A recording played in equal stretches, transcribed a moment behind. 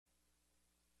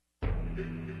Hello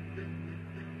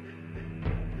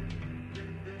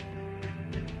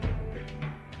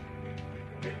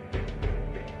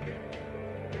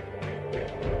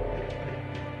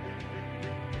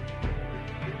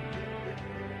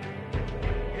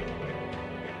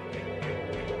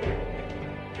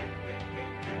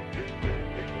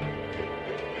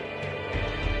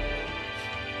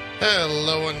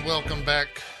and welcome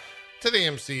back to the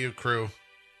MCU crew.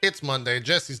 It's Monday.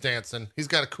 Jesse's dancing. He's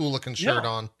got a cool looking shirt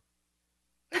on.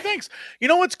 Hey, thanks. You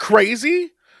know what's crazy?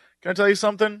 Can I tell you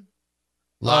something?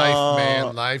 Life,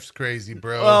 man. Life's crazy,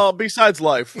 bro. Well, besides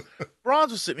life,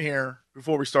 Bronze was sitting here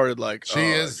before we started like,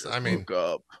 woke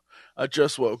up. I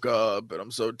just woke up and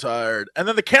I'm so tired. And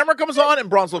then the camera comes on and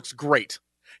Bronze looks great.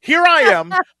 Here I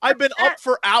am. I've been up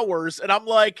for hours and I'm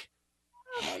like,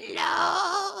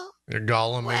 hello. You're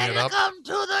golluming it up. Welcome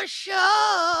to the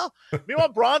show. Meanwhile,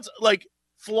 Bronze, like,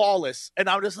 flawless. And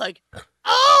I'm just like,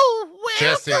 oh, welcome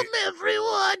Jesse,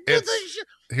 everyone to the show.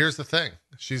 Here's the thing.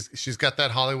 She's got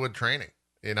that Hollywood training.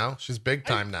 You know? She's big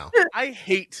time now.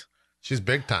 She's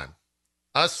big time.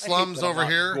 Us slums over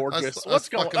here, us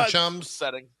fucking chums,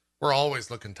 upsetting. We're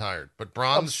always looking tired. But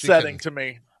Bronze, upsetting to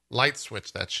me. Light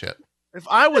switch that shit. If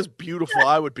I was beautiful,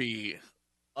 I would be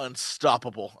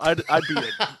unstoppable. I'd be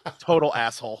a total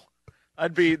asshole.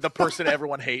 I'd be the person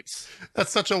everyone hates.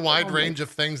 That's such a wide range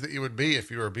of things that you would be if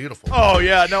you were beautiful. Oh,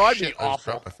 yeah. No, I'd be awful. I just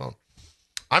dropped my phone.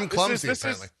 I'm clumsy,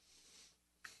 apparently.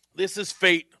 This is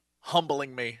fate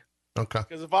humbling me. Okay.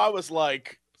 Because if I was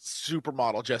like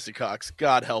supermodel Jesse Cox,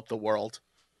 God help the world,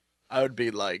 I would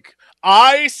be like,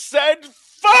 I said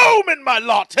foam in my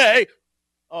latte.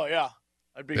 Oh, yeah.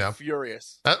 I'd be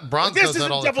furious. Bronze does that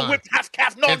all the time. This is a devil-whipped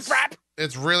half-calf non-frap.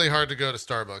 It's really hard to go to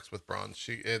Starbucks with Bronze.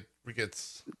 She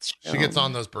gets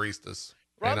on those baristas.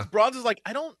 Bronze is like,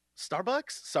 I don't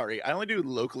Starbucks. Sorry, I only do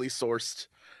locally sourced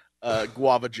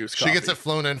guava juice coffee. She gets it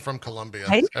flown in from Colombia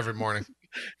every morning.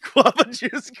 Guava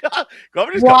juice coffee.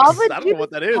 Guava juice coffee. I don't know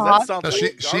what that is. That sounds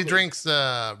like she drinks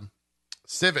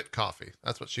civet coffee.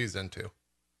 That's what she's into.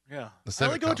 Yeah, I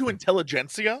only go to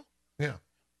Intelligentsia. Yeah.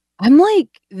 I'm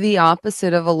like the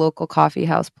opposite of a local coffee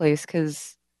house place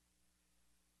because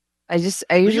I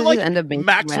usually end up making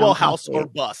Maxwell House or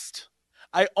bust.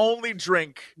 I only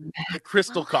drink the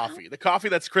crystal coffee, the coffee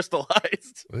that's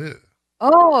crystallized. Ew.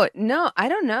 Oh no, I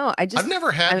don't know. I've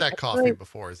never had that coffee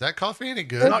before. Is that coffee any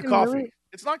good? It's not coffee.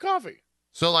 It's not coffee.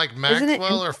 So like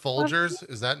Maxwell or Folgers,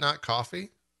 is that not coffee?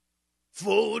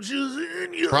 Folgers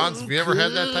in your Bronze, have you ever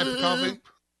had that type of coffee?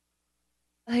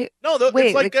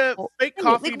 It's like a fake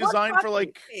coffee designed for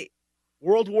like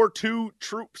World War II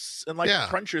troops and like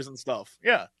trenches and stuff.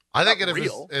 Yeah. I think it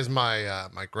is my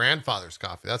my grandfather's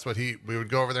coffee. That's what we would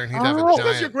go over there and he'd have a giant.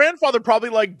 Because your grandfather probably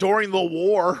like during the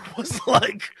war was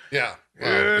like, yes.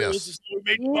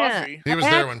 Coffee. He was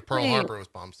there when Pearl Harbor was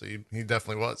bombed, so he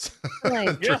definitely was.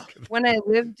 When I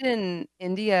lived in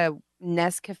India,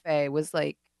 Nescafe was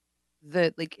like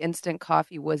the instant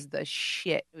coffee was the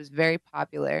shit. It was very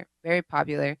popular.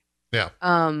 Yeah.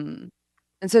 And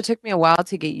so it took me a while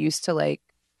to get used to like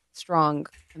strong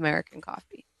American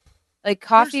coffee. Like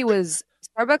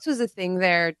Starbucks was a thing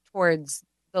there towards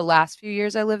the last few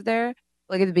years I lived there.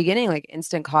 Like at the beginning, like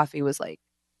instant coffee was like,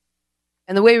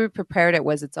 and the way we prepared it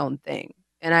was its own thing.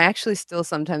 And I actually still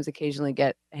sometimes occasionally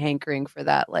get a hankering for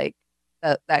that, like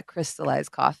that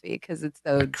crystallized coffee because it's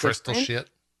so crystal shit.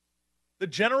 The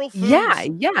General Foods.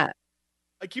 Yeah.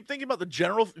 I keep thinking about the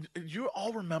General. You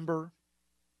all remember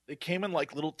they came in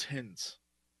like little tins.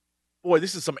 Boy,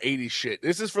 this is some 80s shit.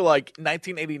 This is for like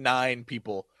 1989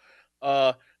 people.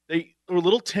 They were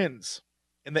little tins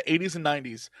in the 80s and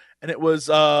 90s, and it was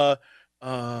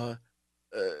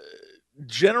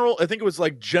General. I think it was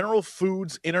like General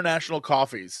Foods International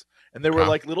Coffees, and they were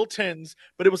like little tins,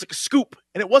 but it was like a scoop,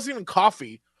 and it wasn't even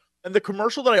coffee. And the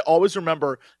commercial that I always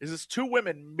remember is this two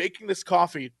women making this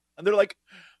coffee, and they're like,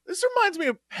 "This reminds me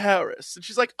of Paris," and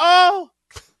she's like, "Oh."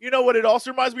 You know what it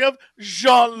also reminds me of?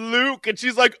 Jean-Luc. And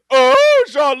she's like, oh,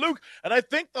 Jean-Luc. And I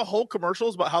think the whole commercial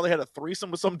is about how they had a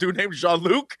threesome with some dude named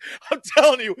Jean-Luc. I'm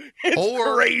telling you, it's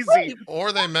crazy.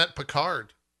 Or they met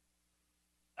Picard.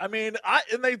 I mean,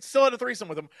 and they still had a threesome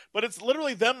with him. But it's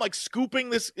literally them like scooping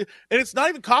this. And it's not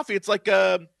even coffee. It's like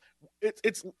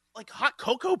it's like hot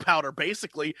cocoa powder,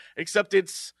 basically, except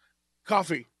it's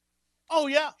coffee. Oh,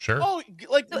 yeah. Sure. Oh,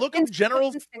 like look up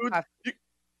General Foods.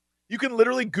 You can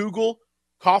literally Google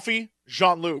coffee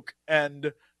Jean-Luc,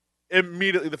 and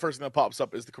immediately the first thing that pops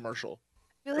up is the commercial.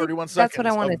 31 seconds. That's what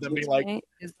I want to do. Be like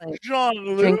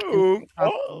Jean-Luc.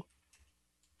 Oh.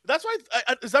 That's why.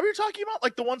 Is that what you're talking about?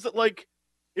 Like the ones that like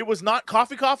it was not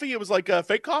coffee. It was like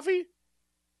fake coffee.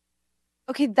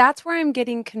 Okay, that's where I'm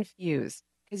getting confused.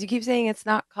 Because you keep saying it's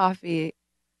not coffee.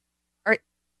 Or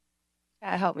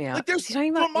help me out. Like, there's, is he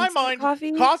talking about in my mind,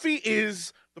 coffee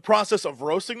is the process of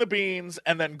roasting the beans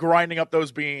and then grinding up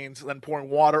those beans and then pouring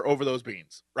water over those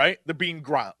beans, right? The bean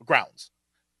grounds.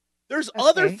 There's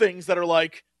other things that are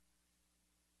like,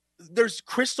 there's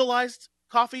crystallized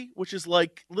coffee, which is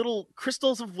like little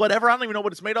crystals of whatever. I don't even know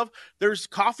what it's made of. There's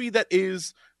coffee that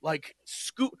is like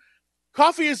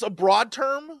coffee is a broad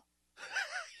term.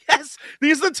 Yes,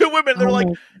 these are the two women. They're like,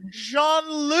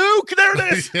 Jean-Luc. There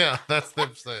it is. Yeah, that's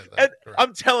them saying that. And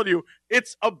I'm telling you,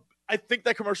 I think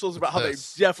that commercial is about how they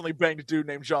definitely banged a dude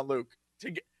named Jean-Luc.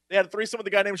 They had a threesome with a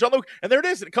guy named Jean-Luc, and there it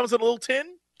is. And it comes in a little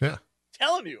tin. Yeah.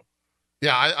 Telling you.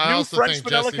 Yeah, I also think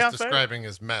Jesse's describing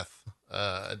his meth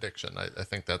addiction. I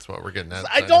think that's what we're getting at.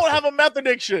 I don't have a meth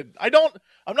addiction. I'm not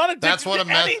addicted to anything. That's what a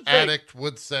meth addict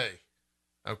would say.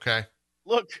 Okay.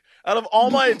 Look, out of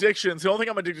all my addictions, the only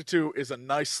thing I'm addicted to is a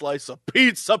nice slice of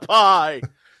pizza pie.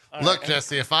 Look,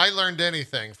 Jesse, if I learned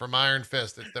anything from Iron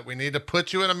Fist, it's that we need to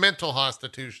put you in a mental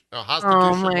institution.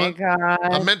 Oh my God.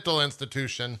 A mental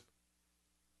institution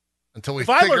until we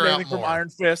figure out more. If I learned anything from Iron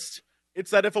Fist,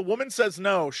 it's that if a woman says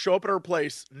no, show up at her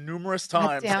place numerous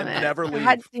times and never leave.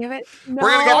 God damn it. No. We're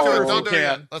gonna get to it. Don't do it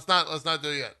yet. Let's not do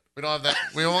it yet. We don't have that.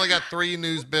 We only got 3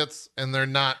 news bits, and they're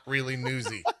not really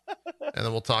newsy. And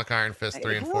then we'll talk Iron Fist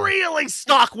 3 and 4. Really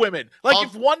stalk women. Like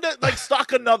if one like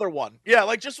stalk another one. Yeah,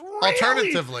 like just really.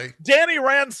 Alternatively, Danny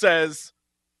Rand says,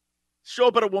 show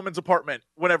up at a woman's apartment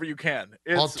whenever you can.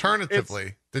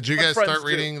 Alternatively, did you guys start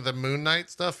reading the Moon Knight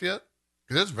stuff yet?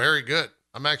 Because it's very good.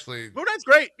 I'm actually Moon Knight's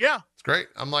great. Yeah, it's great.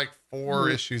 I'm like 5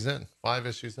 issues in.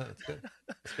 It's good.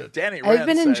 It's good. Danny Rand I've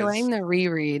been enjoying the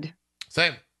reread.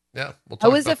 Same. Yeah, we'll talk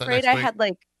I was about afraid I had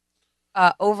like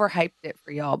overhyped it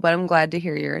for y'all, but I'm glad to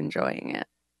hear you're enjoying it.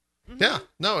 Yeah,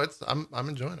 no, I'm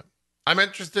enjoying it. I'm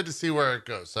interested to see where it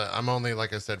goes. I'm only,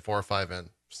 like I said, 4 or 5 in,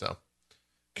 so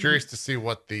curious to see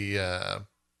what the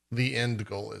end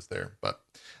goal is there. But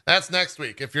that's next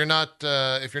week. If you're new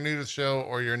to the show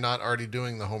or you're not already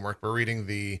doing the homework, we're reading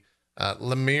the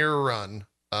Lemire run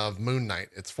of Moon Knight.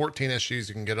 It's 14 issues.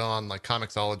 You can get it on like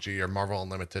Comixology or Marvel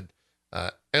Unlimited.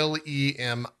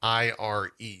 Lemire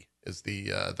is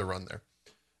the run there.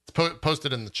 It's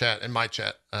posted in the chat, in my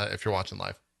chat, if you're watching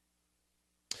live.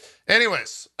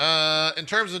 Anyways, in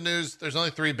terms of news, there's only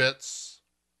 3 bits.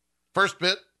 First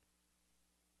bit,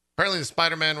 apparently the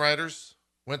Spider-Man writers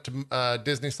went to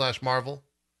Disney/Marvel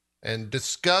and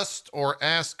discussed or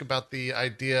asked about the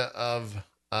idea of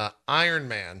Iron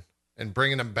Man and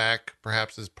bringing him back,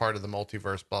 perhaps as part of the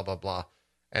multiverse, blah, blah, blah.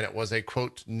 And it was a,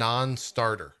 quote,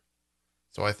 non-starter.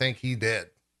 So I think he did.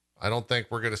 I don't think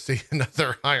we're going to see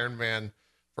another Iron Man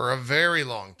for a very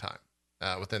long time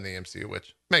within the MCU,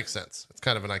 which makes sense. It's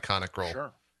kind of an iconic role.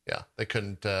 Sure. Yeah, they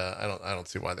couldn't. I don't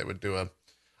see why they would do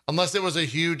unless it was a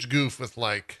huge goof with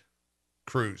like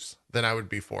Cruise. Then I would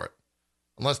be for it.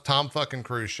 Unless Tom fucking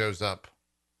Cruise shows up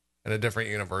in a different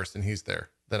universe and he's there,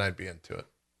 then I'd be into it.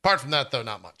 Apart from that, though,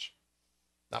 not much.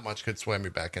 Not much could sway me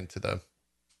back into the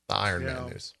Iron Man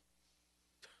news.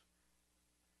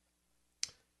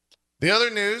 The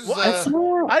other news,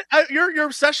 your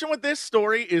obsession with this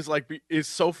story is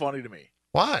so funny to me.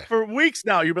 Why? For weeks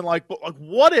now, you've been like,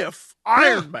 what if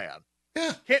Iron Man?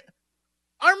 Yeah.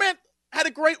 Iron Man had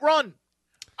a great run.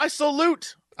 I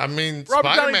salute. I mean,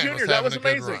 Robert Spider-Man Downey Jr. That was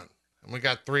amazing. Run. And we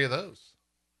got 3 of those.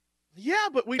 Yeah,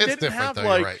 but we didn't have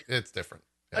though, you're right. It's different.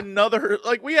 Yeah. Another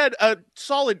we had a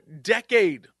solid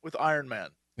decade with Iron Man.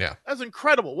 Yeah. That's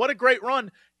incredible. What a great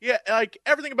run. Yeah, like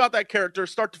everything about that character,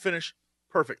 start to finish,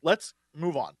 perfect. Let's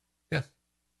move on. Yeah.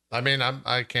 I mean,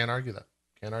 I can't argue that.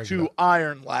 To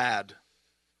Iron Lad.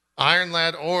 Iron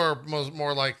Lad, or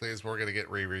more likely is we're going to get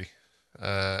Riri.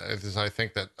 I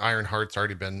think that Iron Heart's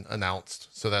already been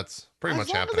announced, so that's pretty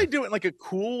much happening. They do it in like a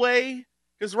cool way,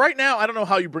 because right now I don't know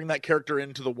how you bring that character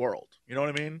into the world. You know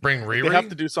what I mean? Bring Riri. They have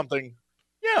to do something.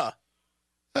 Yeah.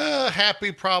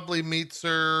 Happy probably meets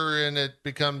her, and it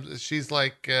becomes she's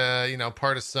like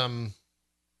part of some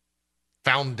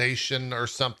foundation or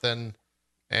something.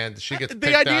 And she gets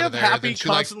the idea of Happy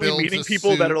constantly meeting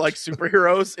people that are like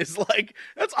superheroes is like,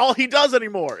 that's all he does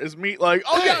anymore is meet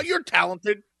yeah, you're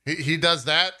talented. He does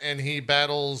that, and he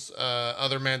battles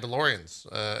other Mandalorians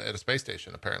at a space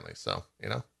station, apparently. So,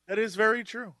 That is very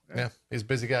true. Yeah, he's a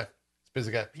busy guy.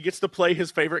 He gets to play his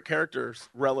favorite character's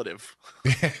relative.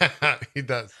 Yeah, he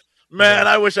does. Man,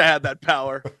 I wish I had that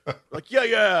power.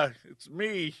 Yeah, it's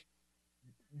me,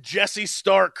 Jesse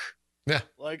Stark. Yeah.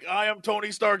 I am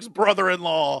Tony Stark's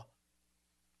brother-in-law.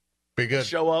 Be good.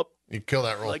 Show up. You'd kill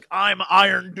that role. I'm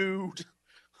Iron Dude.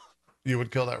 You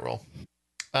would kill that role.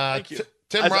 Thank you.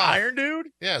 Tim As Roth. Iron Dude?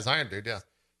 Yeah, as Iron Dude, yeah.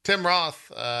 Tim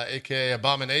Roth, aka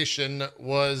Abomination,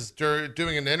 was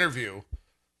doing an interview,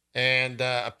 and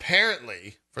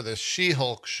apparently for the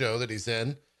She-Hulk show that he's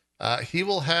in, he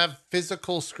will have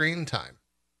physical screen time,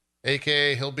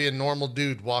 aka he'll be a normal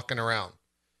dude walking around,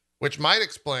 which might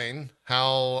explain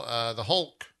how the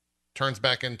Hulk turns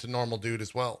back into normal dude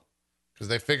as well, because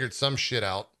they figured some shit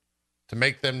out to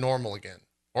make them normal again.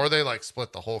 Or they like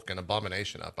split the Hulk and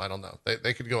Abomination up. I don't know.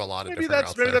 They could go a lot of different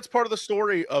routes. Maybe that's part of the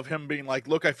story of him being like,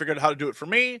 look, I figured out how to do it for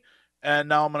me, and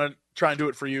now I'm gonna try and do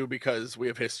it for you because we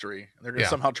have history. And they're gonna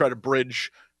somehow try to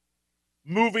bridge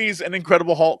movies and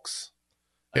Incredible Hulks.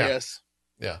 I guess.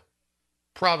 Yeah.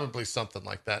 Probably something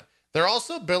like that. They're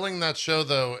also billing that show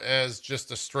though as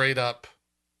just a straight up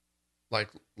like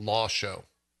law show.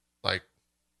 Like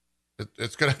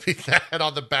it's gonna be that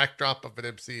on the backdrop of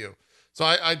an MCU. So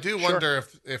I do wonder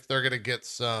if they're going to get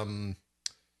some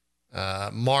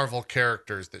Marvel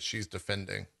characters that she's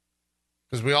defending.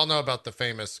 Because we all know about the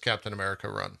famous Captain America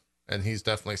run. And he's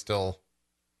definitely still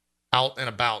out and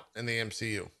about in the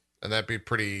MCU. And that'd be a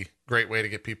pretty great way to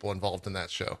get people involved in that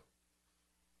show.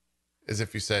 Is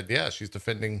if you said, yeah, she's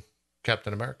defending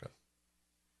Captain America.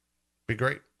 Be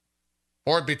great.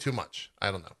 Or it'd be too much. I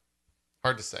don't know.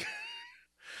 Hard to say.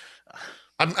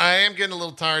 I am getting a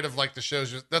little tired of like the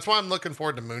shows. That's why I'm looking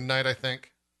forward to Moon Knight, I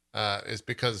think, is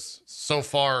because so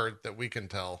far that we can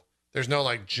tell, there's no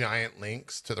like giant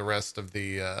links to the rest of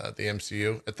the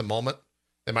MCU at the moment.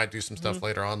 They might do some stuff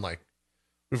later on. Like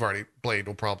Blade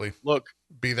will probably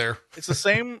be there. It's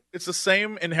the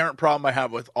same inherent problem I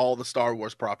have with all the Star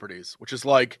Wars properties, which is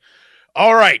like,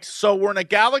 all right, so we're in a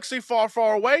galaxy far,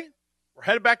 far away. We're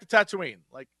headed back to Tatooine.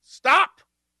 Like, stop.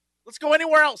 Let's go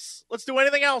anywhere else. Let's do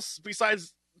anything else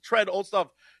besides tread old stuff.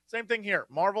 Same thing here.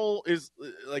 Marvel is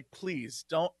like, please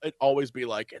don't it always be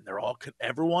like, and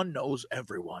everyone knows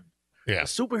everyone. Yeah. The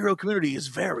superhero community is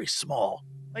very small.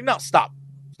 Like, no, stop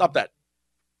that.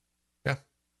 Yeah.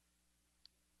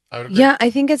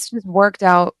 I think it's just worked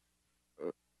out.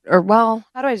 Or, well,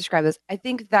 how do I describe this? I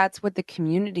think that's what the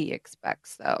community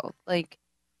expects, though. Like,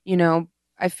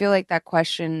 I feel like that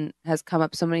question has come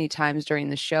up so many times during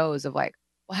the shows of like,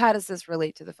 well, how does this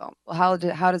relate to the film? Well,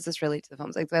 how does this relate to the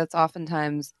films? Like, that's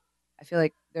oftentimes, I feel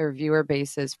like their viewer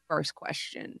base's first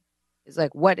question is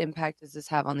like, what impact does this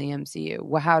have on the MCU?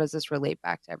 Well, how does this relate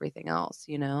back to everything else?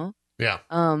 Yeah.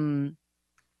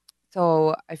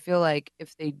 So I feel like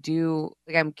if they do,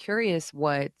 like, I'm curious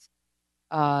what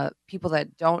people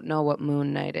that don't know what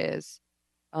Moon Knight is,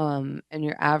 and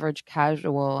your average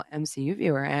casual MCU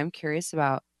viewer, I'm curious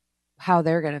about how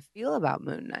they're going to feel about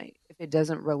Moon Knight if it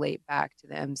doesn't relate back to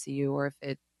the MCU, or if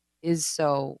it is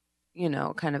so,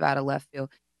 kind of out of left field.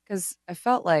 Because I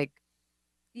felt like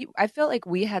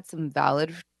we had some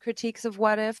valid critiques of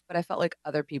What If, but I felt like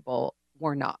other people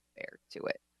were not fair to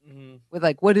it. Mm-hmm. With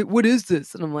like, what is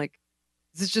this? And I'm like,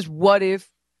 is this just what if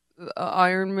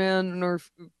Iron Man, or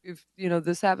if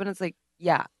this happened? It's like,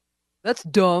 yeah, that's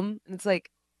dumb. And it's like,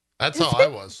 that's how I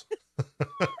was.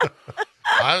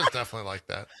 I was definitely like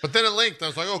that. But then it linked. I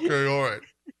was like, okay, all right.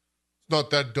 It's not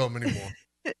that dumb anymore.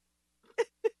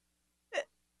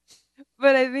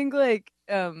 But I think like,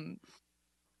 I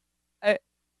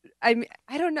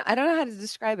don't know. I don't know how to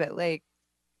describe it. Like,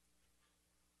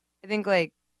 I think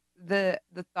like the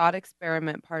thought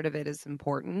experiment part of it is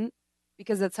important,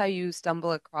 because that's how you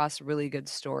stumble across really good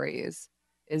stories,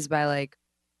 is by like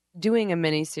doing a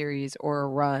mini series or a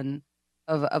run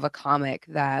of a comic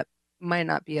that might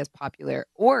not be as popular,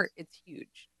 or it's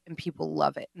huge and people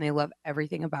love it and they love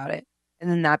everything about it. And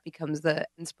then that becomes the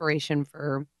inspiration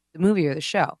for the movie or the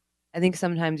show. I think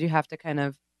sometimes you have to kind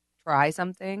of try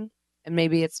something, and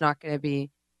maybe it's not going to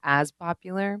be as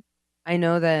popular. I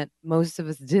know that most of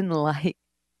us didn't like,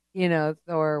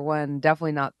 Thor 1,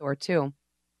 definitely not Thor 2,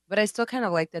 but I still kind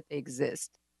of like that they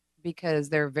exist because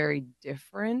they're very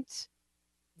different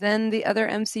than the other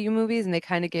MCU movies, and they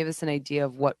kind of gave us an idea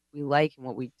of what we like and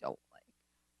what we don't like.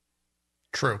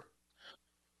 True.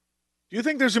 Do you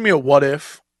think there's going to be a What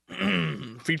If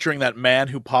featuring that man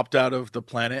who popped out of the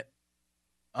planet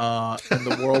and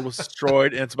the world was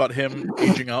destroyed, and it's about him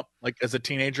aging up like as a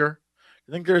teenager?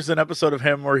 I think there's an episode of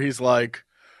him where he's like,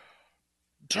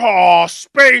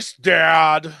 space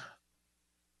dad.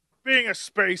 Being a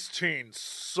space teen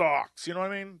sucks. You know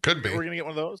what I mean? Could be. We're going to get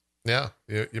one of those. Yeah,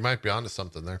 you might be onto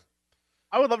something there.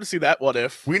 I would love to see that. What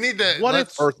if? We need to. What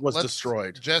if Earth was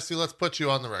destroyed? Jesse, let's put you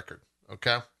on the record,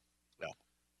 okay? Yeah.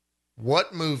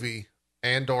 What movie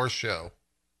and/or show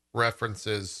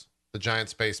references the giant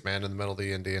spaceman in the middle of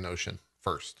the Indian Ocean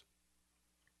first?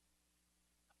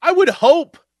 I would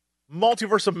hope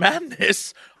Multiverse of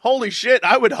Madness. Holy shit!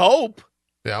 I would hope.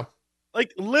 Yeah.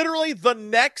 Like literally, the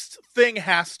next thing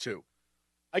has to.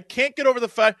 I can't get over the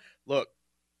fact. Look,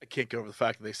 I can't get over the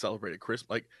fact that they celebrated Christmas.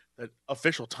 Like the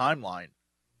official timeline.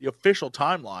 The official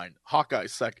timeline, Hawkeye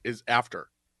is after.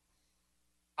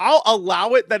 I'll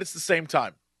allow it that it's the same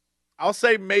time. I'll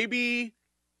say maybe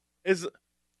is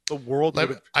the world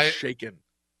would have shaken.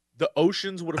 The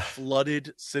oceans would have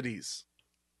flooded cities.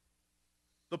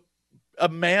 A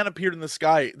man appeared in the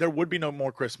sky. There would be no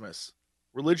more Christmas.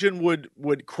 Religion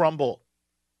would crumble.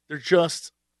 They're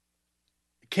just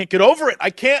can't get over it. I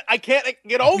can't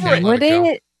get over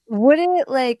it. Would it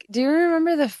like? Do you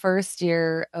remember the first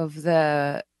year of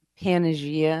the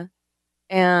Pangea,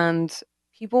 and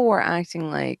people were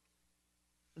acting like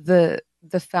the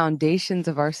foundations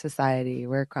of our society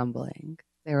were crumbling.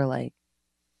 They were like,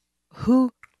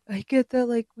 "Who? I get that.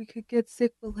 Like, we could get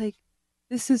sick, but like,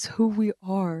 this is who we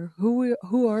are. Who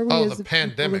are we?" Oh, as the a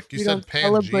pandemic. people You said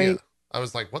Pangea. I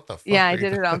was like, what the fuck? Yeah, I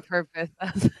did it on purpose.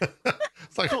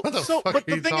 It's like, what the fuck are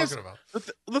you talking about?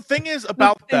 The thing is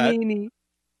about that,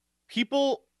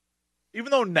 people,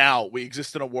 even though now we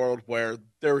exist in a world where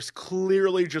there's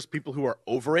clearly just people who are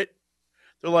over it,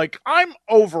 they're like, I'm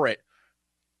over it.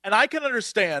 And I can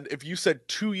understand if you said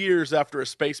 2 years after a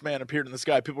spaceman appeared in the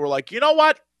sky, people were like, you know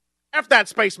what? F that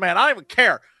spaceman. I don't even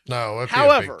care. No, it'd be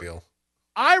a big deal.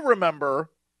 I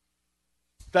remember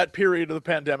that period of the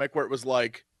pandemic where it was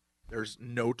like, there's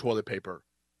no toilet paper.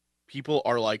 People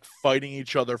are like fighting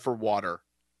each other for water.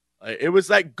 It was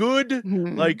that good,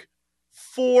 like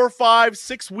 4, 5,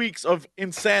 6 weeks of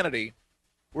insanity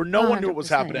where no one knew what was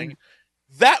happening.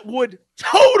 That would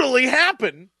totally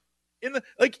happen in the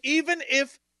like even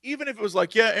if it was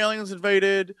like, yeah, aliens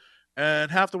invaded and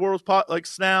half the world was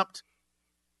snapped.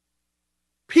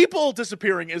 People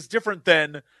disappearing is different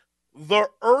than the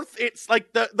Earth. It's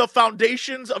like the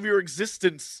foundations of your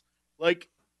existence. Like,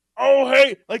 oh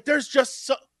hey, like there's just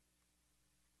so.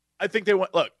 I think they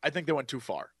went too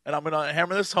far, and I'm gonna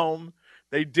hammer this home.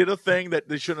 They did a thing that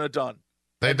they shouldn't have done.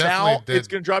 They definitely now did. It's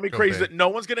gonna drive me crazy that no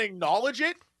one's gonna acknowledge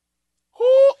it.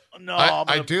 No,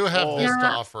 I do have this to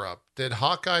offer up. Did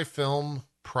Hawkeye film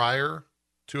prior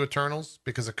to Eternals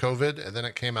because of COVID, and then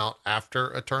it came out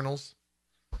after Eternals?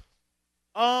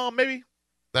 Maybe.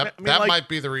 That might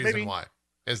be the reason why.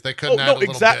 Is they couldn't add a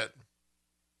little bit.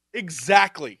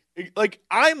 Exactly. Like,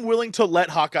 I'm willing to let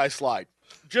Hawkeye slide.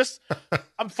 Just,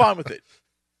 I'm fine with it.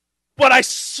 But I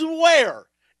swear,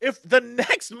 if the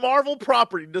next Marvel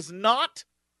property does not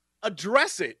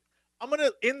address it, I'm going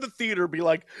to, in the theater, be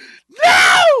like,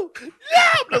 no!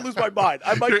 I'm going to lose my mind.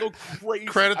 I might go crazy.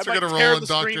 Credits are going to roll in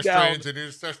Doctor Strange, and you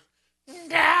just start,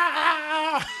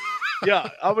 no! Yeah,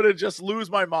 I'm going to just lose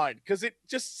my mind. Because it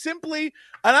just simply,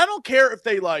 and I don't care if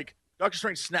they, like, Doctor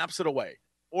Strange snaps it away.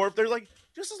 Or if they're like,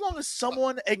 just as long as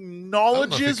someone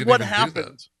acknowledges what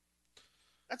happened.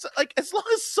 That's like, as long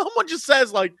as someone just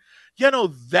says, like, yeah, no,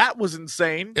 that was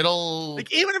insane. It'll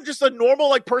like, even if just a normal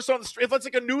like person on the street, if it's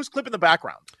like a news clip in the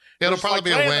background, it'll probably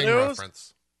be a Wang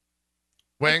reference.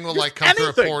 Wang will like come through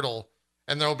a portal,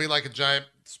 and there will be like a giant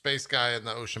space guy in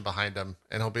the ocean behind him,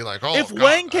 and he'll be like, "Oh, if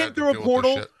Wang came through a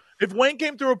portal,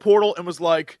 and was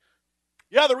like,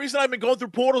 yeah, the reason I've been going through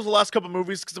portals the last couple of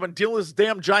movies because I've been dealing with this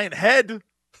damn giant head,"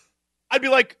 I'd be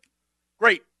like,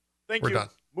 "Great, thank you,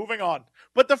 moving on."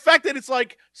 But the fact that it's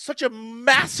like such a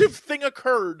massive thing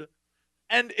occurred,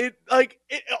 and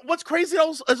what's crazy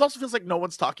is also feels like no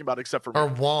one's talking about it except for me. Or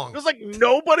Wong. It feels like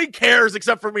nobody cares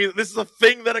except for me that this is a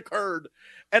thing that occurred.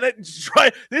 And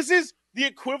this is the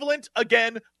equivalent,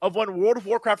 again, of when World of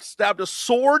Warcraft stabbed a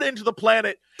sword into the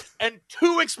planet, and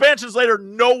 2 expansions later,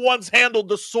 no one's handled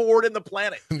the sword in the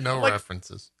planet. No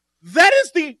references. That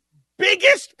is the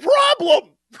biggest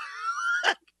problem.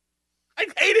 I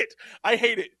hate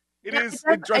it.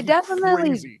 It drives me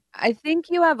crazy. I think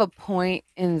you have a point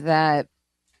in that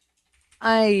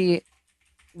I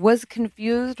was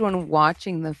confused when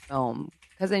watching the film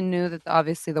because I knew that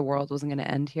obviously the world wasn't going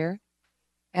to end here.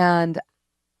 And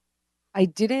I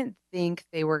didn't think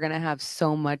they were going to have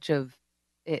so much of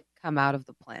it come out of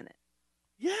the planet.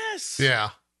 Yes. Yeah.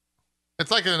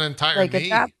 It's like an entire knee at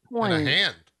that point, and a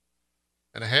hand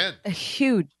and a head. A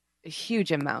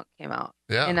huge amount came out.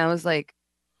 Yeah. And I was like,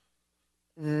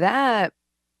 the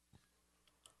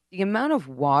amount of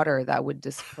water that would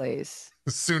displace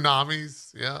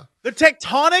tsunamis, yeah. The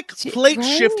tectonic plate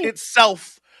shift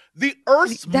itself, the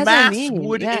Earth's mass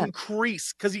would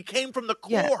increase because he came from the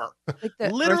core. Yeah. Like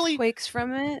the earthquakes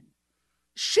from it.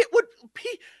 Shit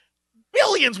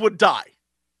billions would die.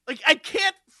 Like, I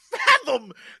can't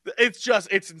fathom.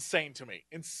 It's insane to me.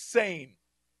 Insane.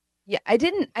 Yeah, I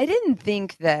didn't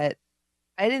think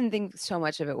so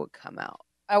much of it would come out.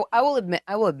 I will admit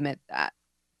that.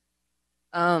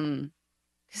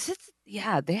 Cause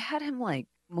they had him like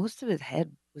most of his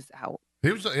head was out.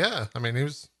 He was, yeah. I mean, he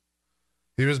was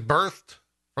birthed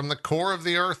from the core of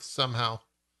the earth somehow.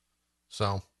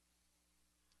 So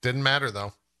didn't matter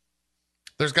though.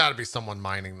 There's got to be someone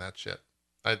mining that shit.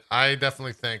 I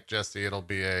definitely think, Jesse, it'll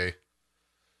be if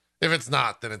it's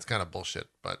not, then it's kind of bullshit,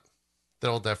 but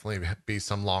there'll definitely be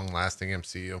some long lasting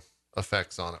MCU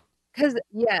effects on it. Cause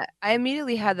yeah, I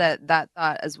immediately had that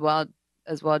thought as well,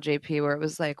 JP, where it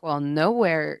was like, well,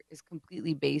 nowhere is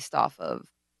completely based off of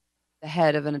the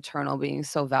head of an Eternal being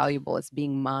so valuable. It's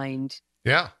being mined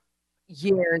Yeah.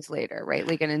 years later, right?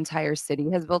 Like an entire city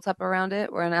has built up around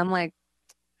it. Where and I'm like,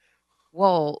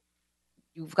 well,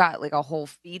 you've got like a whole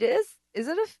fetus. Is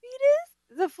it a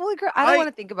fetus? Is it fully grown? I don't want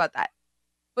to think about that.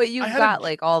 But you've got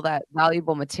like all that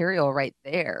valuable material right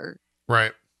there.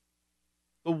 Right.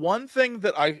 The one thing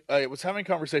that I was having a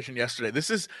conversation yesterday. This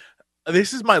is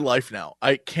my life now.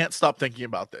 I can't stop thinking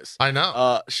about this. I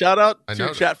know. Shout out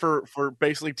to chat for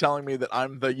basically telling me that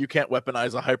I'm the you can't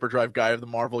weaponize a hyperdrive guy of the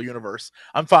Marvel universe.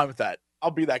 I'm fine with that.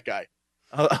 I'll be that guy.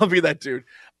 I'll be that dude.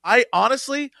 I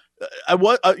honestly,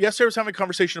 yesterday I was having a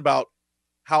conversation about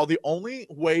how the only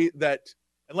way that,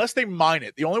 unless they mine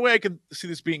it, the only way I can see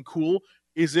this being cool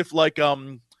is if like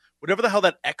whatever the hell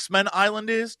that X-Men island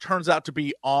is turns out to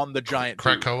be on the giant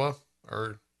Krakoa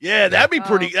or that'd be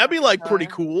pretty. That'd be like pretty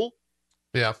cool.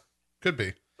 Yeah, could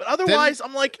be. But otherwise,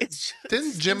 I'm like, it's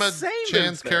didn't Gemma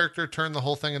Chan's character turn the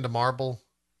whole thing into marble?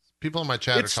 People in my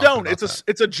chat it's are talking stone. About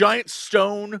It's a giant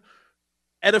stone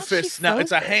edifice. Now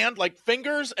it's a hand, like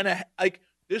fingers, and like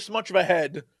this much of a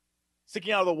head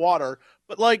sticking out of the water.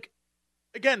 But like,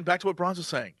 again, back to what Bronze was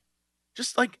saying,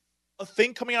 just like a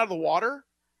thing coming out of the water.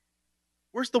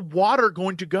 Where's the water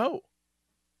going to go?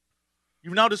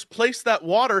 You've now displaced that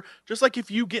water, just like if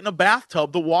you get in a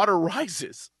bathtub, the water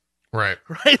rises. Right.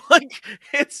 Like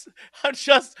I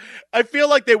feel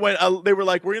like they were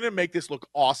like, we're going to make this look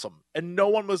awesome. And no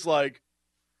one was like,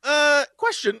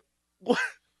 question, what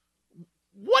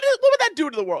would that do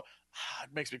to the world?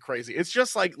 It makes me crazy. It's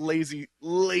just like lazy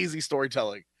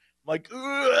storytelling. Like,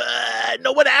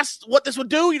 no one asked what this would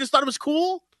do. You just thought it was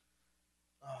cool.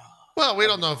 Well, we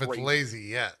don't know if it's lazy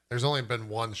yet. There's only been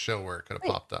one show where it could have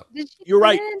popped up. Did she turn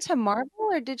it into marble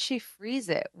or did she freeze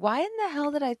it? Why in the hell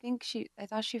did I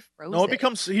thought she froze it? No,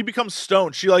 he becomes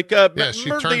stone. She like she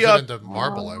turns it into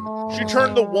marble. She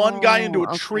turned the one guy into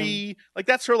a tree. Like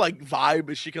that's her like vibe,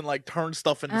 is she can like turn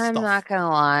stuff into stuff. I'm not gonna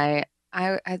lie.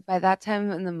 I by that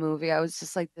time in the movie, I was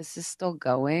just like, this is still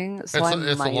going. So I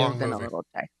might have been a little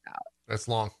checked out. It's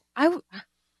long. I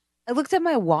looked at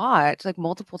my watch like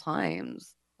multiple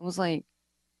times. I was like,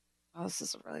 oh, this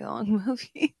is a really long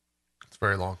movie. It's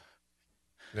very long.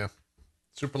 Yeah.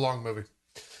 Super long movie.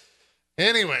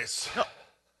 Anyways.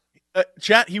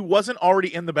 Chat, he wasn't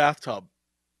already in the bathtub.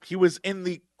 He was in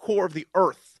the core of the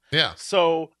earth. Yeah.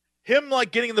 So him like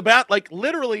getting in the bath, like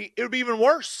literally, it would be even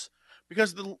worse.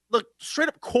 Because the straight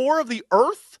up core of the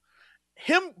earth,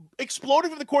 him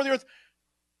exploding from the core of the earth,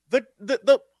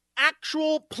 the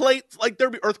actual plates, like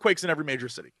there'd be earthquakes in every major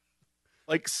city.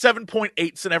 Like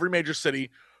 7.8s in every major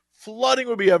city. Flooding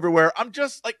would be everywhere. I'm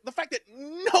just like, the fact that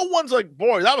no one's like,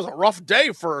 boy, that was a rough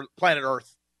day for planet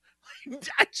Earth. Could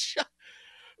still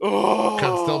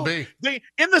be.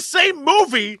 In the same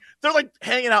movie, they're like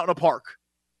hanging out in a park.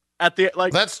 At the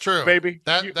like, that's true, baby.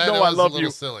 That was I love a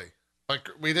little silly. Like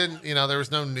we didn't, there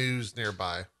was no news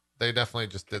nearby. They definitely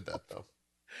just did that though.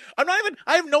 I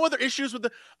have no other issues with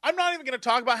I'm not even going to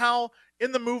talk about how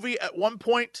in the movie at one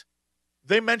point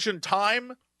they mentioned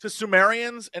time to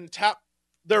Sumerians and tap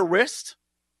their wrist.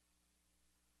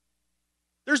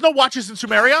 There's no watches in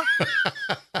Sumeria.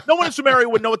 No one in Sumeria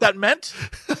would know what that meant.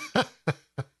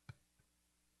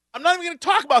 I'm not even going to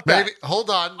talk about that. Hold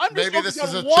on. Maybe this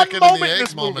is a chicken and the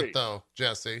egg moment, though,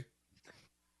 Jesse.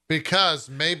 Because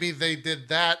maybe they did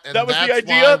that, and that was the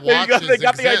idea. They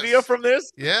got the idea from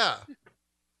this. Yeah.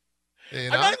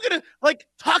 I'm not even going to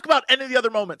talk about any of the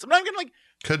other moments. I'm not even going to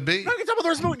Could be. I'm not going to talk about the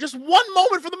rest of the movie. Just one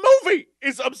moment for the movie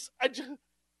is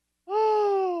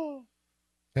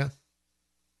Yeah.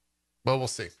 Well, we'll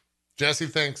see. Jesse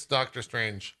thinks Doctor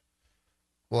Strange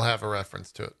will have a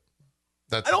reference to it.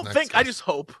 I don't think. I just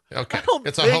hope. Okay,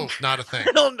 it's a hope, not a thing.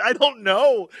 I don't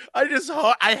know.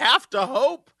 I have to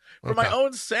hope for my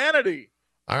own sanity.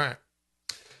 All right.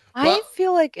 I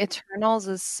feel like Eternals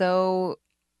is so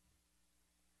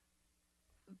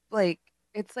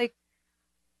it's like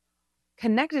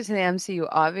connected to the MCU,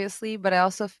 obviously, but I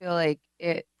also feel like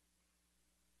it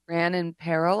ran in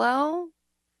parallel.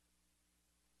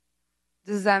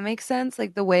 Does that make sense?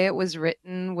 Like the way it was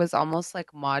written was almost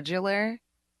like modular.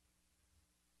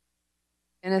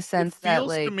 In a sense that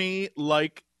to me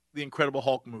like the Incredible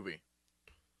Hulk movie,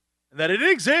 and that it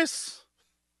exists.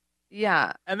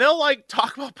 Yeah. And they'll like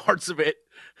talk about parts of it,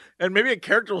 and maybe a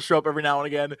character will show up every now and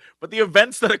again, but the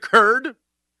events that occurred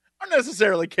aren't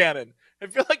necessarily canon. I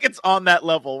feel like it's on that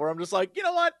level where I'm just like, you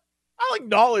know what? I'll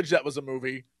acknowledge that was a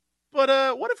movie,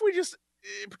 but what if we just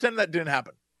pretend that didn't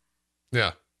happen?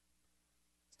 Yeah.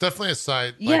 It's definitely a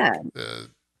side, Yeah.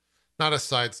 not a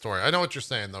side story. I know what you're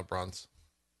saying, though, Bronze.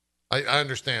 I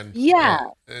understand. Yeah.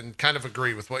 And kind of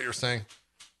agree with what you're saying.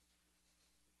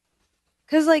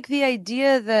 Because, like, the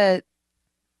idea that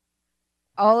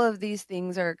all of these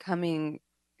things are coming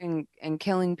and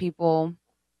killing people,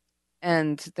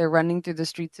 and they're running through the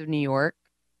streets of New York,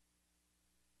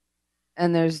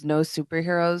 and there's no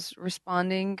superheroes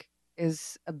responding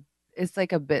it's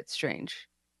like a bit strange.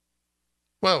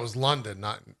 Well, it was London,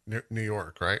 not New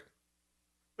York, right?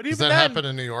 But Does even that then, happen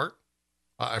in New York?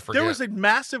 I forget. there was a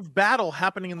massive battle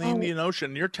happening in the Indian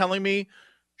Ocean. You're telling me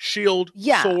Shield,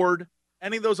 Yeah. Sword,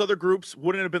 any of those other groups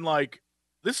wouldn't have been like,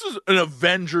 this is an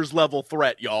Avengers level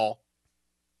threat, y'all.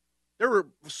 There were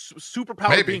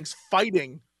superpower beings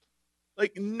fighting.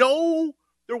 Like, no,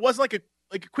 there wasn't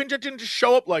like Quinjet didn't just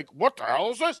show up like, what the hell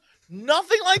is this?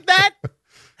 Nothing like that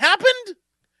happened.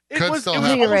 It was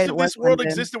almost right, if this world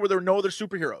existed where there were no other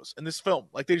superheroes in this film.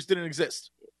 Like, they just didn't exist.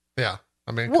 Yeah.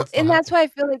 I mean, well, and that's why I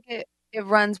feel like it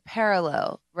runs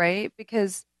parallel, right?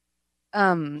 Because,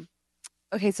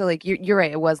 okay, so like you're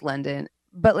right, it was London,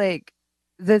 but like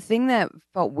the thing that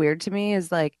felt weird to me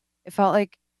is like it felt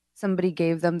like somebody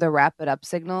gave them the wrap it up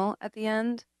signal at the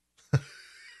end.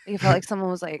 It felt like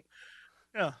someone was like,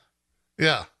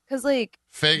 yeah, because like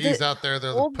Feige's out there,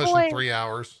 they're pushing 3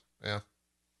 hours. Yeah.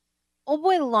 Old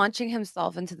boy launching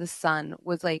himself into the sun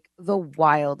was like the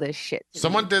wildest shit.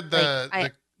 Someone did the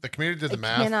community did the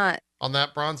math on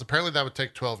that, Bronze. Apparently that would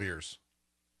take 12 years.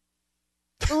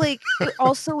 But like it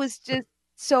also was just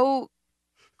so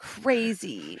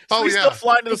crazy. So he's still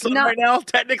flying to the sun right now.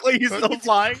 Technically, he's still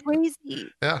flying.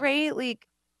 Crazy, yeah. Right? Like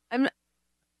I'm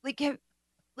like,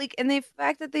 and the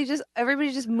fact that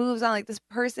everybody just moves on. Like this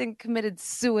person committed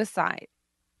suicide.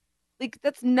 Like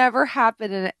that's never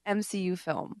happened in an MCU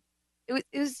film. It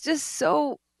was just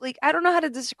so like I don't know how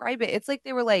to describe it. It's like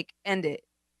they were like end it,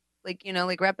 like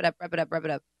like wrap it up.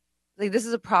 Like this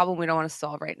is a problem we don't want to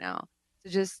solve right now. So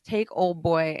just take old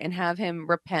boy and have him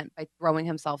repent by throwing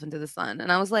himself into the sun.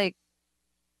 And I was like,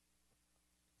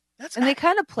 they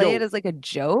kind of play it as like a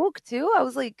joke too. I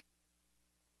was like,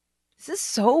 this is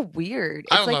so weird.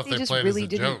 I don't know if they played it as a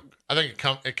joke. I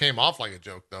think it came off like a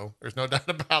joke though. There's no doubt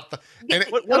about that. And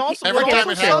every time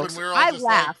it happened, we were all just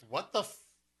like, what the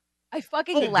I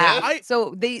fucking laughed.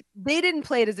 So they didn't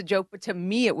play it as a joke, but to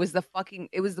me it was the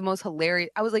most hilarious.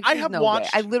 I was like,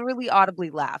 I literally audibly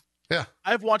laughed. Yeah.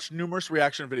 I've watched numerous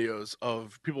reaction videos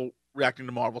of people reacting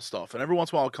to Marvel stuff, and every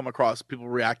once in a while I'll come across people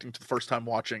reacting to the first time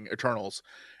watching Eternals,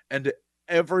 and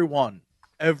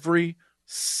every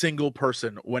single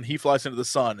person when he flies into the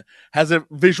sun has a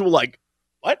visual like,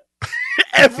 what?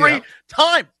 Every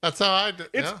time. That's how I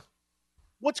did.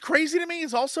 What's crazy to me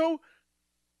is also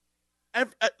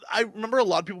I remember a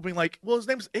lot of people being like, well, his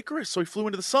name's Icarus, so he flew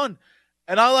into the sun.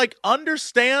 And I like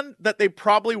understand that they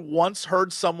probably once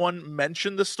heard someone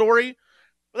mention the story,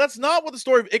 but that's not what the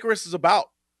story of Icarus is about.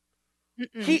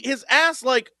 His ass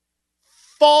like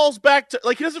falls back to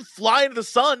like he doesn't fly into the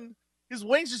sun. His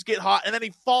wings just get hot and then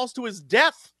he falls to his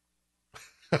death.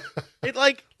 It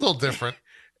like a little different.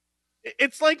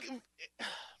 It's like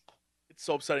it's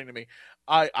so upsetting to me.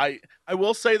 I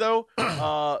will say though,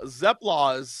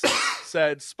 Zeplaws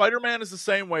said Spider-Man is the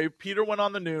same way. Peter went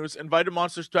on the news, invited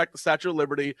monsters to attack the Statue of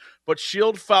Liberty, but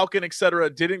Shield, Falcon, etc.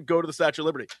 didn't go to the Statue of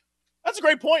Liberty. That's a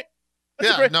great point.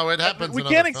 No, it happens. We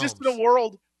can't exist in a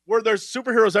world where there's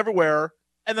superheroes everywhere,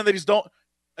 and then they just don't.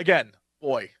 Again,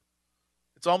 boy,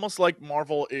 it's almost like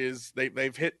Marvel is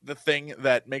they've hit the thing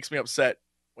that makes me upset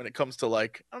when it comes to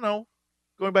like I don't know,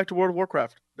 going back to World of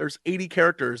Warcraft. There's 80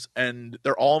 characters and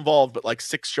they're all involved, but like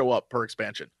 6 show up per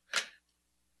expansion.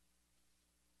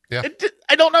 Yeah,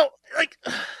 I don't know. Like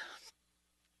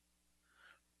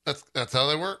that's how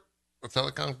they work. That's how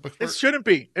the comic books work. It shouldn't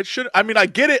be. It should. I mean, I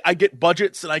get it. I get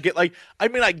budgets, and I get like. I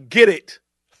mean, I get it.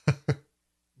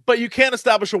 But you can't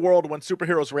establish a world when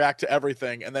superheroes react to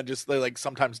everything, and then just they like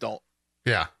sometimes don't.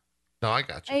 Yeah. No, I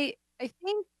got you. I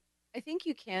think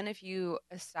you can if you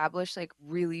establish like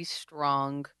really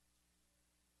strong,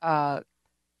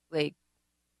 like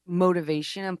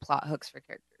motivation and plot hooks for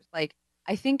characters. Like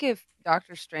I think if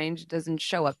Doctor Strange doesn't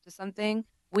show up to something,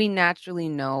 we naturally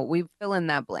know, we fill in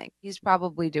that blank. He's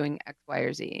probably doing X, Y,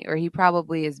 or Z, or he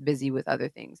probably is busy with other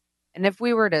things. And if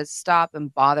we were to stop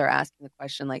and bother asking the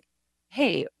question like,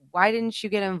 hey, why didn't you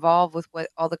get involved with what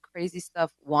all the crazy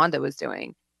stuff Wanda was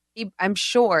doing? I'm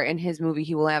sure in his movie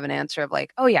he will have an answer of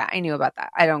like, oh yeah, I knew about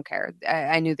that. I don't care.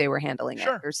 I knew they were handling it,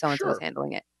 Sure, or so and so was sure.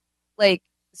 handling it. Like,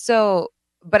 so,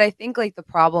 but I think like the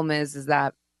problem is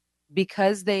that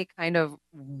because they kind of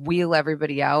wheel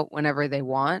everybody out whenever they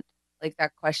want, like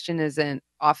that question doesn't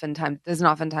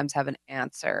oftentimes have an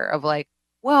answer of like,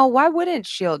 well, why wouldn't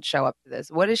Shield show up to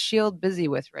this? What is Shield busy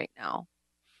with right now?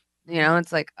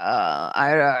 It's like,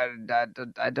 I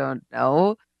don't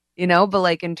know, but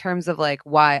like in terms of like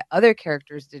why other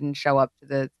characters didn't show up to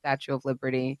the Statue of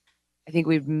Liberty, I think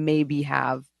we'd maybe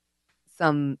have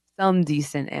some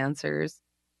decent answers,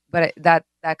 but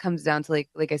that comes down to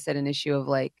like I said, an issue of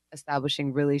like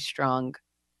establishing really strong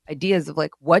ideas of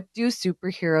like, what do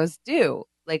superheroes do?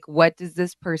 Like, what does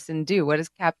this person do? What does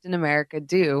Captain America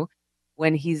do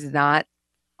when he's not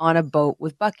on a boat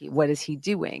with Bucky? What is he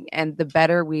doing? And the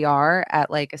better we are at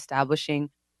like establishing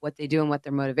what they do and what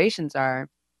their motivations are,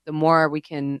 the more we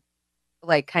can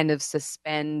like kind of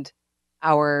suspend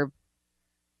our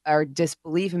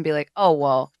disbelief and be like, oh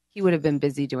well, he would have been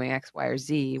busy doing X, Y, or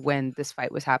Z when this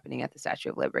fight was happening at the Statue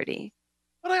of Liberty.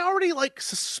 But I already like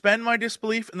suspend my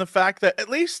disbelief in the fact that at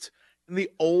least in the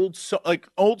old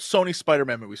Sony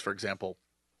Spider-Man movies, for example,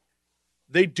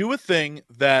 they do a thing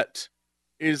that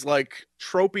is like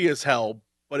tropey as hell,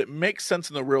 but it makes sense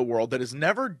in the real world that is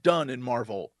never done in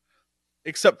Marvel,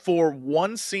 except for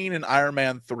one scene in Iron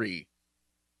Man 3.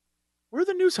 Where are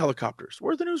the news helicopters?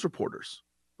 Where are the news reporters?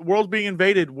 The world's being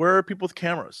invaded. Where are people with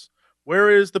cameras? Where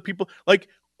is the people? Like,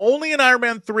 only in Iron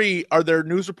Man 3 are there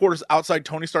news reporters outside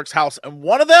Tony Stark's house, and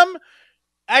one of them,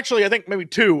 actually, I think maybe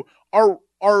two, are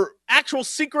actual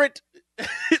secret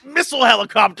missile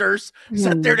helicopters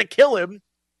sent there to kill him.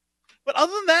 But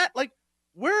other than that, like,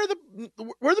 where are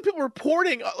the people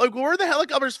reporting? Like, where are the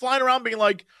helicopters flying around being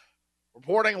like,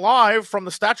 reporting live from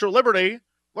the Statue of Liberty?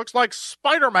 Looks like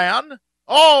Spider-Man.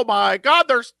 Oh my God,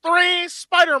 there's 3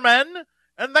 Spider-Men,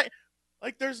 and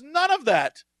there's none of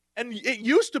that. And it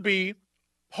used to be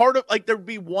part of, like, there'd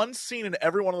be one scene in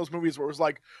every one of those movies where it was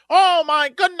like, oh my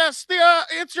goodness,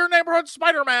 it's your neighborhood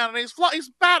Spider-Man, and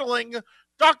he's battling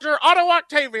Dr. Otto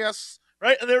Octavius,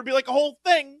 right? And there'd be like a whole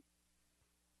thing,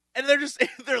 and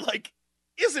they're like,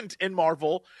 isn't in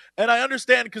Marvel. And I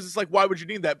understand, because it's like, why would you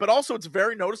need that? But also it's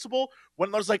very noticeable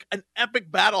when there's like an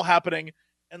epic battle happening,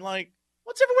 and like,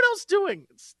 what's everyone else doing?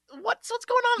 What's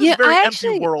going on in this very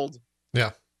empty world?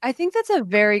 Yeah. I think that's a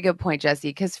very good point, Jesse,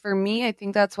 because for me, I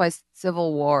think that's why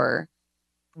Civil War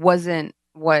wasn't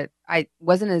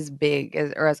as big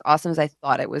or as awesome as I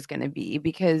thought it was going to be,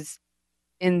 because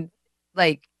in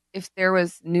like, if there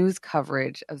was news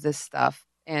coverage of this stuff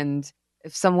and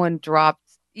if someone dropped,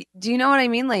 do you know what I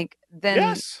mean? Like, then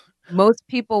yes, most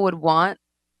people would want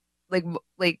like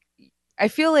I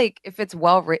feel like if it's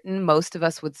well written, most of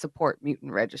us would support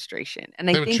mutant registration.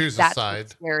 And I think that's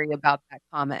what's scary about that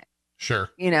comic.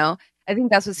 Sure. I think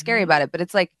that's what's scary about it. But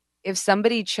it's like, if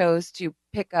somebody chose to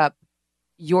pick up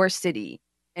your city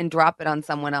and drop it on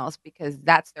someone else because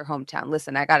that's their hometown.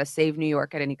 Listen, I got to save New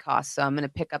York at any cost. So I'm going to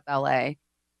pick up LA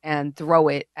and throw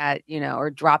it at,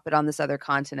 or drop it on this other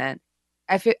continent.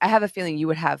 I have a feeling you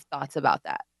would have thoughts about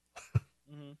that.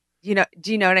 Do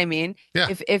you know what I mean? Yeah.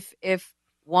 If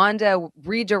Wanda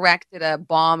redirected a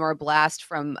bomb or a blast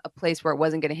from a place where it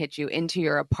wasn't going to hit you into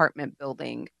your apartment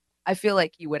building, I feel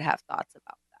like you would have thoughts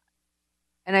about that.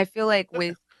 And I feel like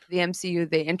with the MCU,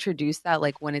 they introduce that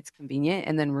like when it's convenient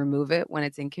and then remove it when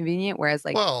it's inconvenient. Whereas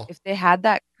like if they had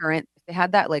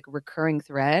that like recurring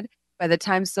thread, by the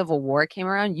time Civil War came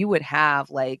around, you would have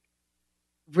like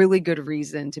really good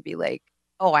reason to be like,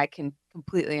 oh, I can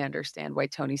completely understand why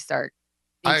Tony Stark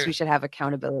thinks we should have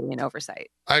accountability and oversight.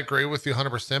 I agree with you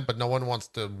 100%, but no one wants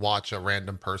to watch a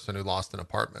random person who lost an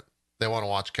apartment. They want to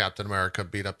watch Captain America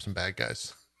beat up some bad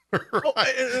guys.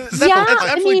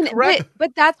 Right.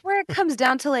 But that's where it comes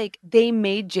down to like, they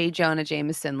made J. Jonah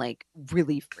Jameson like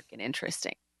really freaking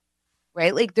interesting,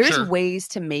 right? Like, there's ways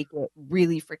to make it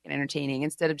really freaking entertaining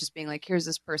instead of just being like, here's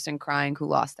this person crying who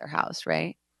lost their house,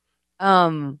 right?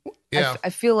 I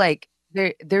feel like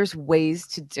there's ways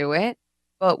to do it,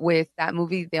 but with that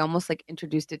movie, they almost like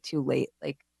introduced it too late.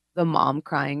 Like the mom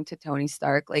crying to Tony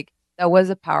Stark, like that was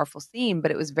a powerful scene,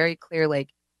 but it was very clear, like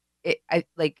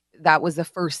that was the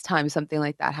first time something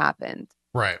like that happened.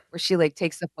 Right. Where she like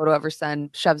takes the photo of her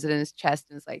son, shoves it in his chest,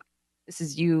 and is like, this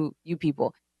is you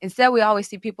people. Instead, we always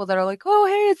see people that are like, oh,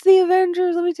 hey, it's the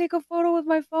Avengers. Let me take a photo with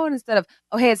my phone. Instead of,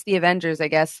 oh, hey, it's the Avengers. I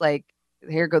guess like,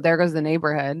 there goes the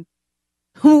neighborhood.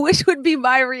 Which would be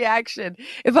my reaction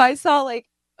if I saw like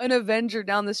an Avenger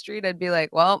down the street. I'd be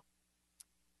like, well,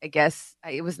 I guess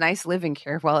it was nice living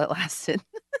here while it lasted.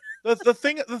 the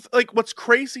thing, like, what's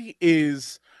crazy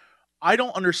is I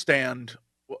don't understand.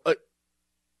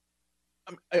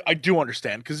 I do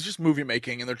understand because it's just movie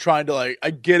making, and they're trying to like.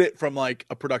 I get it from like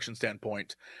a production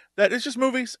standpoint that it's just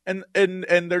movies, and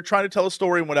they're trying to tell a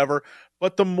story and whatever.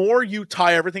 But the more you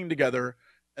tie everything together,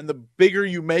 and the bigger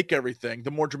you make everything,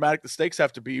 the more dramatic the stakes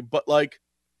have to be. But like,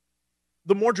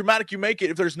 the more dramatic you make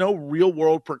it, if there's no real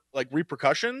world like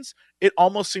repercussions, it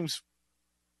almost seems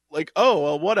like, oh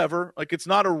well, whatever. Like, it's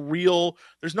not a real.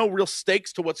 There's no real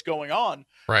stakes to what's going on.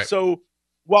 Right. So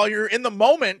while you're in the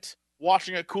moment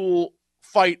watching a cool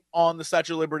fight on the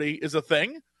Statue of Liberty is a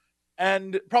thing,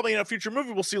 and probably in a future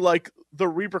movie we'll see like the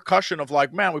repercussion of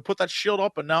like, man, we put that shield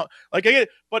up and now like I get it,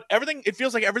 but everything, it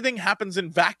feels like everything happens in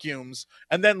vacuums,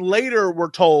 and then later we're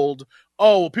told,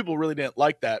 oh well, people really didn't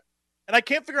like that. And I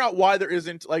can't figure out why there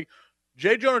isn't like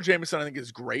J. Jonah Jameson. I think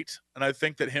is great, and I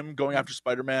think that him going after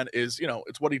Spider-Man is, you know,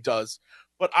 it's what he does.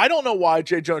 But I don't know why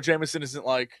J. Jonah Jameson isn't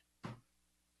like,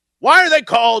 why are they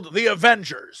called the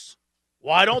Avengers?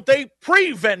 Why don't they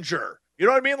pre-Venger? You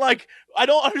know what I mean? Like, I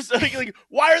don't understand. Like,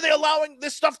 why are they allowing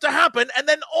this stuff to happen, and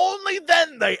then only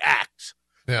then they act?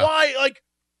 Yeah.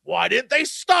 Why didn't they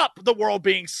stop the world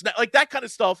being like that kind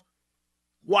of stuff?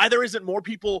 Why there isn't more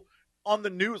people on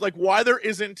the news? Like, why there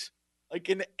isn't like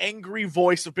an angry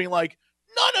voice of being like,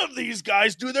 none of these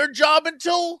guys do their job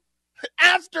until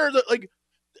after the like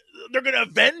they're gonna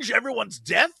avenge everyone's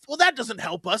death? Well, that doesn't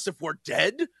help us if we're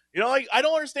dead. You know, like, I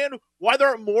don't understand why there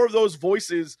aren't more of those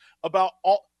voices about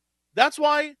all. That's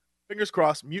why, fingers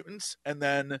crossed, mutants and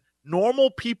then normal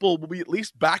people will be at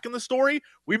least back in the story.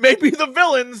 We may be the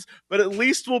villains, but at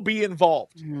least we'll be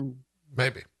involved. Mhm.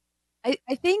 Maybe. I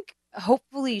think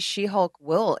hopefully She-Hulk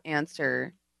will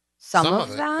answer some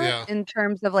of it, that yeah. in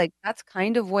terms of like, that's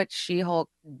kind of what She-Hulk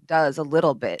does a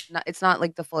little bit. It's not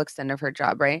like the full extent of her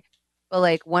job, right? But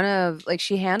like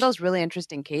she handles really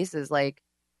interesting cases, like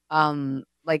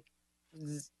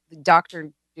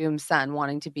Dr. Doom's son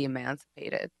wanting to be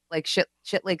emancipated, like shit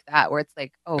like that, where it's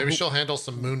like, oh, Maybe she'll handle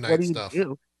some Moon what Knight do you stuff.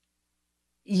 do?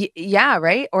 Yeah,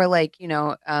 right. Or like, you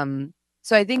know,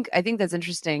 so I think that's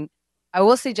interesting. I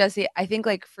will say, Jesse, I think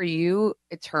like for you,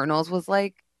 Eternals was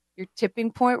like your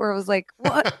tipping point where it was like,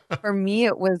 what? For me,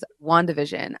 it was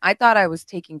WandaVision. I thought I was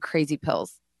taking crazy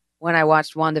pills when I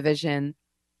watched WandaVision,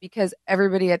 because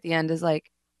everybody at the end is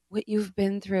like, what you've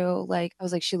been through. Like, I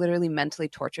was like, she literally mentally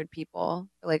tortured people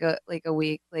for like a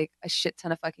week, like a shit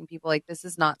ton of fucking people. Like, this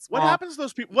is not small. What happens to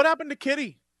those people? What happened to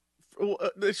Kitty?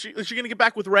 Is she going to get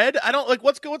back with Red? I don't like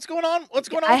what's going on. What's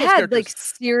going on? I with those had characters? like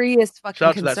serious fucking Shout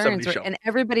out to that concerns, 70s show. and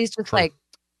everybody's just True. like,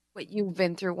 what you've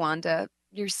been through, Wanda.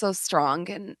 You're so strong,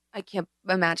 and I can't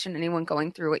imagine anyone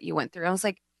going through what you went through. I was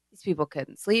like, these people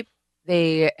couldn't sleep.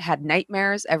 They had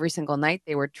nightmares every single night.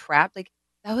 They were trapped. Like,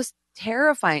 that was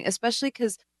terrifying, especially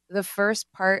because the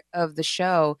first part of the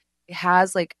show, it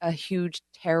has like a huge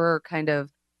terror kind of,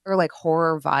 or like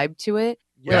horror vibe to it,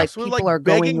 where like so people like are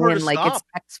going begging her in to like it's stop.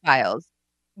 X-Files.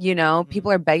 You know, Mhm.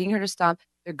 people are begging her to stop.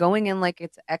 They're going in like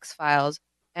it's X-Files,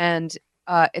 and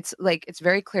it's like it's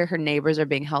very clear her neighbors are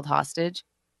being held hostage,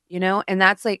 you know, and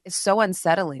that's like, it's so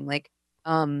unsettling. Like,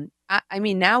 I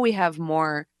mean, now we have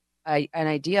more an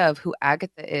idea of who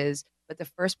Agatha is, but the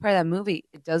first part of that movie,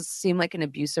 it does seem like an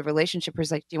abusive relationship. Where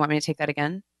it's like, do you want me to take that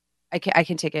again? I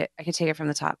can take it. I can take it from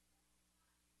the top.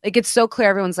 Like, it's so clear.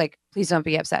 Everyone's like, please don't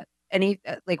be upset.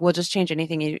 Like, we'll just change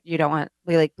anything you don't want.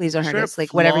 Like, please don't hurt Straight us. up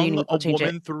Like, whatever you flung need, a we'll change it.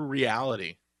 woman through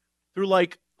reality, through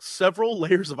like several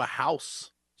layers of a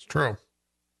house. It's true.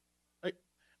 I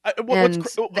And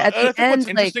think at the what's end, like,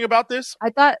 interesting about this, I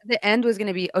thought the end was going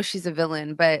to be, oh, she's a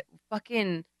villain, but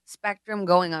fucking Spectrum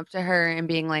going up to her and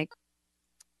being like,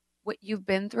 what you've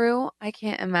been through, I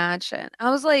can't imagine. I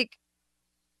was like,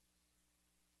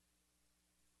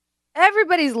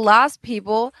 everybody's lost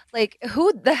people. Like,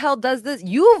 who the hell does this?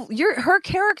 Her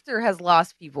character has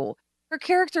lost people. Her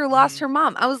character lost her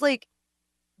mom. I was like,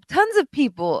 tons of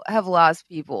people have lost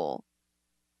people.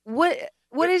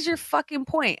 What is your fucking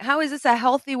point? How is this a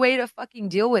healthy way to fucking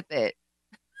deal with it?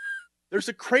 there's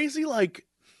a crazy like.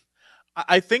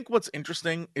 I think what's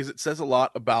interesting is it says a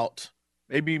lot about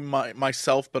maybe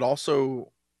myself, but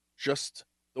also just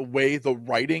the way the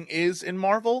writing is in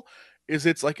Marvel. Is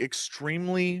it's like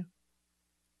extremely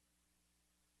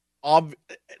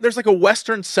there's like a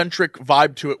Western centric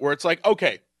vibe to it, where it's like,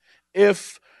 okay,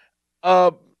 if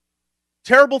a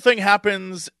terrible thing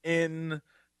happens in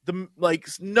the like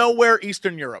nowhere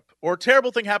Eastern Europe, or a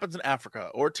terrible thing happens in Africa,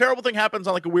 or a terrible thing happens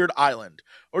on like a weird island,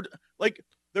 or like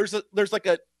there's like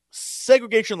a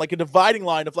segregation, like a dividing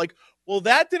line of like, well,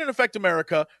 that didn't affect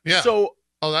America, Yeah. so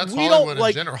Oh, that's we Hollywood don't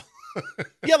like in general.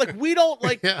 Yeah, like we don't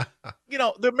like, Yeah.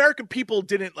 the American people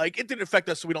didn't like it didn't affect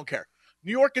us, so we don't care.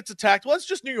 New York gets attacked. Well, it's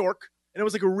just New York, and it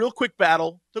was like a real quick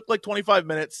battle. Took like 25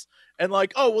 minutes, and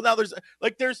like, oh well, now there's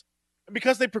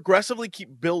because they progressively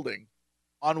keep building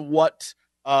on what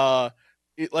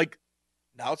it like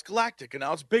now it's galactic, and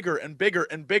now it's bigger and bigger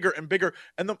and bigger and bigger,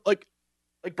 and the like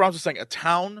Browns was saying, a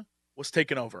town was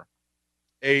taken over.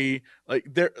 There's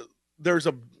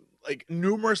a like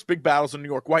numerous big battles in New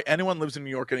York. Why anyone lives in New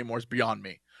York anymore is beyond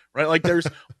me, right? Like there's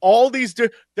all these.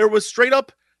 There was straight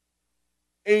up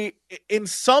in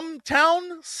some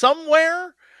town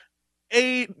somewhere,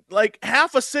 like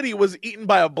half a city was eaten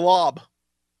by a blob.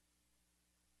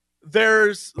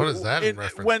 There's What is that in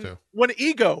reference to? When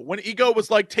Ego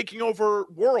was like taking over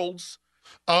worlds.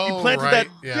 Oh, he planted right.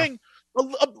 that thing.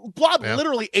 A blob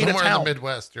literally ate somewhere a town in the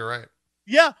Midwest. You're right.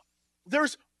 Yeah,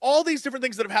 there's all these different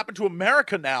things that have happened to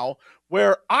America now,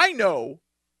 where I know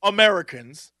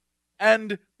Americans,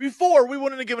 and before we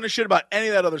wouldn't have given a shit about any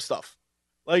of that other stuff.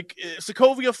 Like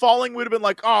Sokovia falling, we'd have been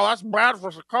like, "Oh, that's bad for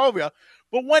Sokovia."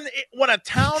 But when a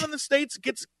town in the States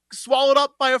gets swallowed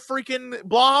up by a freaking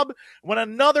blob, when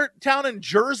another town in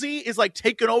Jersey is like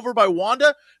taken over by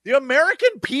Wanda, the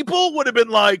American people would have been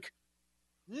like,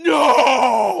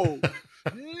 "No."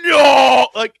 No,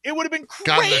 like it would have been crazy.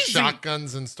 Got their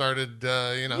shotguns and started,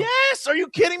 Yes, are you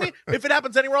kidding me? If it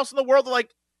happens anywhere else in the world, they're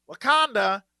like,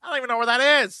 Wakanda, I don't even know where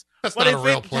that is. That's but not if a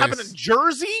real it place. happened in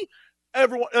Jersey,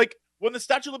 everyone, like when the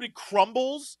Statue of Liberty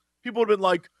crumbles, people would have been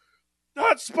like,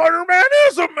 that Spider-Man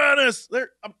is a menace. Like,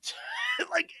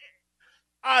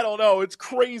 I don't know. It's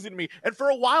crazy to me. And for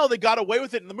a while, they got away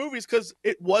with it in the movies because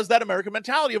it was that American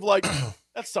mentality of like,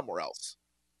 that's somewhere else.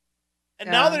 And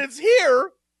now that it's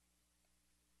here,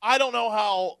 I don't know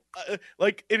how,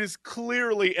 it is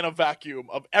clearly in a vacuum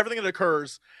of everything that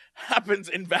occurs happens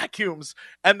in vacuums.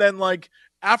 And then, like,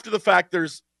 after the fact,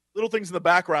 there's little things in the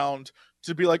background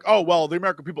to be like, oh, well, the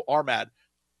American people are mad.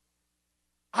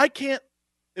 I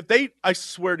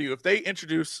swear to you, if they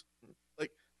introduce, like,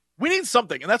 we need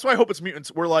something. And that's why I hope it's mutants,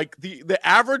 where, like, the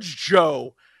average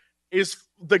Joe is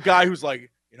the guy who's like,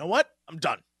 you know what? I'm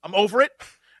done. I'm over it.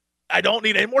 I don't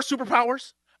need any more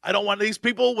superpowers. I don't want these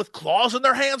people with claws in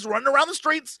their hands running around the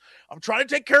streets. I'm trying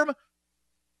to take care of them.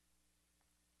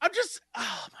 Oh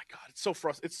my God, it's so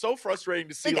frustrating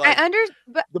to see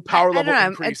the power level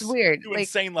increase. It's weird. To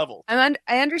insane levels. I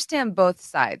understand both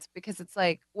sides because it's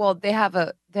like, well, they have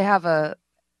a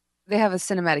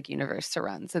cinematic universe to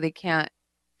run, so they can't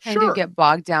kind of get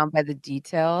bogged down by the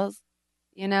details,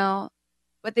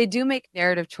 But they do make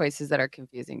narrative choices that are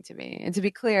confusing to me. And to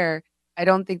be clear, I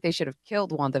don't think they should have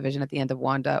killed WandaVision at the end of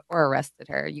Wanda or arrested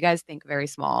her. You guys think very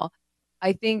small.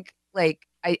 I think,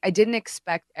 I didn't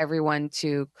expect everyone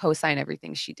to co-sign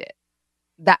everything she did.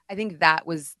 I think that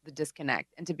was the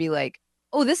disconnect. And to be like,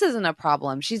 oh, this isn't a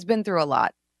problem. She's been through a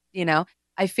lot,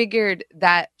 I figured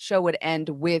that show would end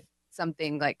with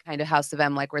something like kind of House of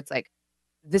M, like where it's like,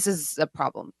 this is a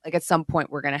problem. Like at some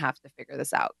point we're going to have to figure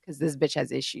this out because this bitch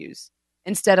has issues.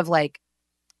 Instead of like,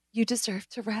 you deserve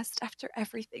to rest after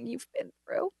everything you've been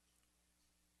through.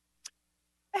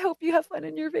 I hope you have fun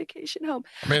in your vacation home.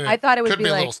 I mean, I thought it would could be be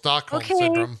a like, little Stockholm okay,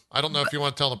 syndrome. I don't know if you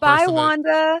want to tell the bye, person Wanda.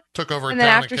 that took over a And then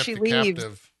town after and kept she you leaves,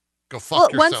 captive, go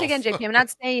fuck yourself. Once again, JP,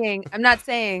 I'm not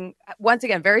saying, once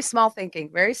again, very small thinking,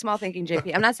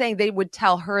 JP. I'm not saying they would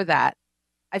tell her that.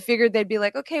 I figured they'd be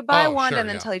like, okay, bye, Wanda, and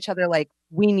then tell each other, like,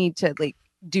 we need to, like,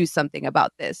 do something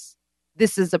about this.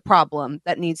 This is a problem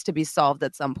that needs to be solved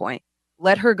at some point.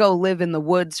 Let her go live in the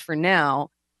woods for now.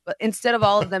 But instead of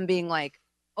all of them being like,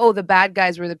 oh, the bad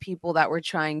guys were the people that were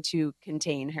trying to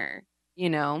contain her,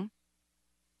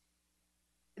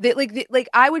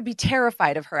 I would be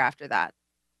terrified of her after that.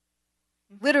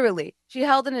 Literally. She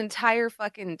held an entire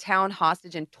fucking town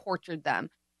hostage and tortured them.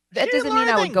 That doesn't mean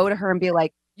I would go to her and be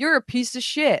like, you're a piece of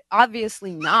shit.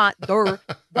 Obviously not.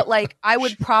 But like, I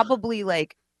would probably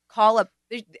call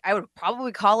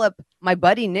up my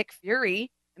buddy Nick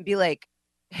Fury and be like,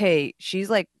 hey, she's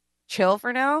like chill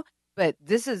for now, but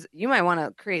you might want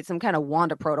to create some kind of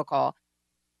Wanda protocol.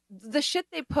 The shit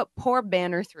they put poor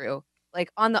Banner through,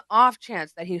 like on the off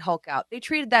chance that he'd Hulk out, they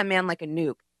treated that man like a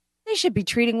nuke. They should be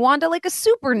treating Wanda like a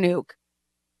super nuke.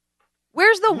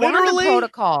 Where's the Wanda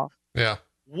protocol? Yeah.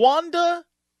 Wanda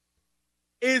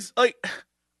is like,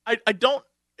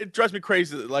 it drives me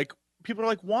crazy. Like, people are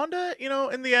like, Wanda,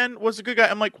 in the end was a good guy.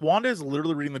 I'm like, Wanda is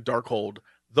literally reading the Darkhold,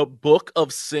 the book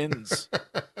of sins.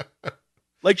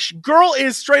 Like, girl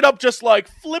is straight up just like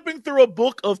flipping through a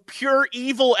book of pure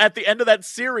evil at the end of that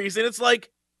series. And it's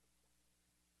like,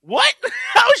 what?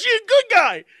 How is she a good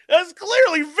guy? That's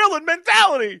clearly villain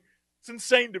mentality. It's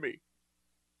insane to me.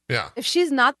 Yeah. If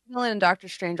she's not the villain in Doctor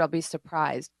Strange, I'll be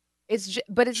surprised.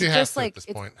 But it's She has just to at like this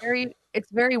point.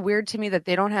 it's very weird to me that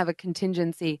they don't have a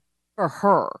contingency for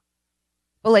her.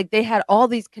 But like they had all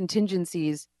these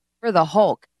contingencies for the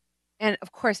Hulk. And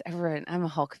of course, I'm a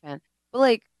Hulk fan. But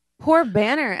like poor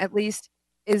Banner at least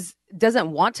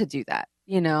doesn't want to do that,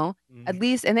 you know? At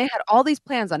least, and they had all these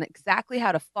plans on exactly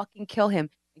how to fucking kill him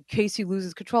in case he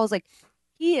loses control. It's like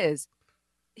he is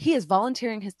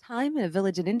volunteering his time in a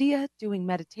village in India doing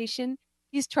meditation.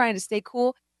 He's trying to stay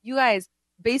cool. You guys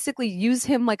basically use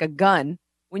him like a gun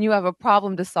when you have a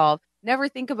problem to solve. Never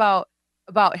think about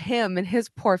him and his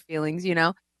poor feelings, you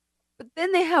know? But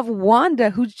then they have Wanda,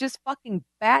 who's just fucking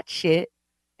batshit,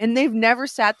 and they've never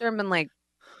sat there and been like,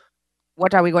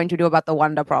 what are we going to do about the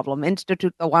Wanda problem?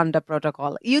 Institute the Wanda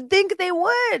protocol. You'd think they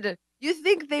would. You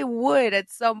think they would at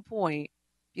some point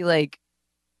be like,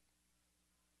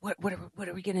 what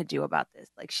are we gonna do about this?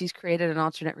 Like, she's created an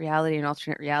alternate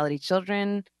reality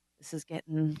children. This is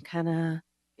getting kind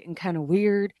of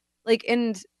weird. Like,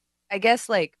 and I guess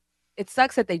like it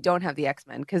sucks that they don't have the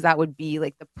X-Men because that would be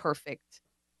like the perfect.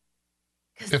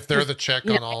 If they're the check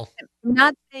on all. I'm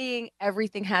not saying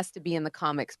everything has to be in the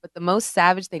comics, but the most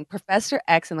savage thing, Professor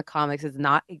X in the comics is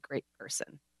not a great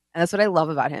person. And that's what I love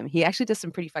about him. He actually does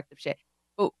some pretty fucked up shit.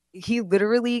 But he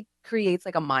literally creates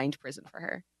like a mind prison for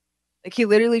her. Like he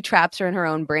literally traps her in her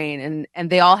own brain and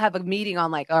they all have a meeting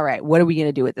on like, all right, what are we going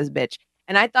to do with this bitch?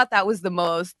 And I thought that was the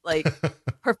most like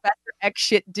Professor X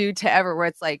shit dude to ever, where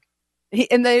it's like,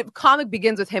 and the comic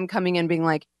begins with him coming in being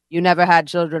like, you never had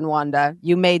children, Wanda.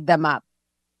 You made them up.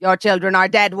 Your children are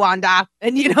dead, Wanda.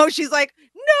 And, you know, she's like,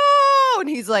 no. And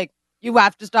he's like, you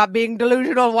have to stop being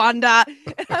delusional, Wanda.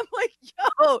 And I'm like,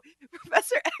 yo,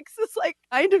 Professor X is like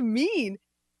kind of mean.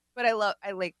 But I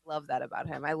love that about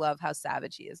him. I love how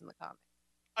savage he is in the comic.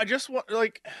 I just want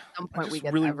like At some point we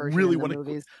get really, that version really in the want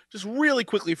movies. just really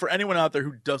quickly for anyone out there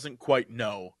who doesn't quite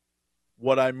know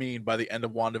what I mean by the end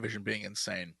of WandaVision being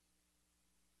insane.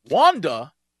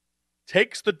 Wanda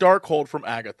takes the Darkhold from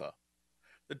Agatha.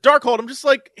 The Darkhold, I'm just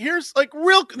like, here's like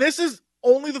this is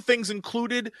only the things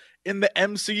included in the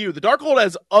MCU. The Darkhold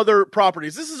has other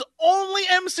properties. This is only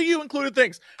MCU included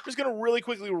things. I'm just going to really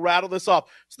quickly rattle this off.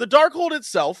 So the Darkhold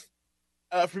itself,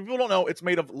 for people who don't know, it's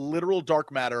made of literal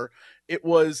dark matter. It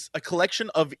was a collection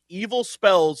of evil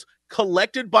spells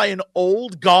collected by an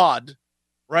old god,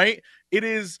 right?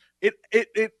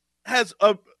 It has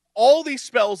all these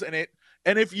spells in it.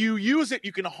 And if you use it,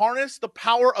 you can harness the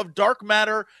power of dark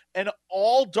matter and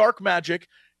all dark magic.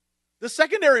 The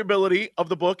secondary ability of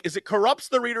the book is it corrupts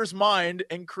the reader's mind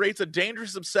and creates a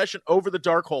dangerous obsession over the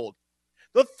Darkhold.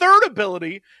 The third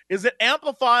ability is it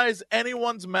amplifies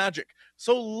anyone's magic.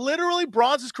 So literally,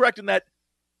 Bronze is correct in that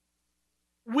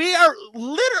we are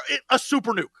literally a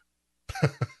super nuke.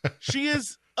 She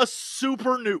is a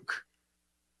super nuke.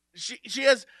 She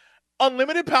has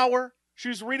unlimited power.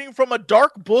 She's reading from a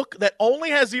dark book that only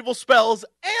has evil spells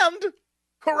and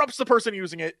corrupts the person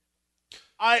using it.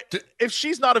 If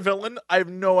she's not a villain, I have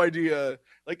no idea.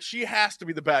 Like, she has to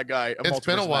be the bad guy. It's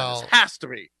been a while. Has to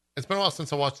be. It's been a while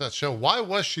since I watched that show. Why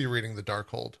was she reading the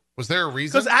Darkhold? Was there a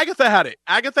reason? Because Agatha had it.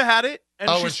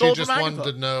 And she just wanted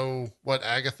to know what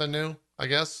Agatha knew, I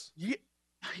guess. Yeah.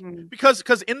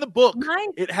 Because in the book,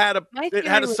 it had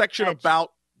a section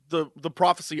about the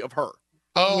prophecy of her.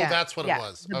 Oh, yeah, that's what it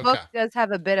was. The book does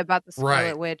have a bit about the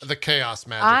Scarlet Witch. The chaos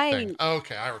magic thing.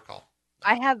 Okay, I recall.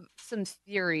 I have some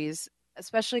theories,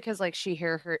 especially because like she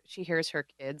hears her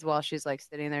kids while she's like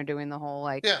sitting there doing the whole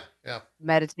like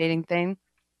meditating thing.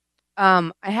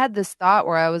 I had this thought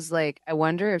where I was like, I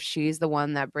wonder if she's the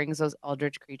one that brings those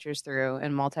eldritch creatures through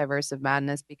in Multiverse of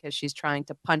Madness because she's trying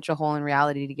to punch a hole in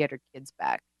reality to get her kids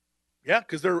back. Yeah,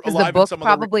 because they're alive.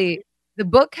 The book the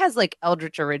book has like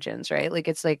eldritch origins, right? Like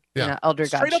it's like you know, elder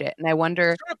god shit, and I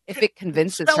wonder if it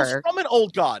convinces her from an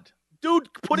old god.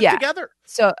 Dude, put it together.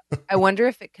 So I wonder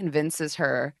if it convinces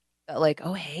her that like,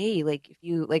 oh hey, like if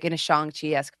you like in a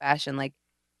Shang-Chi-esque fashion, like,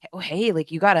 oh hey,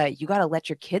 like you gotta let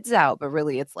your kids out, but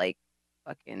really it's like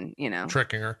fucking, you know,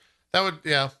 tricking her. That would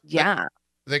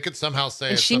they could somehow say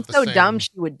and it's she's so dumb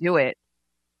she would do it.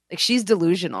 Like she's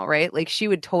delusional, right? Like she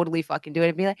would totally fucking do it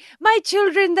and be like, my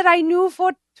children that I knew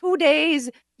for 2 days,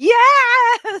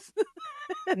 yes,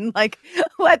 and like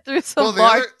went through some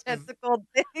large tentacle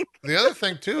thing. The other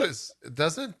thing too is,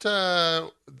 doesn't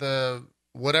the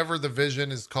whatever the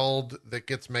Vision is called that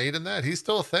gets made in that, he's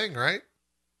still a thing, right?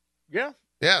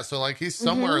 Yeah. So like he's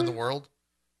somewhere in the world.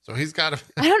 So he's got to.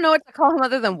 I don't know what to call him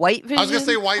other than White Vision. I was gonna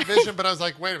say White Vision, but I was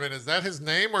like, wait a minute, is that his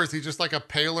name, or is he just like a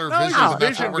paler Vision?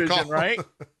 That's what we're calling, right?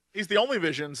 He's the only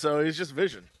Vision, so he's just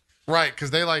Vision. Right, because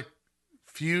they like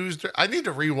fused. I need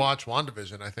to rewatch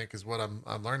WandaVision, I think is what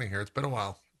I'm learning here. It's been a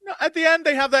while. No, at the end,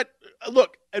 they have that.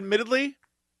 Look, admittedly,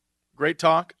 great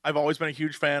talk. I've always been a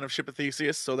huge fan of Ship of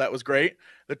Theseus, so that was great.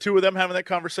 The two of them having that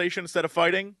conversation instead of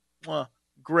fighting,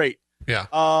 great. Yeah.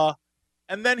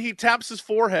 And then he taps his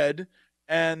forehead,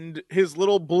 and his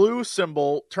little blue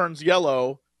symbol turns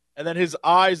yellow, and then his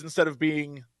eyes, instead of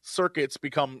being circuits,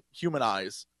 become human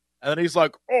eyes. And then he's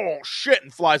like, oh, shit,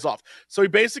 and flies off. So he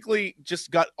basically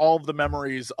just got all of the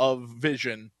memories of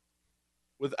Vision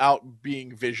without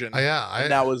being Vision. Yeah.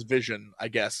 Now is Vision, I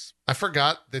guess. I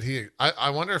forgot that I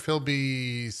wonder if he'll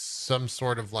be some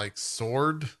sort of like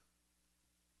sword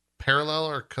parallel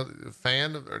or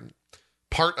fan or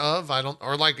part of,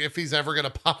 or like if he's ever going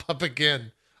to pop up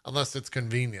again, unless it's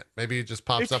convenient. Maybe it just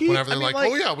pops up whenever they're like,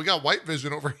 oh yeah, we got White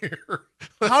Vision over here.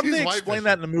 How do they explain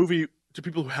that in the movie to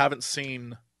people who haven't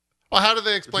seen? Well, how do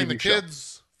they explain the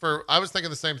kids? I was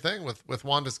thinking the same thing with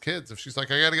Wanda's kids. If she's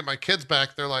like, I got to get my kids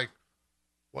back, they're like,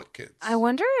 what kids? I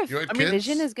wonder if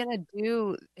Vision is gonna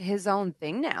do his own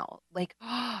thing now. Like,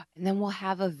 and then we'll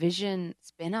have a Vision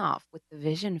spinoff with the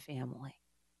Vision family.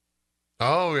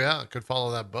 Oh yeah, could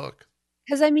follow that book.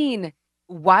 Because I mean,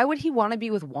 why would he want to be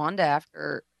with Wanda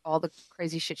after all the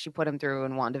crazy shit she put him through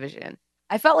in WandaVision?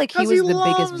 I felt like he was the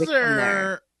biggest victim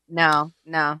there. No.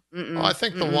 Well, I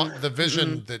think the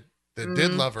Vision that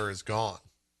did love her is gone.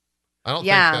 I don't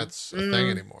think that's a thing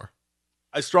anymore.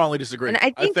 I strongly disagree. And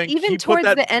I think even towards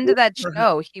the end of that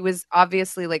show, he was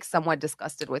obviously like somewhat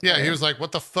disgusted with her. Yeah, he was like,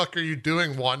 what the fuck are you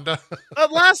doing, Wanda?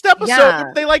 Last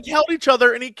episode, they like held each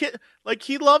other and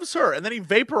he loves her and then he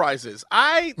vaporizes.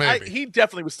 He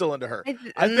definitely was still into her.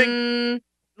 I think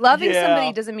loving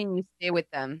somebody doesn't mean you stay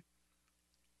with them.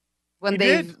 When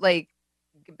they've like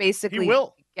basically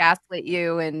gaslit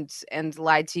you and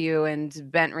lied to you and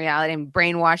bent reality and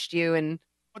brainwashed you and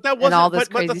that wasn't all this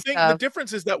crazy stuff. The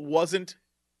difference is that wasn't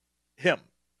him.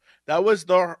 That was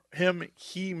him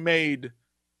he made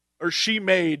or she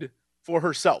made for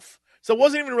herself. So it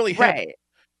wasn't even really him. Right.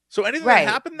 So anything that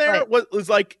happened there was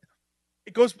like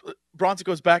Bronson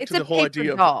goes back to the whole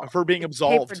idea of her being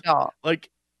absolved. Like,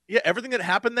 yeah, everything that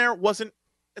happened there wasn't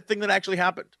a thing that actually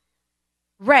happened.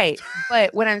 Right.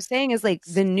 But what I'm saying is like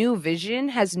the new Vision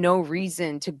has no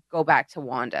reason to go back to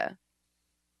Wanda.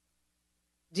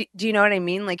 Do you know what I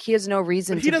mean? Like he has no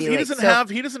reason to be. He doesn't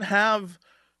have.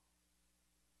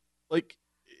 Like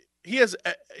he has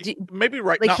maybe not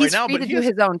right now, but he has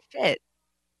his own shit.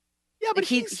 Yeah,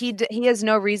 but like he has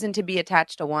no reason to be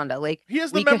attached to Wanda. Like he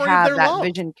has the memory of their love.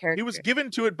 Vision character. He was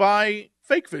given to it by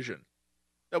fake Vision.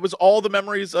 That was all the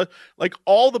memories. Like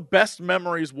all the best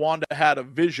memories Wanda had of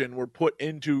Vision were put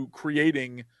into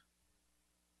creating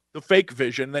the fake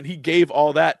Vision. Then he gave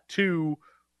all that to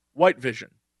White Vision.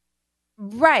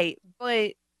 Right,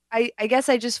 but I guess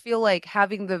I just feel like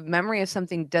having the memory of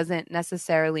something doesn't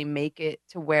necessarily make it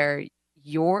to where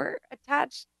you're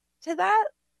attached to that.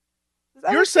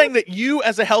 You're saying that you,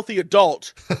 as a healthy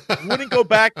adult, wouldn't go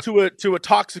back to a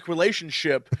toxic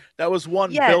relationship that was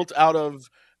built out of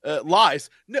lies.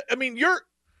 No, I mean, you're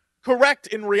correct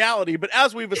in reality, but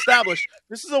as we've established,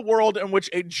 this is a world in which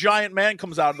a giant man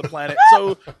comes out of the planet,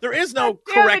 so there is no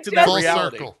correct in that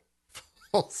reality.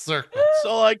 Full circle.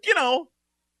 So, like,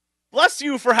 bless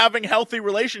you for having healthy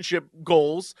relationship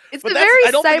goals. It's a very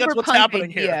I don't think cyberpunk that's what's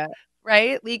happening idea, here.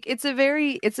 right? Like,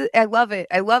 I love it.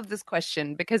 I love this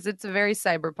question because it's a very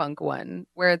cyberpunk one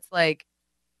where it's like,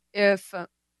 if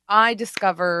I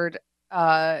discovered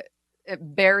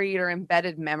buried or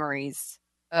embedded memories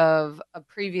of a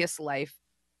previous life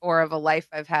or of a life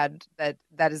I've had that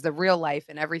is the real life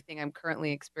and everything I'm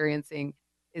currently experiencing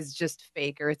is just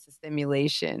fake or it's a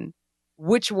simulation,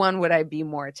 which one would I be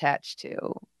more attached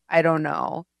to? I don't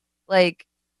know. Like,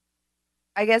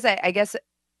 I guess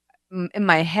in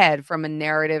my head, from a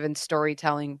narrative and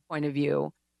storytelling point of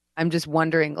view, I'm just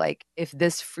wondering, like, if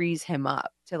this frees him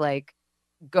up to like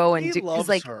go and do, because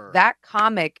like that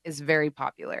comic is very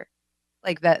popular.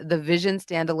 Like the Vision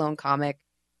standalone comic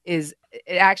is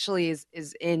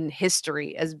in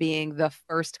history as being the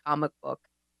first comic book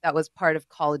that was part of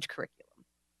college curriculum.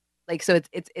 Like, so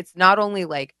it's not only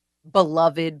like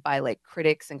beloved by like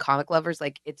critics and comic lovers,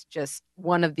 like it's just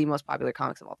one of the most popular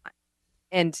comics of all time.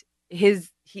 And he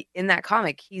in that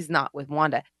comic, he's not with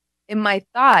Wanda. And my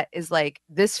thought is like,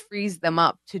 this frees them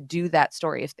up to do that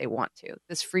story if they want to.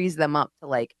 This frees them up to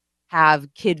like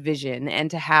have Kid Vision and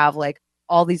to have like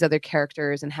all these other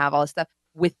characters and have all this stuff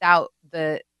without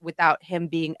him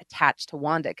being attached to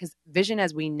Wanda. Because Vision,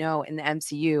 as we know in the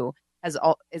MCU,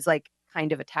 is like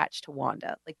kind of attached to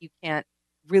Wanda. Like you can't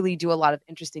really do a lot of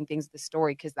interesting things with the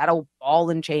story because that old ball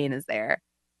and chain is there.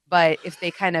 But if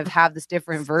they kind of have this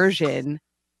different version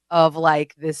of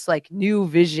like this like new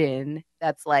Vision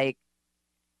that's like,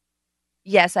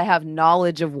 yes, I have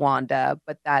knowledge of Wanda,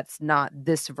 but that's not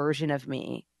this version of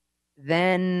me,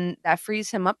 then that frees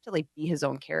him up to like be his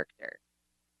own character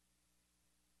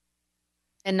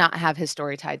and not have his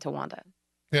story tied to Wanda.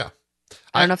 Yeah.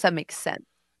 I don't know if that makes sense.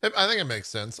 I think it makes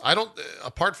sense. I don't,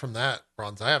 apart from that,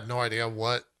 Bronze, I have no idea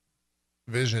what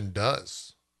Vision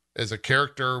does as a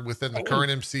character within the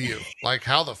current MCU. Like,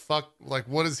 how the fuck, like,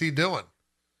 what is he doing?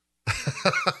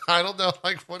 I don't know,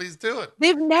 like, what he's doing.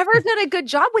 They've never done a good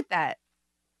job with that.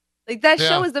 Like, that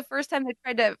show Yeah. is the first time they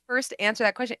tried to first answer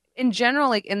that question. In general,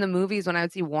 like, in the movies, when I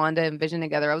would see Wanda and Vision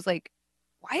together, I was like,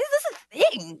 why is this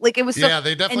a thing? Like, it was so... Yeah,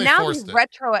 they definitely and now forced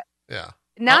it. Yeah.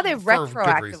 Now they've For good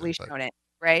retroactively reason, shown it,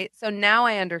 right? So now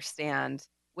I understand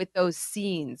with those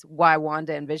scenes why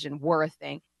Wanda and Vision were a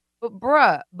thing. But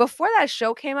bruh, before that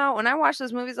show came out, when I watched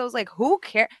those movies, I was like, who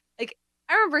cares? Like,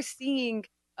 I remember seeing,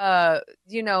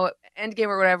 you know, Endgame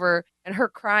or whatever, and her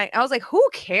crying. I was like, who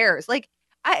cares? Like,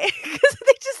 because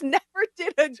they just never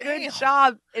did a good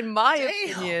job, in my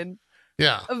opinion,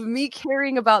 of me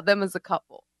caring about them as a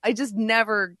couple. I just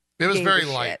never. It was very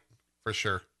light, shit. For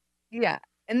sure. Yeah.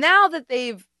 And now that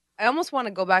I almost want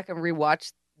to go back and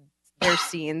rewatch their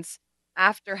scenes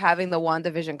after having the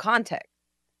WandaVision context.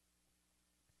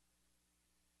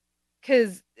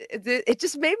 Because it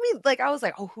just made me like, I was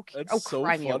like, oh, who cares? That's so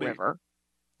cry me a funny. river.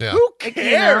 Yeah. Who Like, cares?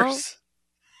 you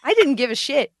know, I didn't give a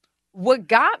shit. What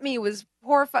got me was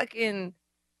poor fucking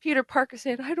Peter Parker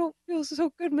saying, I don't feel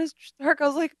so good, Mr. Stark. I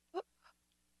was like, oh.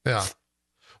 Yeah.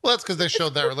 Well, that's because they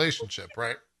showed that relationship,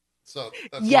 right? So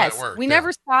that's yes, why it worked. we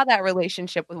never saw that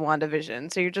relationship with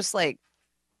WandaVision. So you're just like,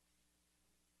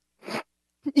 you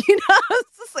know,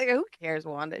 it's just like, who cares,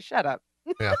 Wanda? Shut up.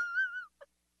 Yeah.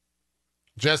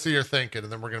 Jesse, you're thinking,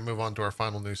 and then we're going to move on to our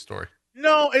final news story.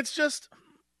 No, it's just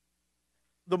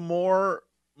the more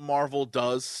Marvel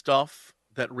does stuff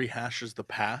that rehashes the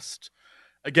past.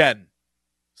 Again,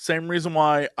 same reason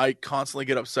why I constantly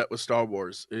get upset with Star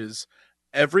Wars is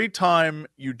every time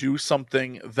you do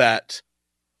something that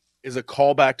is a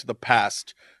callback to the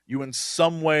past, you in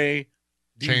some way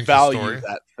devalue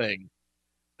that thing.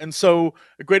 And so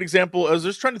a great example, I was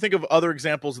just trying to think of other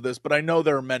examples of this, but I know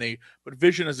there are many, but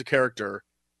Vision as a character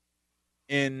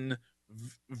in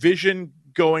Vision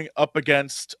going up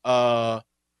against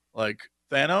like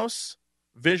Thanos,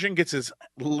 Vision gets his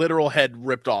literal head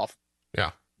ripped off.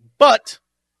 Yeah. But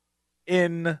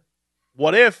in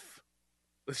What If,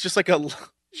 it's just like a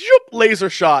laser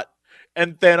shot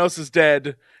and Thanos is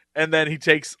dead and then he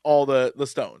takes all the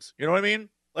stones. You know what I mean?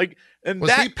 Like, and was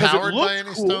that, he powered by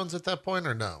any cool. stones at that point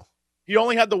or no? He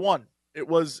only had the one.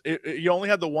 He only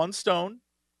had the one stone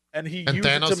and he used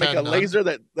Thanos it to make a laser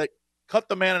that cut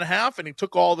the man in half and he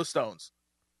took all the stones.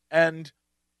 And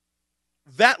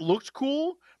that looked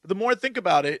cool. But the more I think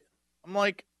about it, I'm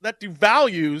like, that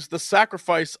devalues the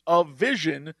sacrifice of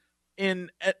Vision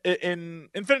in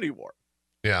Infinity War.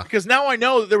 Yeah. Because now I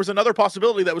know that there was another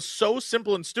possibility that was so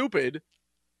simple and stupid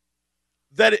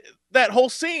that that whole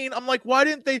scene, I'm like, why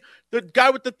didn't they, the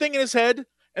guy with the thing in his head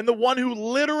and the one who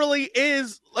literally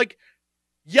is like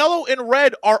yellow and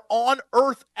red are on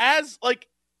Earth as like,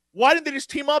 why didn't they just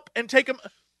team up and take him?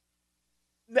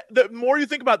 The more you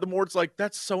think about it, the more it's like,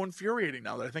 that's so infuriating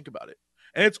now that I think about it.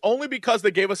 And it's only because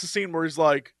they gave us a scene where he's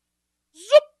like,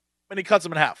 zoop, and he cuts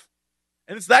him in half.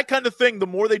 And it's that kind of thing. The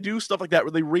more they do stuff like that,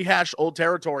 where they rehash old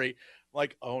territory,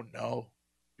 like, oh no,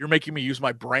 you're making me use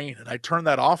my brain. And I turned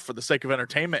that off for the sake of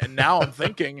entertainment. And now I'm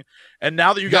thinking, and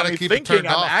now that you got me thinking,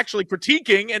 I'm actually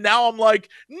critiquing. And now I'm like,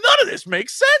 none of this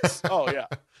makes sense. Oh yeah.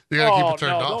 You got to keep it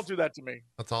turned off. Don't do that to me.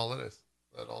 That's all it is.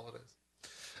 That's all it is.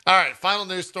 All right. Final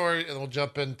news story. And we'll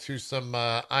jump into some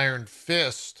Iron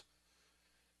Fist.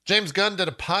 James Gunn did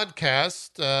a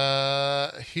podcast,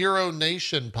 Hero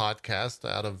Nation podcast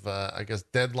out of, I guess,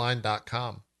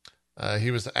 Deadline.com.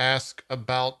 He was asked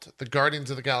about the Guardians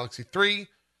of the Galaxy 3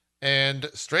 and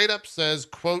straight up says,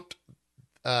 quote,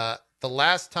 the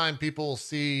last time people will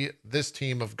see this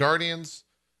team of Guardians.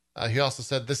 He also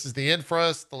said, this is the end for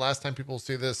us. The last time people will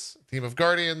see this team of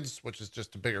Guardians, which is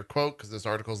just a bigger quote because this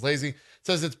article is lazy. It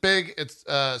says it's big. It's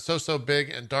so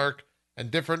big and dark and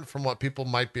different from what people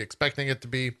might be expecting it to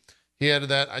be. He added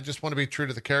that, I just want to be true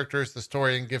to the characters, the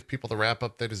story, and give people the wrap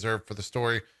up they deserve for the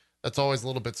story. That's always a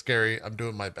little bit scary. I'm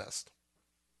doing my best.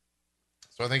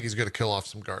 So I think he's going to kill off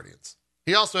some Guardians.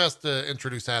 He also has to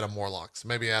introduce Adam Warlock. So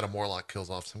maybe Adam Warlock kills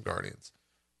off some Guardians.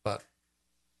 But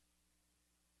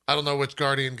I don't know which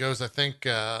Guardian goes. I think,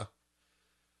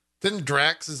 didn't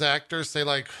Drax's actor say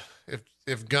like,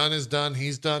 if Gunn is done,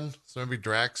 he's done. So maybe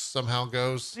Drax somehow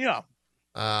goes. Yeah.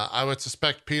 I would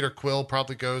suspect Peter Quill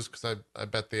probably goes because I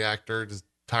bet the actor just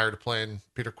tired of playing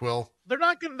Peter Quill. They're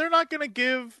not gonna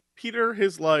give Peter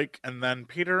his like, and then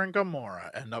Peter and Gamora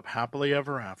end up happily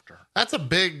ever after. That's a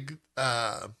big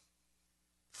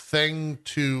thing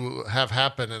to have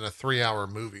happen in a 3-hour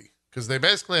movie, because they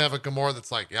basically have a Gamora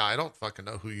that's like, yeah, I don't fucking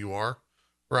know who you are,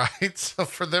 right? So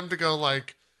for them to go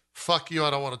like, fuck you, I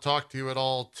don't want to talk to you at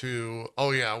all, to,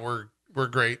 oh yeah, we're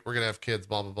great, we're gonna have kids,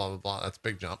 blah blah blah blah blah. That's a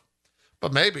big jump,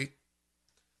 but maybe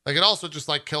they could also just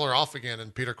like kill her off again,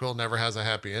 and Peter Quill never has a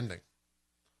happy ending.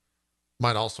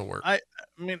 Might also work. I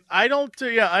mean, I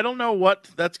don't know what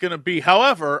that's gonna be.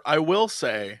 However, I will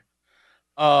say,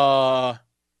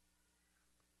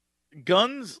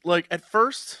 Gunn's like, at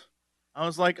first I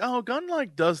was like, oh, Gunn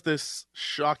like does this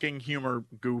shocking humor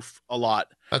goof a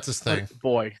lot. That's his thing.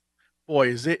 Like, boy,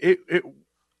 is it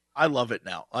I love it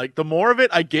now. Like, the more of it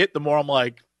I get, the more I'm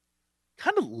like,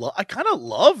 I kind of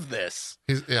love this.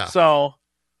 Yeah. So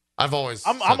I'm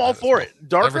all for it.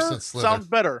 Darker sounds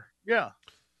better. Yeah.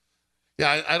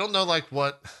 Yeah, I don't know I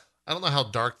don't know how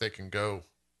dark they can go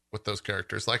with those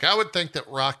characters. Like, I would think that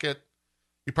Rocket,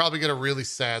 you probably get a really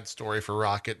sad story for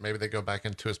Rocket. Maybe they go back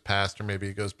into his past, or maybe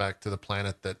he goes back to the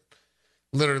planet that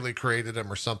literally created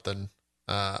him or something.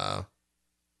 And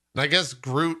I guess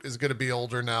Groot is going to be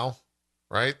older now,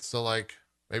 right? So like,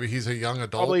 maybe he's a young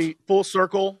adult. Probably full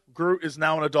circle. Groot is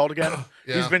now an adult again.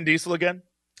 Yeah. He's Vin Diesel again.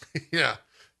 Yeah,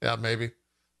 maybe.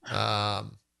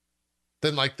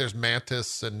 Then like there's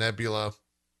Mantis and Nebula.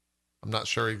 I'm not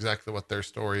sure exactly what their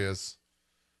story is.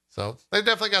 So they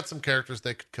definitely got some characters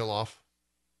they could kill off.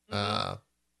 I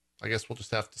guess we'll just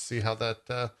have to see how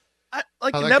that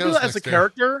Nebula as a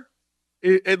character,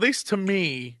 at least to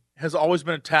me, has always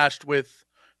been attached with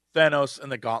Thanos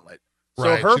and the Gauntlet. So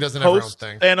right. her She doesn't have her own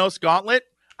thing. Thanos Gauntlet,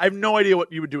 I have no idea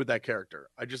what you would do with that character.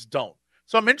 I just don't.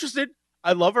 So I'm interested.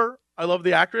 I love her. I love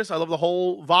the actress. I love the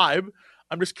whole vibe.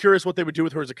 I'm just curious what they would do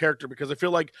with her as a character, because I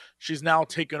feel like she's now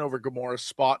taken over Gamora's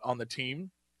spot on the team.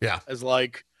 Yeah. As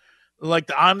like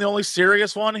I'm the only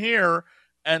serious one here.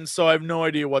 And so I have no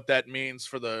idea what that means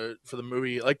for the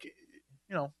movie. Like,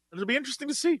 you know, it'll be interesting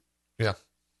to see. Yeah.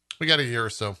 We got a year or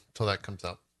so till that comes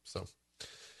out. So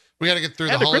we got to get through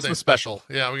and the holiday Christmas special.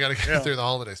 Yeah, we got to get through the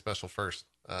holiday special first,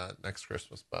 next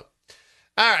Christmas. But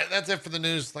all right, that's it for the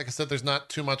news. Like I said, there's not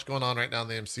too much going on right now in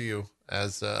the MCU,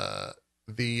 as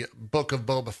the Book of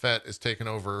Boba Fett is taking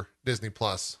over Disney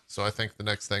Plus. So I think the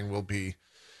next thing will be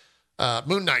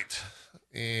Moon Knight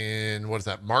in, what is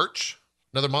that, March?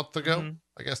 Another month to go,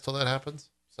 I guess, till that happens.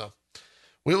 So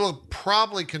we will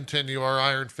probably continue our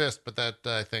Iron Fist, but that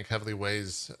I think heavily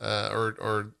weighs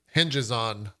or hinges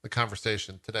on the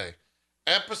conversation today.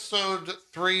 Episode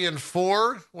 3 and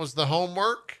 4 was the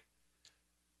homework.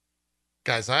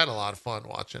 Guys, I had a lot of fun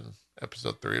watching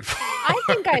episode 3 and 4. I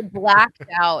think I blacked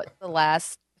out the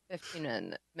last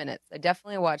 15 minutes. I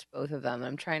definitely watched both of them.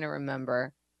 I'm trying to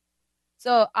remember.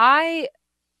 So I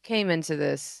came into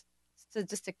this,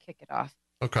 just to kick it off.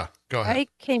 Okay, go ahead. I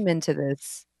came into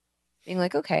this being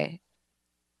like, okay,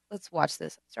 let's watch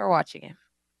this. Start watching it.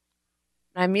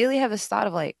 And I immediately have this thought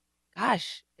of like,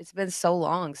 gosh, it's been so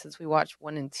long since we watched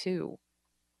 1 and 2.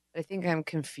 I think I'm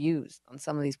confused on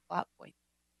some of these plot points.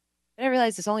 But I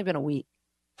realized it's only been a week.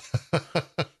 I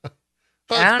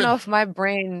don't know if my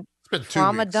brain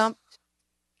trauma dumped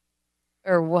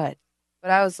or what,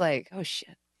 but I was like, oh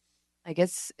shit. I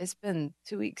guess it's been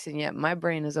 2 weeks, and yet my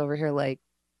brain is over here like,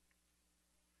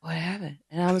 what happened?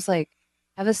 And I was like,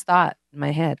 I have this thought in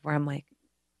my head where I'm like,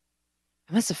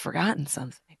 I must have forgotten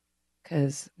something,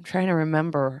 because I'm trying to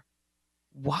remember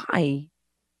why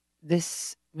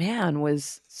this man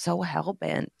was so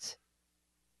hell-bent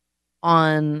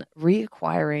on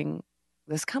reacquiring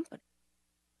this company.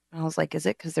 And I was like, is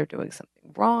it because they're doing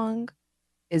something wrong?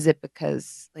 Is it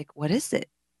because, like, what is it?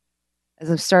 As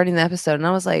I'm starting the episode, and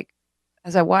I was like,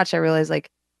 as I watched, I realized,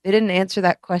 like, they didn't answer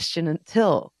that question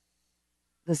until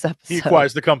this episode. He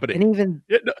acquires the company. And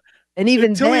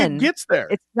even until then, he gets there,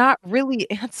 it's not really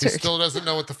answered. He still doesn't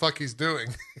know what the fuck he's doing.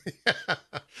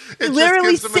 It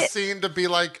literally just gives him a scene to be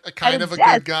like a kind of a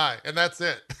good guy, and that's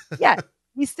it. Yeah,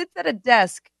 he sits at a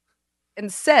desk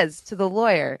and says to the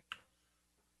lawyer,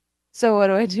 so what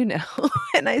do I do now?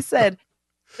 And I said,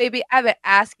 baby, I've been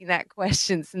asking that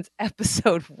question since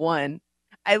episode 1.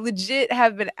 I legit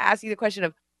have been asking the question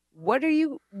of, what are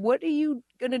you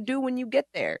gonna do when you get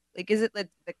there? Like, is it that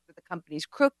the company's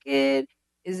crooked?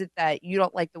 Is it that you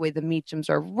don't like the way the Meachams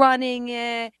are running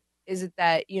it? Is it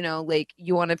that, you know, like,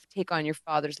 you want to take on your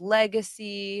father's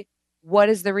legacy? What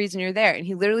is the reason you're there? And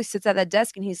he literally sits at that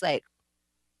desk and he's like,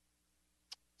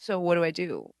 so what do I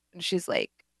do? And she's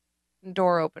like,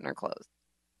 door open or closed.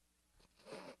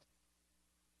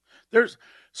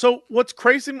 So what's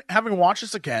crazy, having watched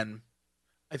this again,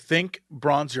 I think,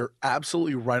 Bronze, you're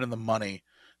absolutely right on the money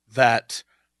that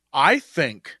I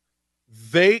think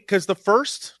because the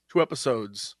first 2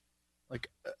 episodes, like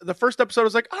the first episode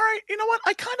was like, all right, you know what?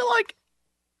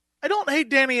 I don't hate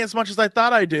Danny as much as I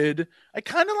thought I did. I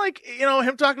kind of like,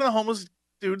 him talking to the homeless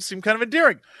dude seemed kind of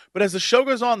endearing. But as the show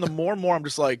goes on, the more and more I'm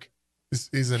just like,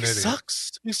 he's an idiot.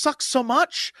 Sucks. He sucks so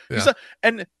much. Yeah.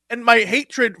 And my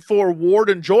hatred for Ward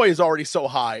and Joy is already so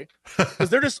high because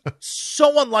they're just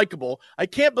so unlikable. I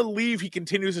can't believe he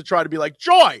continues to try to be like,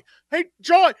 Joy, hey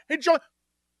Joy.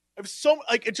 I'm so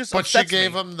like it just. But she upsets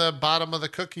gave me. him the bottom of the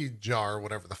cookie jar,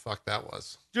 whatever the fuck that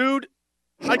was. Dude,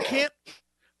 I can't.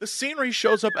 The scene where he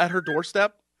shows up at her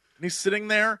doorstep and he's sitting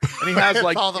there and he has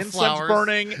like all the incense flowers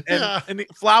burning and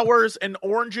flowers and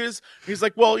oranges. He's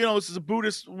like, well, this is a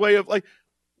Buddhist way of like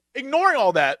ignoring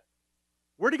all that.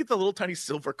 Where'd he get the little tiny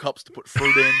silver cups to put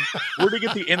fruit in? Where'd he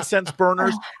get the incense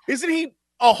burners? Isn't he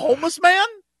a homeless man?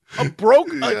 A broke?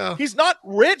 Yeah. He's not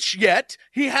rich yet.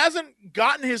 He hasn't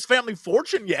gotten his family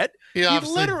fortune yet. He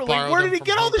literally, where did he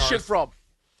get all this shit from?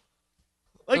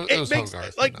 Like it makes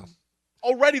Hogarth, like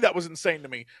already that was insane to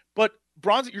me. But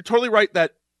Bronze, you're totally right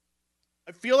that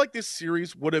I feel like this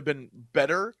series would have been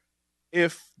better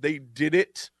if they did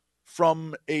it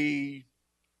from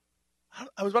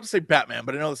I was about to say Batman,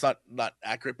 but I know that's not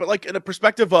accurate. But like in a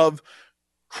perspective of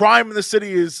crime in the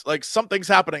city is like something's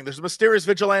happening. There's a mysterious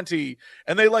vigilante,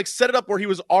 and they like set it up where he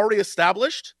was already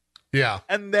established. Yeah,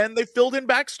 and then they filled in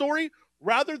backstory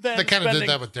rather than they kind of did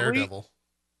that with Daredevil,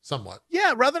 somewhat.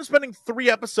 Yeah, rather than spending 3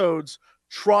 episodes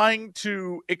trying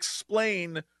to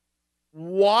explain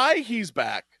why he's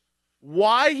back,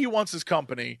 why he wants his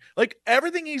company, like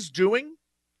everything he's doing,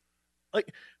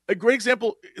 like. A great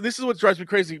example, this is what drives me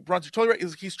crazy, Bronze, you're totally right,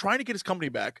 is he's trying to get his company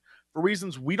back for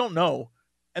reasons we don't know.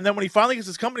 And then when he finally gets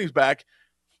his companies back,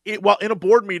 while in a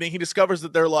board meeting, he discovers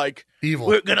that they're like, evil.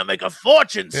 We're going to make a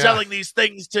fortune selling these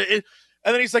things to it.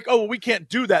 And then he's like, oh, well, we can't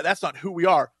do that. That's not who we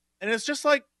are. And it's just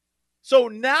like, so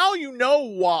now you know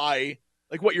why,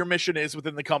 like what your mission is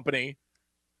within the company.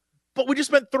 But we just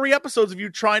spent 3 episodes of you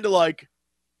trying to like,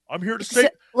 I'm here to say.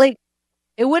 Like,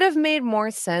 it would have made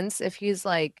more sense if he's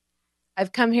like,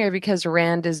 I've come here because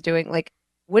Rand is doing, like,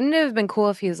 wouldn't it have been cool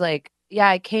if he's like, yeah,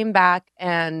 I came back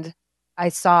and I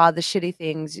saw the shitty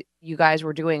things you guys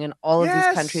were doing in all of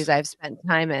these countries I've spent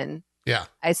time in. Yeah.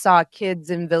 I saw kids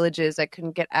in villages that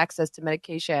couldn't get access to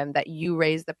medication that you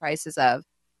raised the prices of.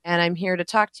 And I'm here to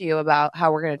talk to you about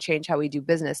how we're going to change how we do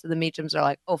business. And the Meachums are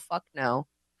like, oh, fuck no.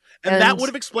 And that would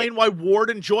have explained why Ward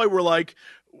and Joy were like,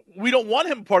 we don't want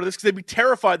him part of this because they'd be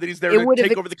terrified that he's there to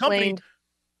take over the company.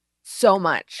 So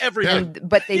much everything,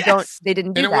 but they didn't do that.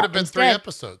 And it would have been 3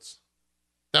 episodes.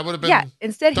 That would have been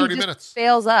instead 30 he just minutes.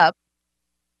 Fails up.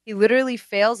 He literally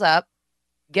fails up,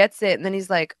 gets it, and then he's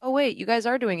like, oh wait, you guys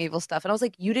are doing evil stuff. And I was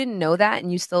like, you didn't know that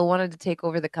and you still wanted to take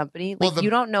over the company? Like,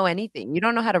 you don't know anything. You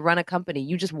don't know how to run a company.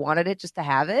 You just wanted it just to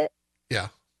have it. Yeah.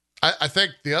 I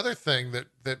think the other thing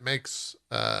that makes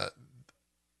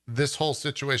this whole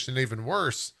situation even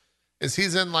worse is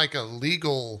he's in like a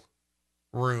legal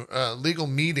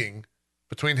meeting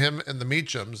between him and the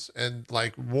Meachums, and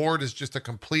like Ward is just a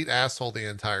complete asshole the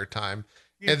entire time.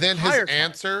 And then his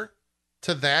answer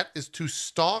to that is to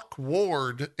stalk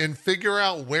Ward and figure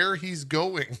out where he's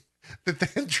going. That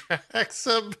then tracks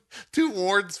him to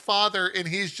Ward's father, and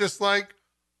he's just like,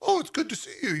 "Oh, it's good to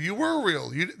see you. You were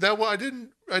real. I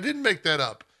didn't make that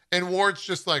up." And Ward's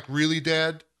just like, "Really,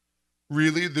 Dad?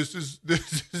 Really? This is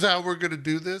how we're gonna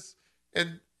do this?"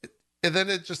 And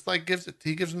then it just like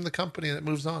he gives him the company and it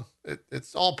moves on.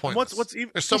 It's all pointless.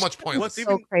 There's so much pointless.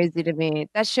 So crazy to me.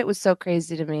 That shit was so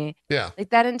crazy to me. Yeah.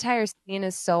 Like that entire scene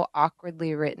is so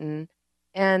awkwardly written,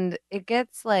 and it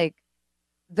gets like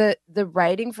the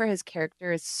writing for his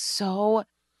character is so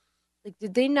like,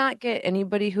 did they not get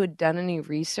anybody who had done any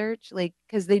research? Like,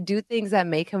 because they do things that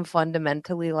make him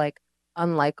fundamentally like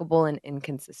unlikable and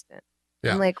inconsistent.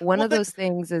 Yeah. And like one of those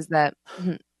things is that.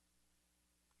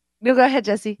 No, go ahead,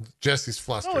 Jesse. Jesse's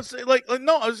flustered. No, it's like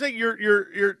no. I was saying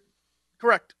you're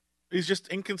correct. He's just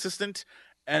inconsistent,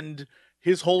 and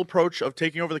his whole approach of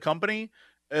taking over the company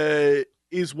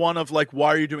is one of like, why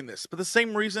are you doing this? But the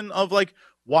same reason of like,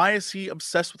 why is he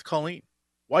obsessed with Colleen?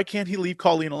 Why can't he leave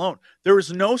Colleen alone? There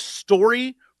is no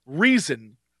story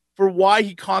reason for why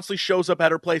he constantly shows up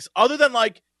at her place, other than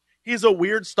like he's a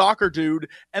weird stalker dude,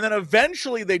 and then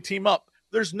eventually they team up.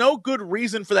 There's no good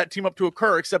reason for that team up to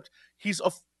occur except he's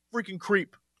a freaking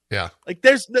creep. Yeah. Like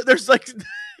there's like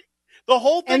the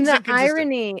whole thing's and the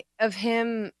irony of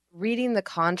him reading the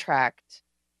contract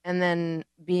and then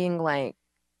being like,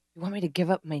 you want me to give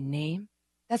up my name?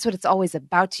 That's what it's always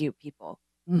about to you people.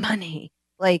 Money.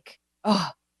 Like, oh,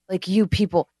 like you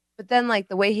people. But then like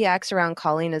the way he acts around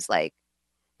Colleen is like,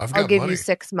 I've I'll got give money. you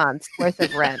 6 months worth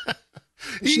of rent.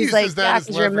 He She's uses like, that yeah, as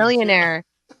because you're a leverage, yeah. millionaire.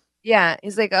 Yeah.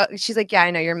 He's like, oh, she's like, yeah,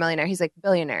 I know you're a millionaire. He's like,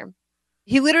 billionaire.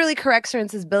 He literally corrects her and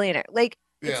says billionaire. Like,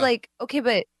 it's Yeah. like, okay,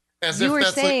 but As you if were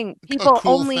that's like saying a people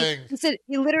cool only, thing.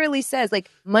 he literally says, like,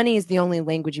 money is the only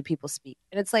language you people speak.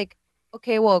 And it's like,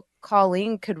 okay, well,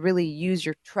 Colleen could really use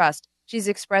your trust. She's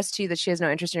expressed to you that she has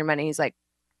no interest in your money. He's like,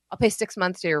 I'll pay 6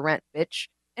 months to your rent, bitch.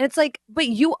 And it's like, but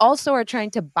you also are trying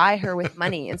to buy her with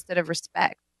money instead of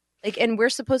respect. Like, and we're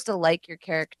supposed to like your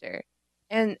character.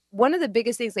 And one of the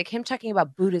biggest things, like him talking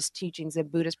about Buddhist teachings and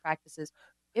Buddhist practices,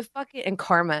 if fucking and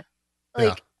karma, Yeah.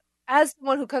 like as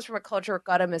someone who comes from a culture where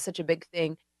Gaudam is such a big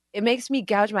thing, it makes me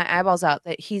gouge my eyeballs out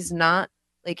that he's not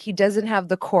like he doesn't have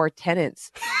the core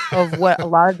tenets of what a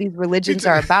lot of these religions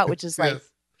are about, which is like Yes.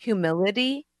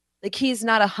 humility. Like he's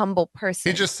not a humble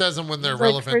person. He just says them when they're Like,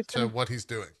 relevant to some, what he's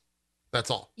doing. That's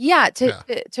all. yeah, Yeah.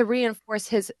 to reinforce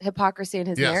his hypocrisy and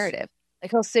his Yes. narrative. Like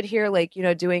he'll sit here like, you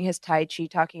know, doing his Tai Chi,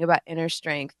 talking about inner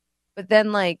strength. But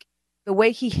then like the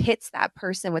way he hits that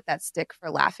person with that stick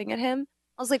for laughing at him,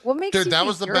 I was like, what makes Dude, you that think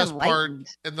was the you're best part enlightened?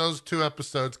 in those 2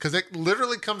 episodes because it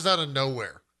literally comes out of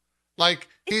nowhere. Like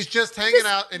he's just hanging just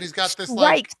out and he's got this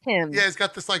like strikes him. yeah, he's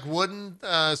got this like wooden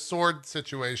sword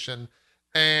situation,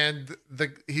 and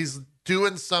he's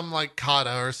doing some like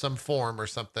kata or some form or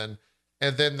something,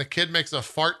 and then the kid makes a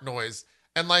fart noise,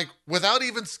 and like without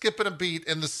even skipping a beat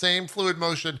in the same fluid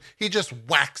motion, he just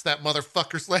whacks that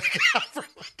motherfucker's leg out from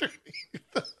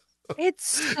underneath. It's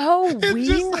so It weird.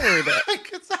 just like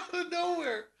it's out of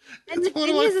nowhere. And It's the one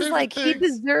thing of my is favorite like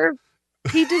things.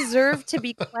 he deserved to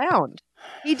be clowned.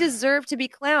 He deserved to be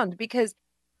clowned because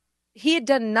he had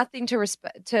done nothing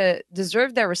to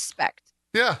deserve their respect.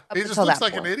 Yeah, up he just until looks that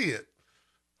like point. an idiot.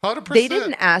 100%. They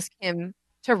didn't ask him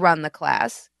to run the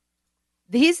class.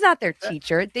 He's not their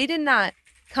teacher. They did not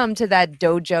come to that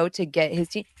dojo to get his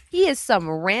team. He is some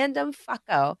random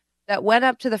fucko that went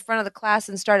up to the front of the class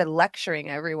and started lecturing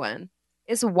everyone.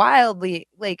 It's wildly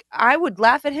like I would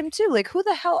laugh at him too. Like, who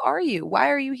the hell are you? Why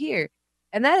are you here?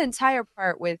 And that entire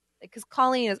part with because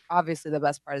Colleen is obviously the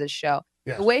best part of the show.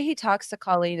 Yes. The way he talks to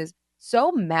Colleen is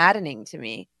so maddening to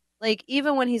me. Like,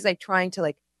 even when he's like trying to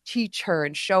like teach her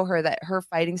and show her that her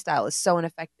fighting style is so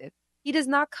ineffective, he does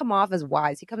not come off as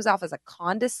wise. He comes off as a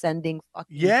condescending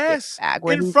fucking dickbag.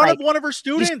 Where in he's front like, of one of her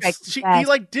 "You strike students. He best."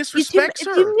 like He's disrespects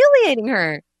her. humiliating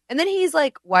her. And then he's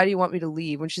like, "Why do you want me to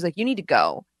leave?" When she's like, "You need to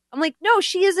go." I'm like, "No,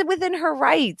 she is within her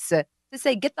rights to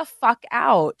say get the fuck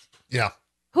out." Yeah.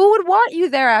 Who would want you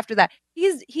there after that?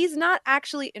 He's not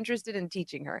actually interested in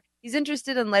teaching her. He's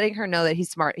interested in letting her know that he's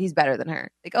smart. He's better than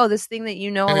her. Like, oh, this thing that you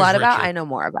know And a he's lot about, richer. I know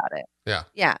more about it. Yeah.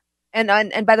 Yeah. And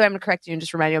by the way, I'm gonna correct you and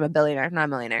just remind you I'm a billionaire, not a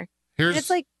millionaire. And it's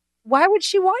like, why would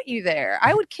she want you there?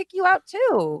 I would kick you out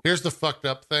too. Here's the fucked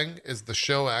up thing is the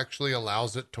show actually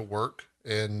allows it to work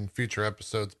in future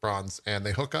episodes, Bronze, and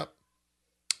they hook up.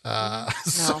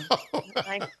 So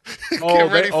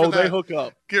They hook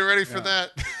up. Get ready for that.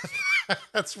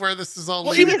 That's where this is all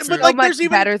She leading is to. so much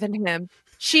better than him.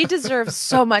 She deserves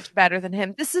so much better than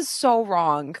him. This is so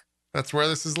wrong. That's where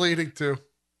this is leading to.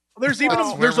 There's a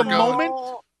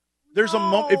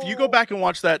moment. If you go back and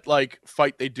watch that like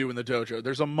fight they do in the dojo,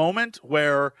 there's a moment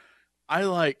where I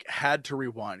like had to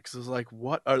rewind because I was like,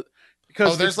 "What are?"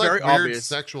 Because there's it's like very weird obvious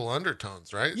sexual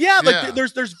undertones, right? Yeah, like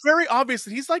there's very obvious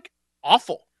that he's like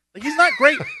awful. Like he's not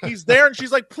great. He's there, and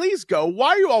she's like, "Please go. Why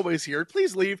are you always here?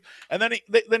 Please leave." And then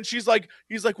then he's like,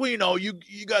 "Well, you know, you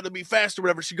got to be fast or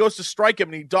whatever." She goes to strike him,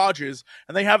 and he dodges,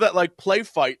 and they have that like play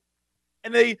fight,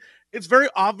 and it's very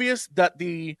obvious that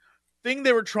the thing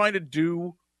they were trying to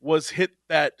do was hit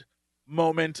that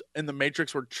moment in the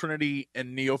Matrix where Trinity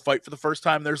and Neo fight for the first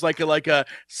time. There's like a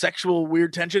sexual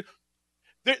weird tension.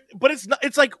 But it's not.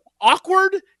 It's like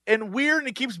awkward and weird, and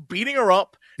he keeps beating her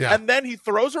up. Yeah. And then he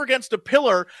throws her against a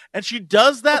pillar, and she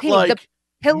does that the like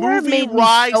pillar movie made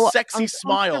rye me so sexy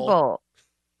smile.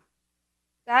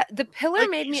 That the pillar Like,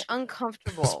 made me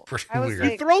uncomfortable. pretty I was weird.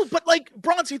 like, He throws, but like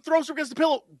Bronze, he throws her against the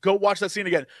pillow. Go watch that scene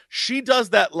again. She does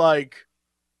that like,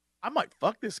 I might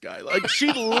fuck this guy. Like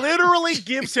she literally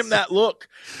gives him that look,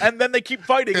 and then they keep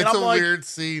fighting. It's and I'm a like, weird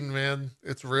scene, man.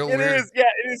 It's real it weird. is, yeah,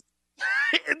 it is.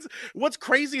 It's what's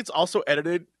crazy. It's also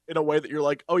edited in a way that you're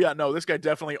like, oh yeah, no, this guy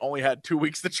definitely only had 2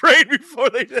 weeks to train before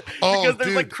they did. Oh, because there's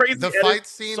dude, like crazy. the edits. fight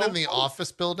scene So in the funny.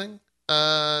 office building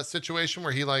situation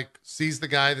where he like sees the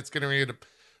guy that's getting ready to,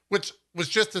 which was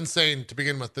just insane to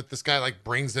begin with. That this guy like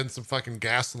brings in some fucking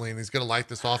gasoline. He's gonna light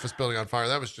this office building on fire.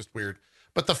 That was just weird.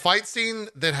 But the fight scene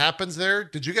that happens there,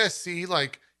 did you guys see?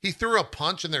 Like he threw a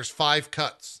punch and there's 5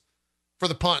 cuts for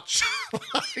the punch.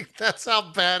 Like, that's how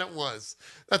bad it was.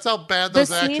 That's how bad The those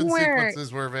scene action where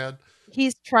sequences were, man.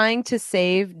 he's trying to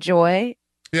save Joy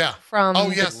Yeah. from Oh,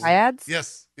 the yes. triads.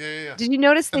 Yes. Yeah. Did you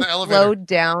notice In they the elevator. slowed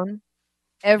down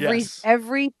every Yes.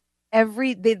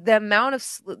 the amount of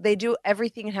they do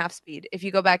everything in half speed. If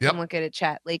you go back Yep. and look at it,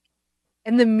 chat, like,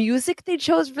 and the music they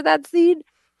chose for that scene,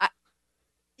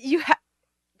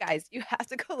 guys, you have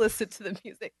to go listen to the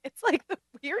music. It's like the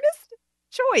weirdest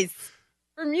choice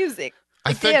for music. I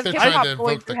Like, they think have they're hip-hop trying to going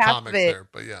invoke the through half of comics it. there,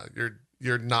 but yeah,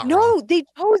 you're not wrong. No, they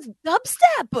chose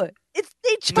dubstep.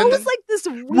 They chose like this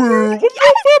weird. Woo. Yes, that's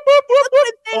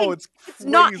the thing. Oh, it's It's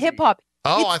not crazy. hip hop.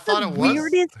 Oh, It's I thought the it was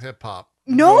weirdest. hip hop.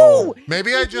 No,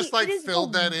 Maybe I JP, just like it is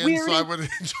filled the that in so I weirdest- would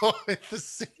enjoy the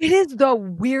scene. It is the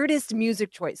weirdest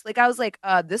music choice. Like, I was like,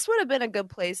 this would have been a good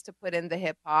place to put in the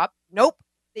hip hop. Nope.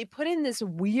 They put in this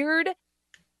weird,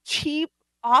 cheap,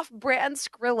 off-brand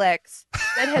Skrillex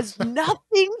that has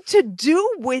nothing to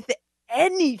do with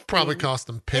anything. Probably cost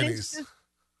them And it's pennies. just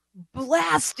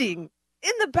blasting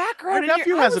in the My background.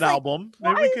 nephew I has was an like, album.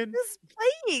 why Maybe we is could. this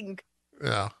playing?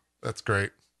 Yeah, that's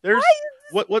great. There's Why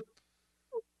is this what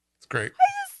It's great. Why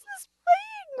is this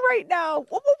playing right now? Whoa,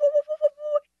 whoa, whoa, whoa, whoa,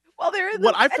 whoa. While they're in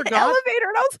What I an forgot- elevator,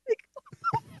 and I was like,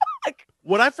 fuck.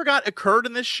 what I forgot occurred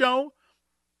in this show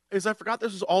is I forgot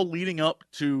this was all leading up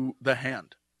to the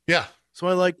hand. Yeah, So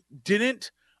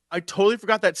I totally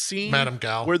forgot that scene Madame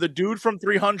Gal. where the dude from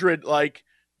 300 like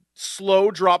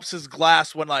slow drops his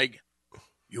glass when like,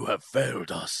 you have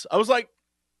failed us. I was like,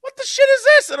 what the shit is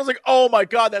this? And I was like, oh my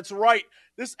God, that's right.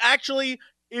 This actually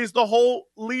is the whole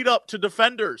lead up to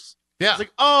Defenders. I Yeah. was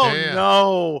like, oh Yeah.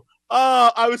 no.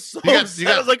 Oh, I was so upset.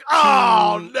 I was like,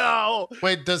 oh no.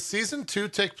 Wait, does season 2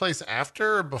 take place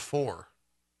after or before?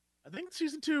 I think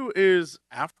season 2 is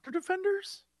after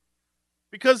Defenders.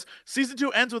 Because season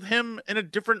 2 ends with him in a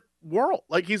different world.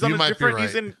 Like he's on You a might be different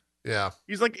right. Yeah.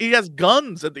 he's like he has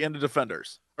guns at the end of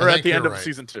Defenders. I Or at think the end you're of right.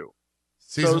 season 2.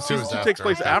 Season 2 Season is 2 after. takes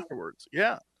place okay. afterwards.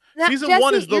 Yeah. Now, Season Jesse,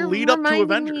 1 is the you're lead up to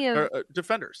reminding me of-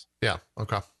 Defenders. Yeah,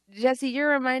 okay. Jesse, you're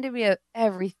reminding me of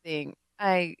everything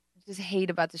I just hate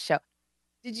about the show.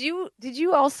 Did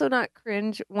you also not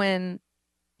cringe when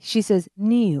she says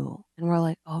kneel, and we're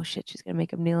like, oh shit, she's gonna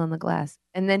make him kneel on the glass,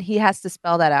 and then he has to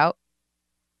spell that out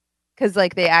because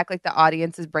like they act like the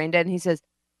audience is brain dead, and he says,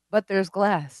 but there's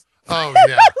glass. Oh,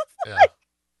 yeah. Yeah.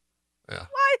 Yeah.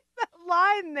 Why is that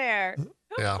line there?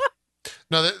 Yeah.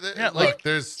 No, Yeah, look, like,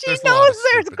 there's She a lot knows of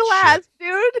there's stupid glass, shit.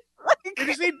 dude.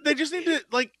 Like, They just need to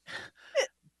like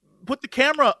put the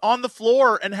camera on the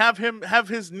floor and have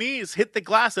his knees hit the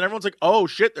glass and everyone's like, "Oh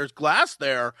shit, there's glass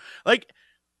there." Like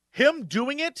him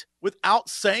doing it without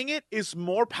saying it is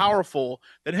more powerful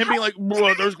than him being like,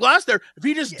 "Bro, there's glass there." If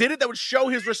he just did it, that would show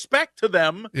his respect to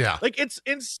them. Yeah. Like it's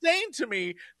insane to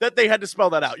me that they had to spell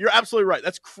that out. You're absolutely right.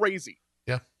 That's crazy.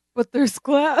 but there's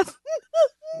glass.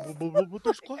 But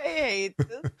there's I glass. hate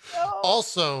this show.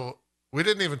 Also, we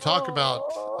didn't even talk about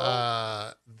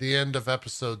Oh. the end of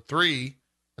episode 3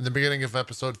 and the beginning of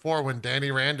episode 4 when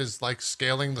Danny Rand is like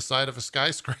scaling the side of a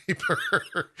skyscraper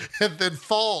and then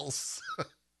falls.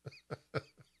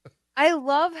 I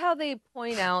love how they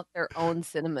point out their own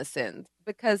cinema sins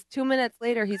because 2 minutes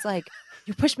later he's like,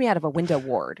 "You pushed me out of a window,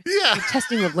 Ward. Yeah. You're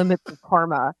testing the limits of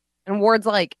karma." And Ward's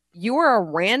like, "You are a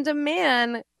random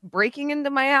man breaking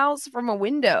into my house from a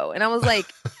window." And I was like,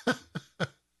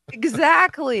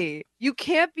 exactly. You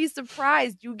can't be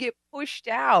surprised you get pushed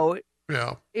out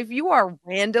Yeah. if you are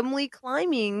randomly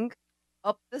climbing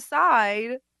up the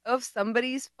side of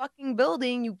somebody's fucking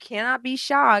building. You cannot be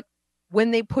shocked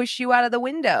when they push you out of the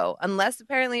window, unless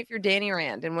apparently if you're Danny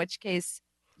Rand, in which case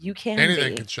you can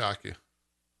Anything be. can shock you.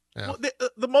 Yeah. Well,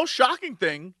 the most shocking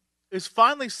thing is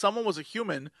finally someone was a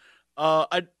human.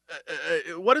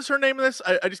 What is her name in this?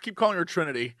 I just keep calling her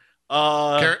Trinity.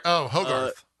 Hogarth.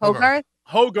 Hogarth?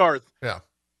 Hogarth. Yeah.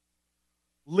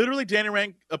 Literally, Danny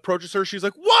Rand approaches her. She's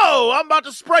like, "Whoa, I'm about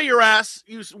to spray your ass,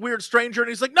 you weird stranger." And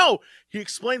he's like, "No." He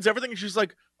explains everything, and she's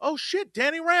like, "Oh shit,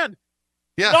 Danny Rand."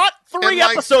 Yeah. Not 3 And,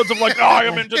 like, episodes of like, "Oh, I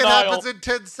am in It denial." happens in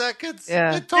 10 seconds.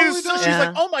 Yeah. It totally She's does.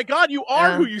 like, "Oh my god, you are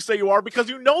Yeah. who you say you are because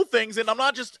you know things, and I'm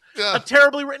not just Yeah. a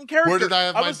terribly written character." Where did I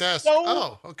have my was desk? So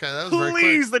Oh, okay. That was very quick.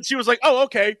 pleased that she was like, "Oh,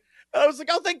 okay." I was like,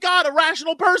 "Oh, thank God, a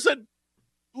rational person."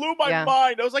 Blew my Yeah.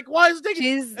 mind. I was like, "Why is it taking?"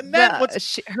 She's And then the-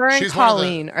 what's- her and She's one of the-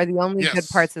 Colleen are the only good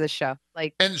Yes. parts of the show.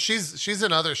 Like, And she's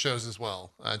in other shows as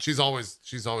well. She's always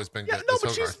been Yeah, good. no, as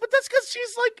but Hogarth. that's because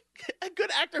she's like a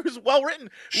good actor who's well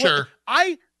written. Sure.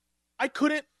 I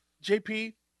couldn't.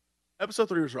 JP, episode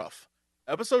 3 was rough.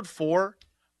 Episode 4,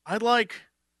 I like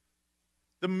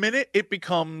the minute it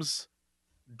becomes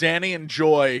Danny and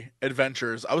Joy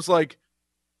adventures. I was like,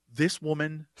 this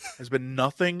woman has been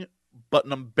nothing but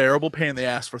an unbearable pain in the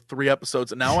ass for 3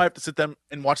 episodes, and now I have to sit them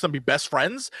and watch them be best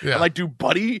friends Yeah. and like do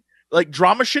buddy like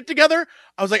drama shit together.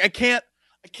 I was like, I can't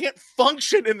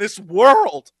function in this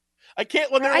world. I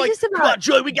can't when they're like, come on,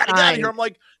 Joey, we gotta get out of here. I'm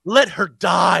like, let her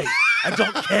die. I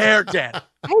don't care, Dan.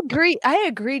 I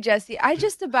agree, Jesse. I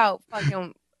just about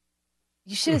fucking.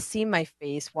 You should have seen my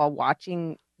face while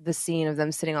watching the scene of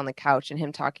them sitting on the couch and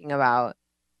him talking about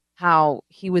how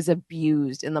he was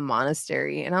abused in the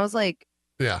monastery, and I was like,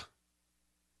 yeah,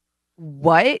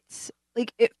 what?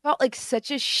 Like, it felt like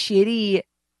such a shitty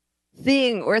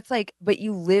thing, where it's like, but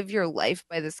you live your life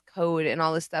by this code and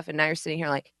all this stuff, and now you're sitting here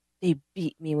like, they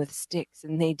beat me with sticks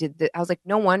and they did that. I was like,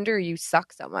 no wonder you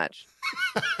suck so much.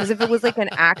 Because if it was like an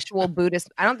actual Buddhist,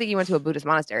 I don't think you went to a Buddhist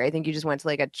monastery. I think you just went to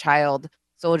like a child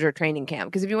soldier training camp.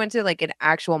 Because if you went to like an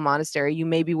actual monastery, you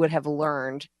maybe would have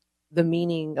learned the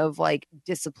meaning of like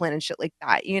discipline and shit like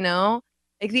that, you know?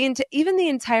 Like even the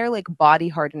entire like body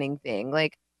hardening thing.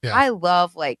 Like, yeah. I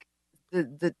love like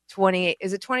the 28,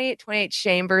 is it 28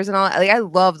 chambers and all that? Like, I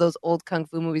love those old kung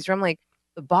fu movies where I'm like,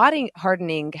 the body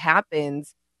hardening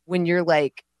happens when you're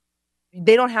like,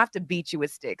 they don't have to beat you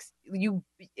with sticks.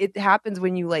 It happens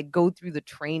when you like go through the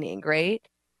training, right?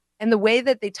 And the way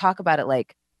that they talk about it,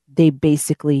 like, they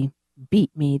basically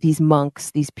beat me. These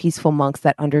monks, these peaceful monks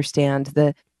that understand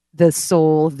the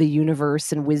soul of the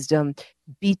universe and wisdom,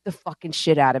 beat the fucking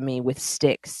shit out of me with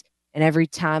sticks. And every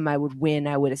time I would win,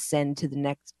 I would ascend to the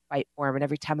next fight form. And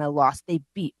every time I lost, they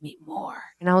beat me more.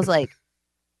 And I was like,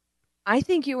 I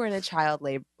think you were in a child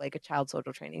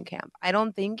social training camp. I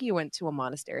don't think you went to a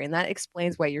monastery, and that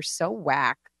explains why you're so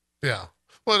whack. Yeah.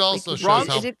 Well, it also like, shows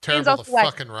how terrible the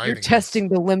fucking writing You're testing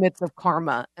the limits of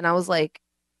karma. And I was like,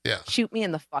 yeah, shoot me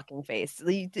in the fucking face.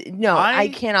 No, I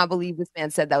cannot believe this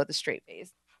man said that with a straight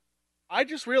face. I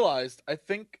just realized, I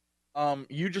think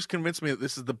you just convinced me that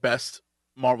this is the best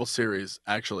Marvel series,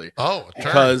 actually. Oh,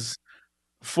 because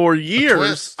for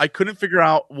years, I couldn't figure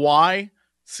out why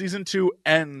season 2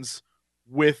 ends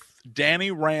with Danny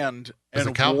Rand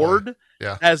and Ward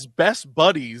as best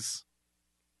buddies.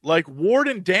 Like, Ward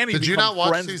and Danny did you not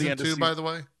watch season 2, season. by the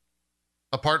way?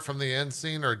 Apart from the end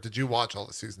scene, or did you watch all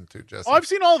the season 2, Jesse? Oh, I've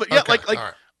seen all of it. Yeah, okay,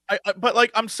 right. But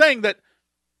like, I'm saying that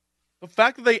the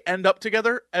fact that they end up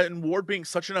together and Ward being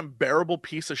such an unbearable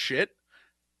piece of shit,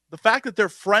 the fact that they're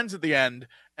friends at the end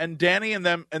and Danny and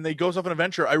them, and they goes off an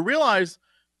adventure, I realize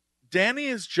Danny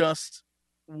is just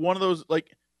one of those,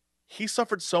 like, he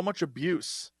suffered so much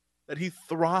abuse that he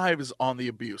thrives on the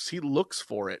abuse. He looks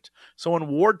for it. So when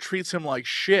Ward treats him like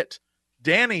shit,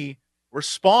 Danny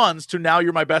responds to, now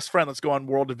you're my best friend. Let's go on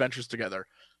world adventures together.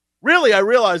 Really, I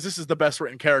realize this is the best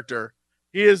written character.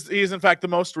 He is in fact the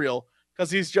most real,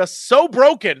 because he's just so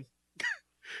broken.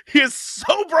 He is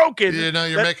so broken. You know,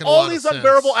 you're making all these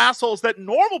unbearable assholes that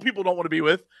normal people don't want to be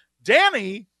with.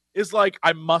 Danny is like,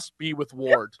 I must be with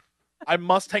Ward. I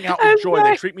must hang out with Joy.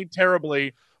 They treat me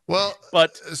terribly. Well,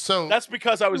 but so that's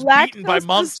because I was beaten by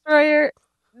monks. Destroyer.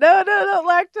 No,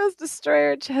 Lactose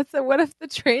Destroyer chat said, what if the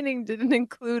training didn't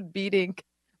include beating?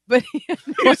 But he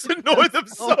just annoyed them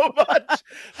so much.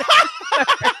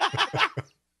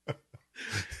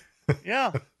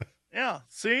 Yeah.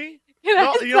 See? You know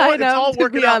what? It's all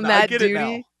working out now. That I get duty.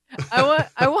 it now.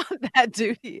 I want that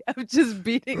duty of just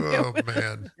beating him with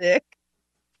a stick.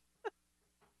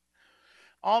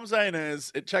 All I'm saying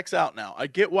is, it checks out now. I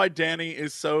get why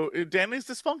Danny's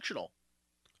dysfunctional.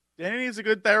 Danny needs a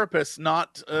good therapist,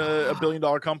 not a $1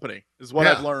 billion company, is what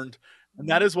I've learned. And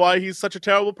that is why he's such a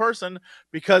terrible person,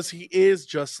 because he is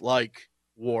just like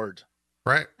Ward.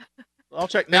 Right. I'll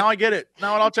check. Now I get it.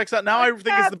 Now it all checks out. Now I think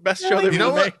it's the best show they've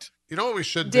ever made. You know what we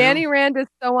should do? Danny Rand is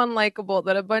so unlikable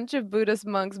that a bunch of Buddhist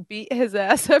monks beat his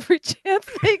ass every chance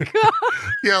they got.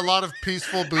 Yeah, a lot of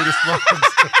peaceful Buddhist monks.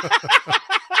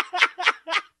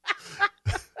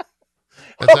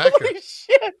 That's accurate. Holy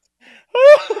shit.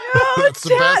 That's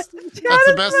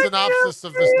the best synopsis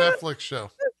of this Netflix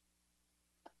show.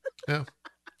 Yeah,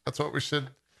 that's what we should.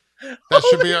 That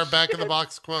should be our back of the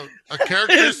box quote. A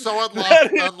character so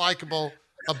unlikable,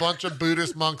 a bunch of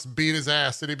Buddhist monks beat his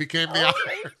ass, and he became the Iron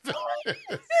Fist.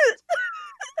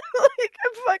 Like,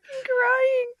 I'm fucking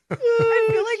crying. I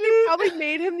feel like they probably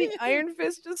made him the Iron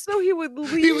Fist just so he would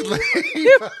leave. He would leave.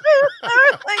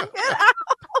 Like, get out.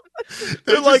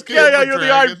 They're like, yeah, you're the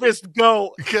Iron Fist.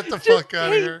 Go. Get the fuck out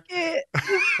of here.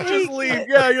 Just leave.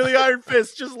 Yeah, you're the Iron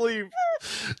Fist. Just leave.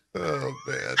 Oh,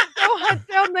 man. Go hunt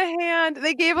down the hand.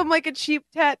 They gave him like a cheap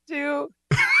tattoo.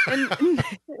 And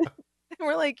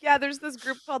we're like, yeah, there's this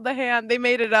group called the Hand. They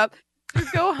made it up.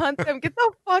 Just go hunt them. Get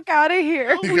the fuck out of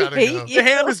here. We hate you. The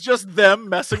Hand is just them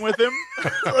messing with him.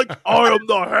 Like, I am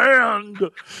the Hand.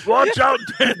 Watch out,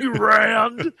 Danny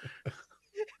Rand.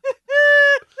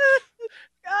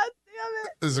 God damn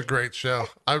it. This is a great show.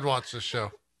 I would watch this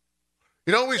show.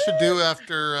 You know what we should do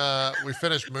after we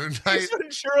finish Moon Knight? Ace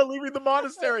Ventura leaving the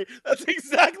monastery. That's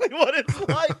exactly what it's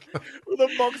like. Where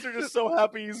the monks are just so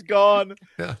happy he's gone.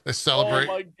 Yeah, they Oh celebrate.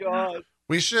 my god.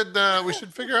 We should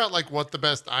figure out like what the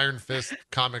best Iron Fist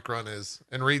comic run is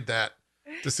and read that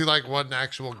to see like what an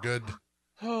actual good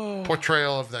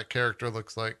portrayal of that character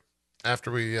looks like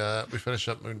after we finish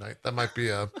up Moon Knight. That might be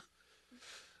a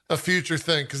future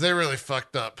thing because they really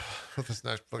fucked up with this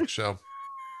Netflix show.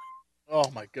 Oh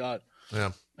my god.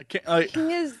 Yeah. I can't.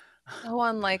 He is so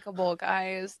unlikable,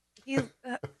 guys. He's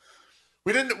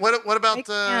We didn't. What I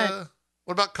can't.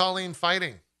 what about Colleen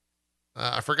fighting?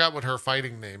 I forgot what her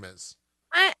fighting name is.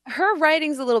 Her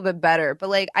writing's a little bit better, but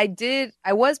like I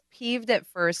was peeved at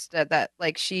first that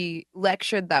like she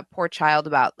lectured that poor child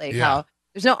about like how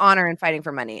there's no honor in fighting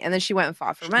for money, and then she went and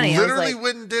fought for money. Literally I was like,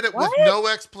 went and did it what? with no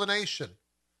explanation.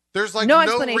 There's like No no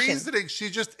explanation. reasoning. She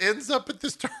just ends up at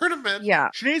this tournament. Yeah,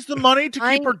 She needs the money to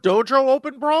keep her dojo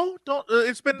open, bro. Don't.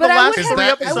 It's been But the I last would Is three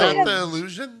that episodes. the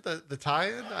illusion? The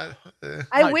tie-in? I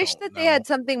I wish don't that they know. had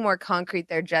something more concrete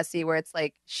there, Jesse, where it's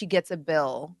like she gets a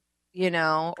bill, you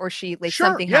know, or she like Sure,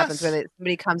 something happens yes. where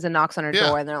somebody comes and knocks on her Yeah.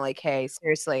 door and they're like, "Hey,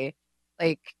 seriously,"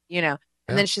 like, you know, and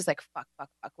Yeah. then she's like, "Fuck, fuck,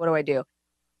 fuck, what do I do?"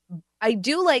 I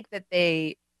do like that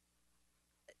they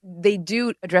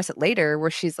do address it later where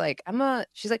she's like,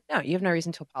 she's like, "No, you have no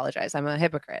reason to apologize. I'm a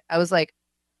hypocrite." I was like,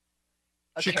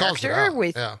 a She calls it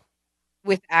character out.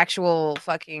 with actual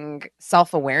fucking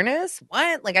self-awareness?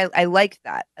 What? Like I like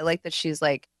that. I like that she's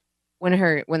like when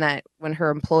her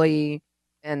employee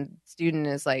and student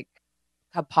is like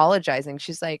apologizing,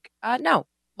 she's like, no,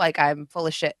 like I'm full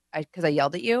of shit because I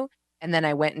yelled at you and then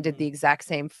I went and did the exact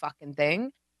same fucking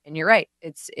thing, and you're right,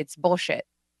 it's bullshit.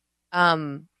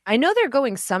 I know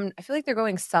I feel like they're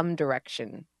going some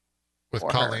direction With for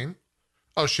her. Colleen.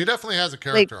 Oh, she definitely has a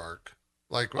character arc.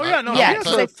 Like, Oh, yeah, no, Yeah, she has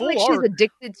because a I feel full like she's arc.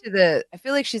 addicted to I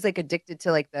feel like she's like addicted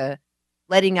to like the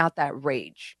letting out that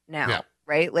rage now, Yeah.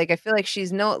 right? Like I feel like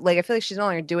she's no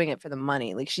longer doing it for the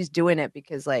money. Like she's doing it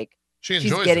because like she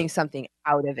she's enjoys getting it. something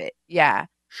out of it. Yeah.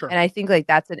 Sure. And I think like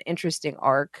that's an interesting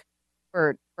arc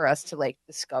for us to like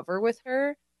discover with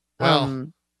her.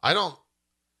 Well,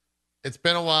 it's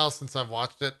been a while since I've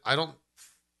watched it.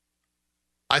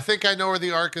 I think I know where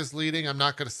the arc is leading. I'm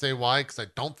not going to say why because I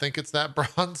don't think it's that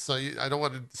bronze. So I don't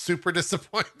want to super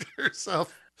disappoint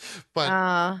herself.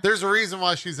 But there's a reason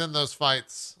why she's in those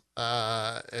fights.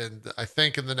 And I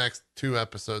think in the next 2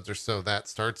 episodes or so that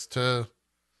starts to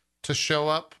show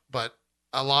up. But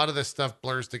a lot of this stuff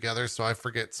blurs together, so I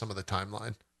forget some of the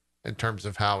timeline in terms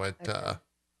of how it. Okay.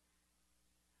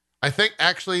 I think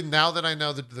actually now that I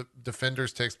know that the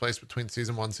Defenders takes place between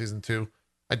season 1, season 2,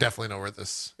 I definitely know where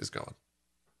this is going.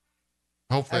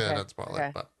 Hopefully that doesn't spoil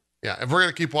it, but yeah, if we're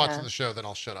gonna keep watching the show, then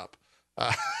I'll shut up.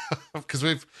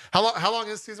 Because how long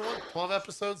is season 1? 12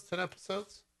 episodes, 10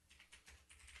 episodes?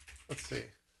 Let's see.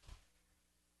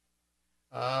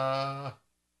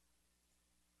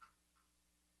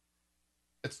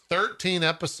 It's 13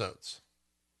 episodes.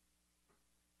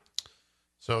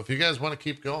 So if you guys want to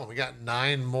keep going, we got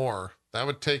 9 more. That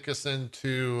would take us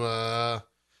into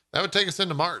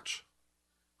March.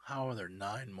 How are there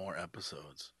 9 more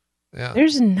episodes? Yeah.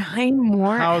 There's 9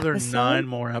 more. How are there episodes? 9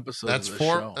 more episodes? That's of this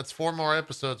 4. Show? That's 4 more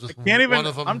episodes. With Can't even. One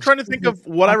of them. I'm trying to think of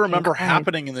what I remember Christ.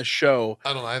 happening in this show.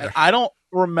 I don't either. And I don't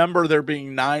remember there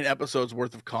being 9 episodes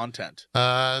worth of content.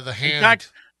 The hand In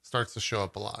fact, starts to show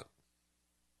up a lot,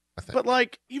 I think. but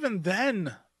like even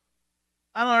then,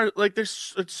 I don't know. Like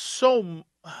it's so.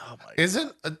 Oh my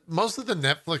Isn't most of the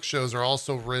Netflix shows are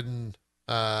also written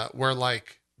where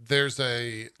like there's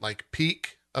a like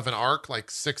peak of an arc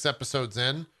like 6 episodes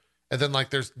in, and then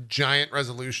like there's giant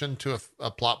resolution to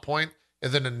a plot point,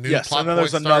 and then a new yes, plot and then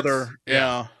point there's starts. another.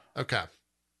 Yeah. Okay.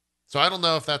 So I don't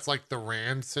know if that's like the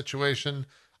Rand situation.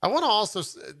 I want to also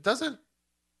doesn't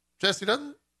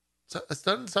something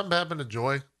happen to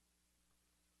Joy?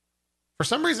 For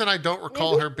some reason, I don't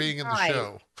recall her being in the died.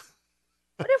 show.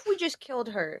 What if we just killed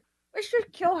her? Let's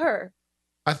just kill her.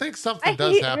 I think something I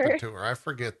does hate happen her. to her. I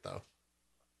forget though.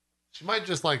 She might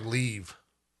just like leave.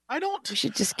 I don't. We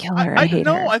should just kill her. I hate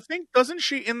no, her. I think doesn't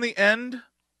she in the end?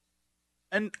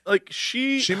 And like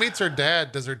she She meets her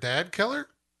dad. Does her dad kill her?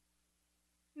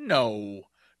 no.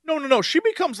 She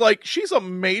becomes like she's a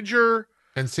major.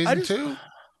 In season 2?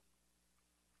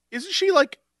 Isn't she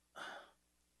like?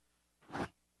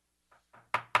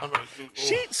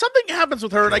 Something happens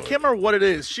with her, and I can't remember what it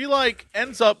is. She like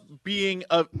ends up being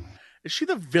a. Is she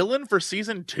the villain for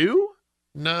season 2?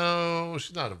 No,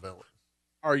 she's not a villain.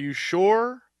 Are you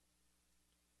sure?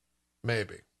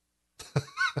 Maybe.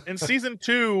 In season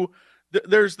 2,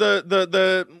 there's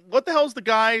the what the hell's the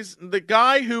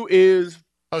guy who is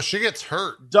Oh, she gets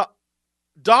hurt.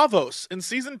 Davos in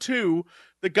season 2,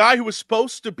 the guy who was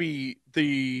supposed to be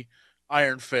the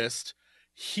Iron Fist,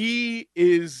 he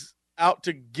is out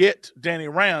to get Danny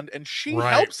Rand, and she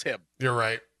helps him. You're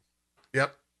right.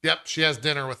 Yep. She has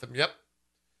dinner with him. Yep.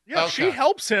 Yeah, okay. She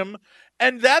helps him,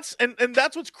 and that's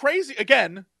what's crazy.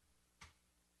 Again,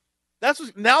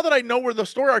 now that I know where the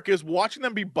story arc is, watching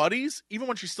them be buddies, even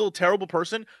when she's still a terrible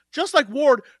person, just like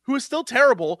Ward, who is still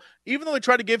terrible, even though they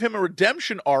try to give him a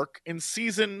redemption arc in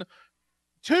season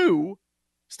 2,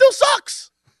 still sucks.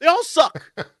 They all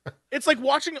suck. It's like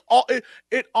watching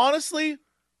it honestly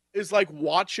is like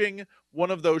watching one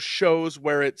of those shows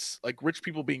where it's like rich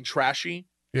people being trashy.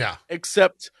 Yeah.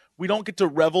 Except we don't get to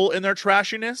revel in their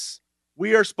trashiness.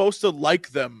 We are supposed to like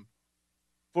them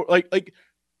for like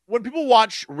when people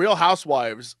watch Real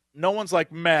Housewives, no one's like,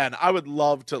 man, I would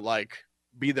love to like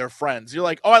be their friends. You're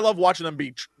like, oh, I love watching them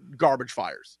be garbage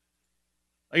fires.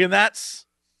 Like, and that's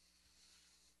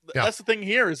the thing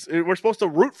here is we're supposed to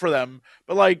root for them,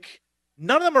 but like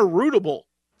none of them are rootable.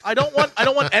 I don't want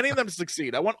any of them to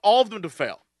succeed. I want all of them to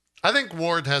fail. I think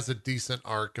Ward has a decent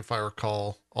arc, if I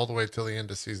recall, all the way till the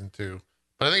end of season 2.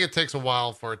 But I think it takes a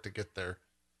while for it to get there.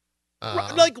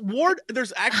 Like Ward,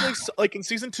 there's actually like in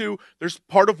season 2, there's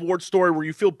part of Ward's story where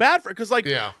you feel bad for it because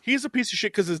he's a piece of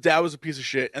shit because his dad was a piece of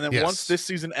shit, and then once this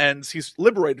season ends, he's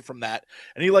liberated from that,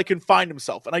 and he like can find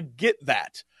himself, and I get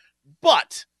that,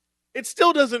 but it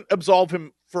still doesn't absolve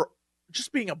him for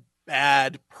just being a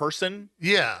bad person.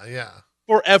 Yeah.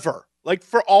 Forever. Like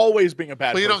for always being a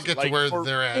bad person. Well, you don't get to where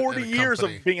they're at 40 years of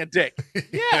being a dick.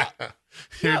 Yeah.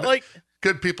 Like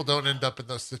good people don't end up in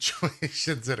those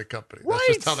situations in a company. Right.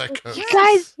 That's just how that goes. You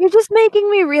guys, you're just making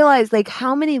me realize like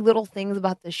how many little things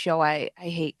about this show I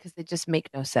hate because they just make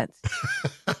no sense.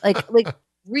 like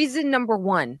reason number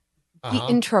 1, the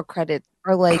intro credits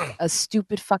are like a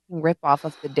stupid fucking ripoff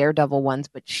of the Daredevil ones,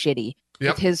 but shitty.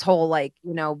 With his whole like,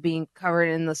 being covered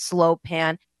in the slow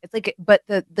pan. It's like, but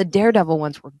the Daredevil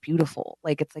ones were beautiful.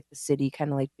 Like it's like the city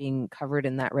kind of like being covered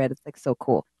in that red. It's like so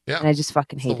cool. Yeah. And I just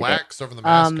fucking hate the wax over the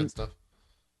mask and stuff.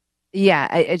 Yeah,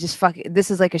 I just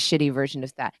this is like a shitty version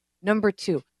of that. Number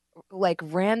 2, like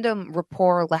random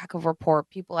rapport, lack of rapport,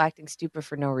 people acting stupid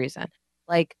for no reason.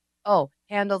 Like, oh,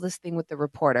 handle this thing with the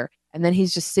reporter. And then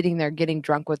he's just sitting there getting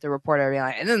drunk with the reporter.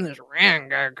 And then this Rand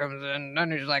guy comes in, and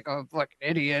then he's like a fucking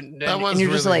idiot. And you're really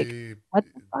just like, what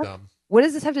the fuck? Dumb. What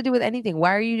does this have to do with anything?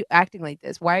 Why are you acting like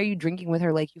this? Why are you drinking with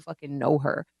her like you fucking know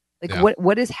her? Like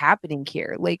what is happening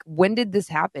here? Like when did this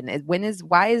happen?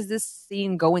 Why is this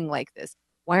scene going like this?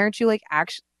 Why aren't you like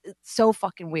actually? It's so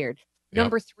fucking weird.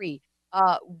 Number 3,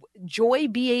 Joy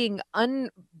being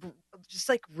just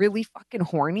like really fucking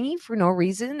horny for no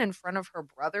reason in front of her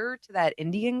brother to that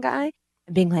Indian guy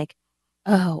and being like,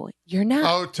 oh, you're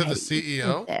not to the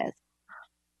CEO.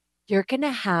 You're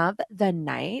gonna have the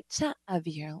night of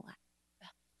your life.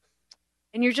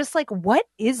 And you're just like, what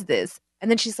is this?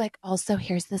 And then she's like, also,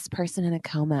 here's this person in a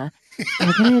coma.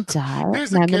 They're going to die.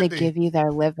 And I'm going to give you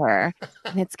their liver.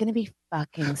 And it's going to be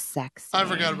fucking sexy. I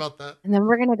forgot about that. And then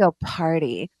we're going to go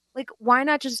party. Like, why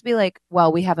not just be like,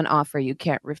 well, we have an offer you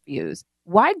can't refuse?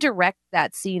 Why direct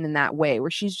that scene in that way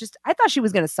where she's just, I thought she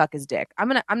was going to suck his dick. I'm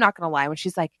not going to lie. When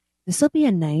she's like, this will be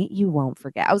a night you won't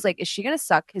forget. I was like, is she going to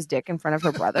suck his dick in front of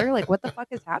her brother? Like, what the fuck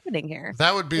is happening here?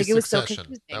 That would be like,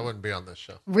 Succession. That wouldn't be on this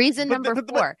show. Reason number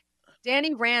 4,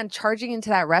 Danny Rand charging into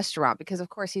that restaurant because, of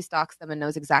course, he stalks them and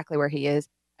knows exactly where he is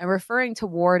and referring to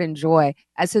Ward and Joy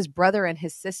as his brother and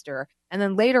his sister. And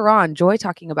then later on, Joy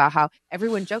talking about how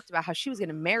everyone joked about how she was going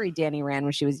to marry Danny Rand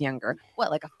when she was younger. What,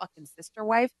 like a fucking sister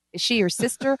wife? Is she your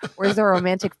sister or is there a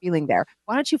romantic feeling there?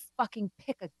 Why don't you fucking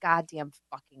pick a goddamn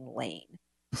fucking lane?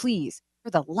 Please, for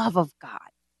the love of God.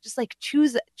 Just like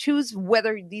choose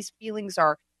whether these feelings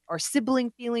are sibling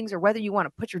feelings or whether you want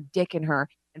to put your dick in her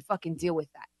and fucking deal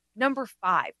with that. Number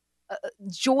 5,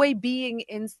 Joy being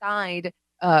inside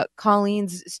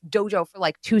Colleen's dojo for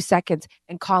like 2 seconds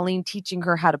and Colleen teaching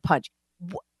her how to punch.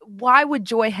 Why would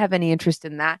Joy have any interest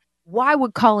in that? Why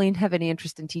would Colleen have any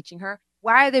interest in teaching her?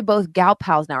 Why are they both gal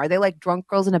pals now? Are they like drunk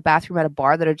girls in a bathroom at a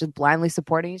bar that are just blindly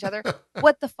supporting each other?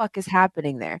 What the fuck is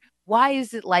happening there? Why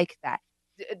is it like that?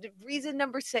 Reason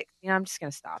number 6. I'm just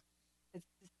gonna stop.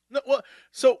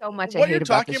 So much what I hate you're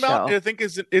talking about, show. I think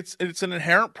is it's an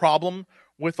inherent problem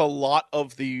with a lot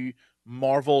of the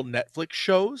Marvel Netflix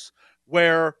shows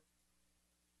where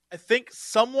I think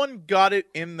someone got it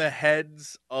in the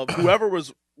heads of whoever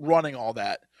was running all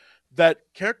that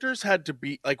characters had to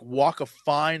be like walk a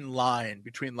fine line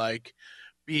between like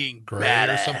being gray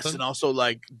badass and also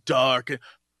like dark.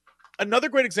 another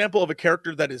great example of a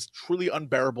character that is truly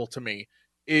unbearable to me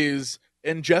is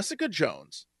in Jessica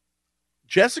Jones.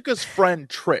 Jessica's friend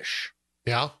Trish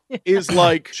Yeah. is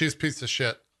like She's a piece of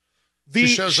shit. She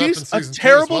shows up in she's a season 2 as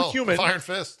terrible well, human. of Iron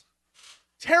Fist.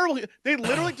 Terrible. They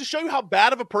literally, to show you how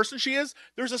bad of a person she is,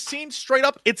 there's a scene straight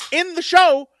up, it's in the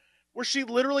show, where she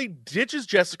literally ditches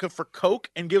Jessica for coke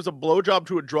and gives a blowjob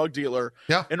to a drug dealer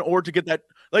Yeah. in order to get that.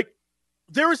 Like,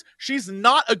 she's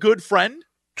not a good friend.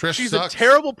 Trish She's sucks. a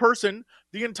terrible person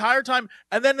the entire time.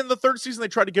 And then in the 3rd season, they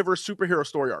try to give her a superhero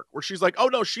story arc where she's like, oh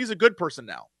no, she's a good person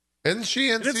now. Isn't she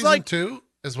in And it's season like- 2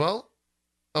 as well?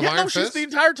 Of Yeah, Iron no, she's Fist? the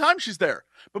entire time she's there.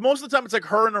 But most of the time, it's like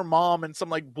her and her mom and some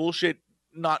like bullshit,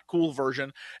 not cool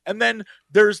version. And then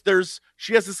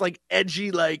she has this like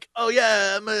edgy, like, oh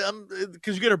yeah, I'm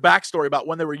because you get her backstory about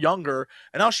when they were younger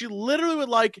and how she literally would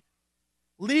like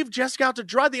leave Jessica out to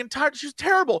dry the entire. She's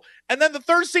terrible. And then the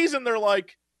 3rd season, they're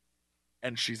like,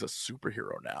 and she's a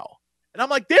superhero now. And I'm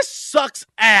like, this sucks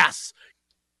ass.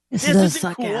 This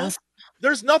isn't cool.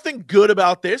 There's nothing good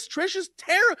about this. Trish is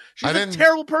terrible. She's a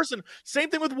terrible person. Same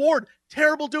thing with Ward.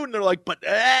 Terrible dude. And they're like, but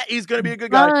he's going to be a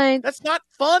good guy. That's not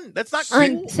fun. That's not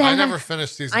cool. I never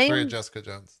finished season 3 of Jessica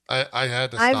Jones. I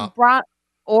had to stop. I've brought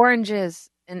oranges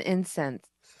and incense.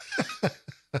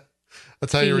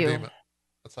 That's how you redeem it.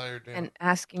 That's how you redeem it. And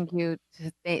asking you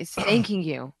to thanking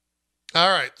you. All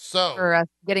right, so for us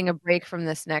getting a break from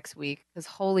this next week, because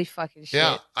holy fucking shit.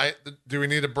 Yeah, do we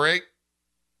need a break?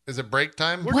 Is it break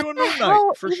time? We're doing Moon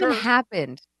Knight for even sure.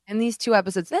 Happened in these 2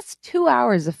 episodes? That's 2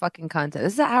 hours of fucking content.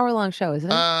 This is an hour-long show,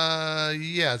 isn't it?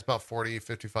 Yeah, it's about 40,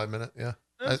 55 minutes. Yeah,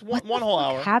 that's one whole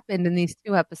hour. Happened in these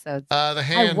 2 episodes. The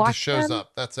hand shows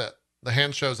up. That's it. The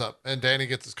hand shows up, and Danny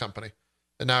gets his company,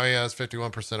 and now he has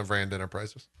 51% of Rand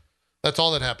Enterprises. That's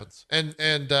all that happens. And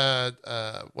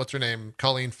what's her name?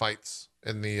 Colleen fights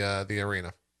in the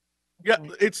arena. Yeah,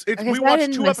 it's we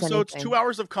watched 2 episodes, 2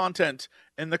 hours of content,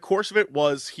 and the course of it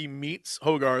was he meets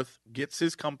Hogarth, gets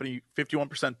his company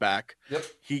 51% back. Yep.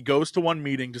 He goes to one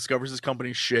meeting, discovers his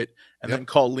company's shit, and then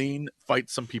Colleen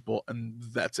fights some people, and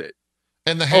that's it.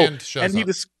 And the hand shows up.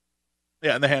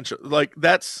 And the hand show, like,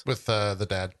 that's with the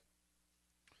dad.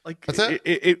 Like, that's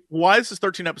it. Why this is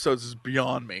 13 episodes is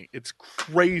beyond me. It's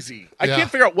crazy. I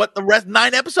can't figure out what the rest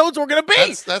 9 episodes were going to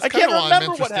be. That's I can't why remember I'm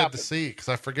interested what happened. to see, because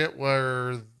I forget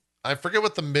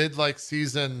what the mid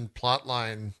season plot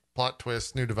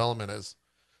twist, new development is.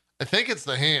 I think it's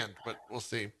the hand, but we'll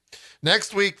see.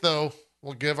 Next week, though,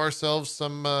 we'll give ourselves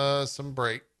some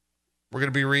break. We're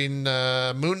going to be reading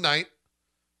Moon Knight,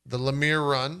 the Lemire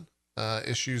run,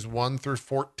 issues 1 through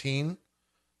 14.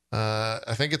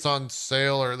 I think it's on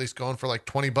sale, or at least going for like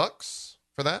 $20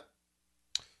 for that.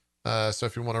 So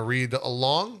if you want to read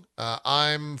along,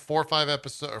 I'm 4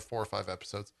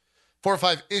 or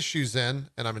 5 issues in,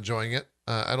 and I'm enjoying it.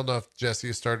 I don't know if Jessie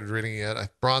has started reading it yet.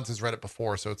 Bronze has read it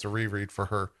before, so it's a reread for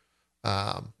her.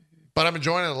 But I'm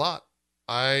enjoying it a lot.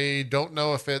 I don't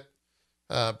know if it,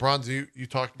 Bronze, you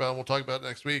talked about, and we'll talk about it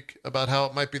next week, about how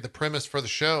it might be the premise for the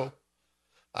show.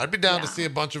 I'd be down to see a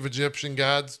bunch of Egyptian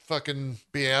gods fucking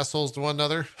be assholes to one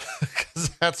another, because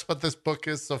that's what this book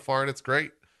is so far, and it's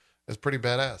great. It's pretty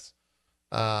badass.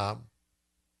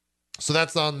 So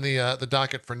that's on the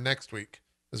docket for next week,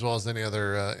 as well as any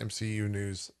other MCU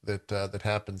news that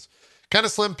happens. Kind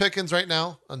of slim pickings right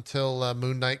now until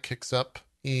Moon Knight kicks up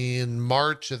in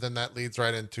March, and then that leads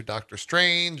right into Doctor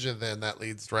Strange, and then that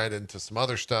leads right into some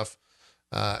other stuff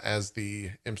as the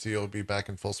MCU will be back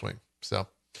in full swing. So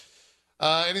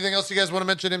anything else you guys want to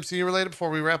mention MCU related before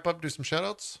we wrap up? Do some shout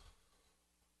outs.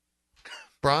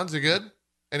 Bronze, you good?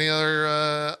 Any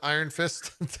other Iron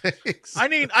Fist takes? I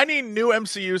need new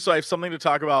MCU, so I have something to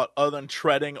talk about other than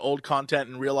treading old content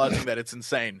and realizing that it's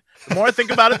insane. The more I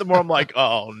think about it, the more I'm like,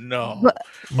 oh no.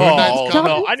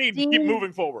 No. I need to keep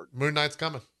moving forward. Moon Knight's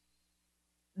coming.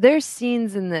 There's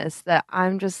scenes in this that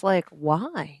I'm just like,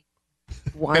 why?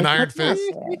 Why in Iron Fist?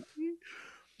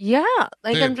 Yeah,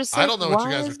 like, dude, I'm just like, I don't know what you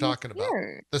guys why are talking about.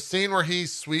 The scene where he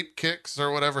sweep kicks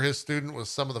or whatever his student was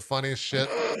some of the funniest shit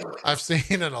I've seen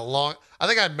in a long. I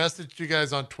think I messaged you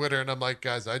guys on Twitter, and I'm like,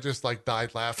 guys, I just like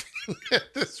died laughing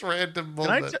at this random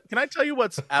moment. Can I tell you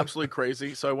what's absolutely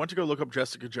crazy? So I went to go look up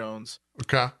Jessica Jones.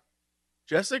 Okay.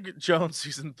 Jessica Jones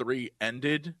season 3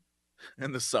 ended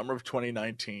in the summer of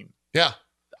 2019. Yeah.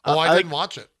 Oh, I didn't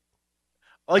watch it.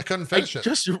 Like, I couldn't finish it. I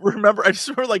just remember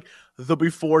like the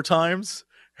before times.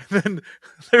 And then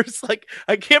there's like,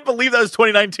 I can't believe that was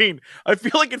 2019. I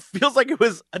feel like it feels like it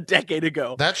was a decade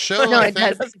ago. That show, no, it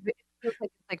does. It feels like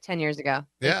it's like 10 years ago.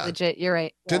 Yeah, it's legit. You're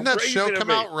right. Didn't that show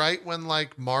come out right when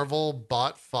like Marvel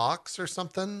bought Fox or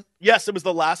something? Yes, it was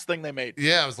the last thing they made.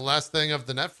 Yeah, it was the last thing of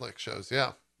the Netflix shows.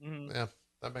 Yeah, yeah,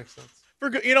 that makes sense. For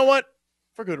good, you know what?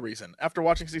 For good reason. After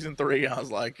watching season 3, I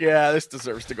was like, yeah, this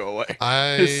deserves to go away.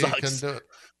 This I sucks. can do it.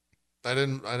 I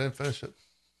didn't finish it,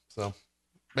 so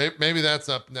maybe that's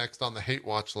up next on the hate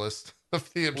watch list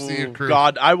of the MCU crew.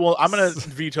 God, I'm gonna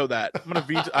veto that.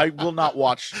 I will not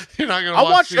watch. You're not gonna. I'll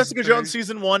watch season Jessica 3? Jones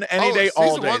season 1 any day,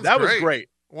 all day. One's That was great. great.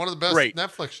 One of the best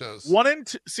Netflix shows.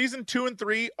 Season 2 and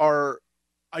 3 are.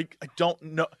 I don't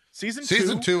know. Season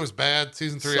 2 was bad.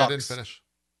 Season 3 sucks. I didn't finish.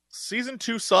 Season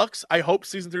 2 sucks. I hope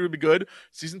season 3 will be good.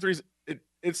 Season 3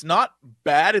 it's not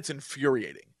bad. It's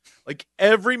infuriating. Like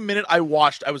every minute I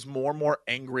watched, I was more and more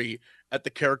angry at the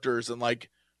characters, and like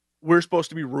we're supposed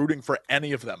to be rooting for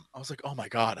any of them. I was like, oh my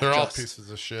God, they're all pieces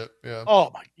of shit. Yeah.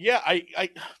 Oh my, yeah. I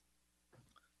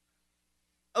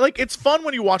like, it's fun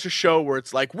when you watch a show where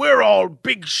it's like, we're all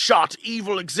big shot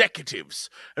evil executives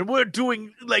and we're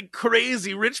doing like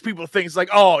crazy rich people things. Like,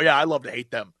 oh yeah, I love to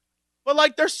hate them. But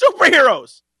like, they're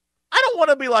superheroes. I don't want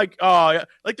to be like, oh yeah.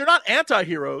 Like, they're not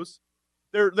anti-heroes.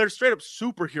 They're straight up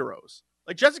superheroes.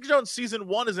 Like Jessica Jones season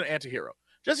 1 is an anti-hero.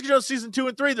 Jessica Jones season 2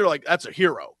 and 3, they're like, that's a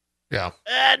hero. Yeah.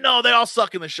 No, they all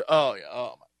suck in the show. Oh yeah.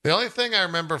 Oh my. The only thing I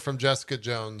remember from Jessica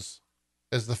Jones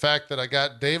is the fact that I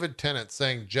got David Tennant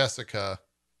saying Jessica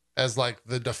as like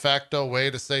the de facto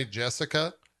way to say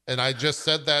Jessica. And I just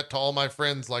said that to all my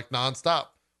friends like nonstop.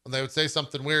 When they would say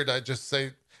something weird, I'd just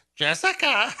say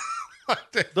Jessica.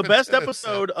 The best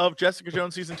episode of Jessica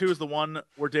Jones season 2 is the one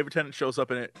where David Tennant shows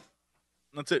up in it.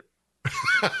 That's it.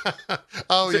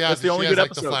 That's the only good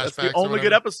episode. That's the only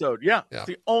good episode. Yeah. It's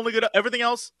the only good. Everything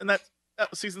else in that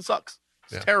season sucks.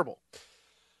 It's terrible.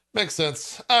 Makes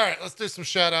sense. All right, let's do some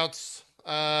shout outs.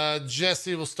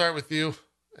 Jesse, we'll start with you,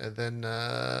 and then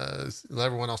let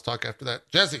everyone else talk after that.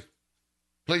 Jesse,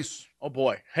 please. Oh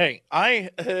boy. Hey, I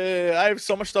have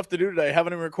so much stuff to do today. I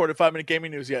haven't even recorded 5-minute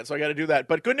gaming news yet, so I got to do that.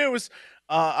 But good news,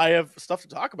 I have stuff to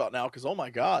talk about now because, oh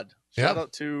my God. Shout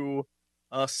out to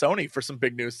Sony for some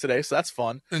big news today, so that's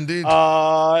fun. Indeed.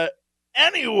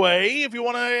 Anyway, if you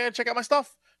want to check out my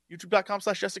stuff,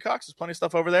 youtube.com/Jesse Cox. There's plenty of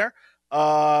stuff over there.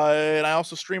 And I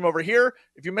also stream over here.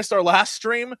 If you missed our last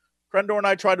stream, Krendor and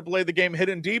I tried to play the game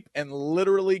Hidden Deep and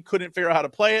literally couldn't figure out how to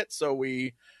play it, so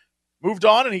we moved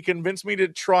on, and he convinced me to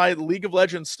try League of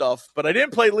Legends stuff. But I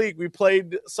didn't play League. We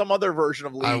played some other version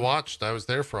of League. I watched. I was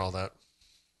there for all that.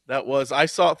 I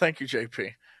saw. Thank you,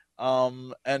 JP.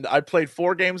 And I played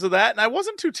 4 games of that, and I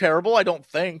wasn't too terrible, I don't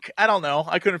think. I don't know.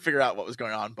 I couldn't figure out what was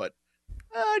going on, but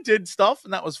I did stuff,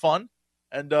 and that was fun.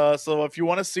 And so if you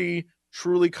want to see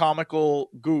truly comical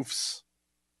goofs,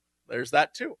 there's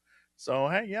that too. So,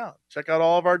 hey, yeah, check out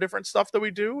all of our different stuff that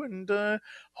we do, and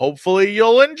hopefully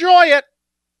you'll enjoy it.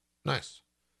 Nice.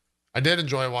 I did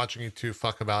enjoy watching you two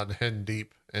fuck about Hidden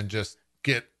Deep and just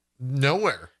get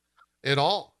nowhere at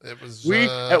all. It was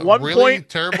at one really point,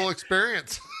 terrible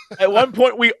experience. At one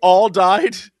point, we all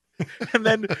died, and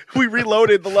then we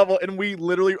reloaded the level, and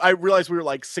I realized we were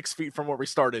like 6 feet from where we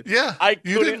started. Yeah.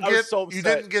 You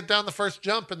didn't get down the first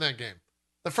jump in that game.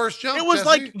 The first jump. It was Jesse.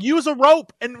 like, use a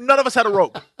rope, and none of us had a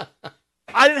rope.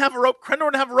 I didn't have a rope.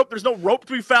 Krendor didn't have a rope. There's no rope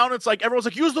to be found. It's like, everyone's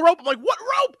like, use the rope. I'm like, what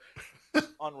rope?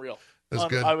 Unreal. That's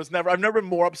good. I've never been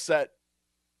more upset.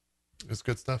 It's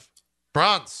good stuff.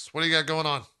 Bronze, what do you got going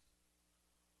on?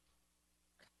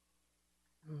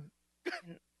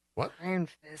 What? Iron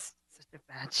Fist, such a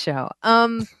bad show.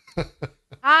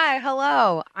 Hi,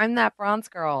 hello. I'm that bronze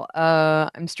girl.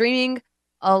 I'm streaming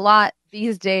a lot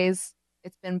these days.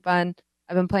 It's been fun.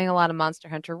 I've been playing a lot of Monster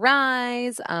Hunter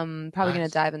Rise. I'm probably going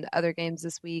to dive into other games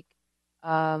this week.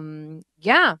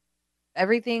 Yeah.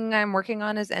 Everything I'm working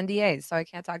on is NDAs, so I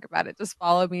can't talk about it. Just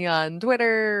follow me on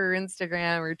Twitter or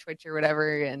Instagram or Twitch or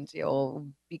whatever, and you'll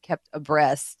be kept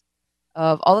abreast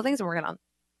of all the things I'm working on.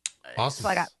 Awesome. That's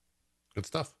all I got. Good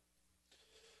stuff.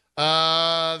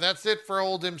 That's it for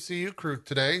old MCU crew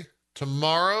today.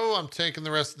 Tomorrow, I'm taking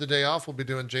the rest of the day off. We'll be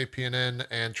doing JPNN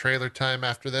and trailer time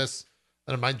after this.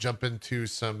 Then I might jump into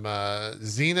some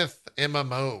Zenith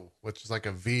MMO, which is like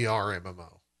a VR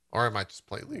MMO. Or I might just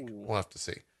play League. We'll have to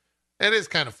see. It is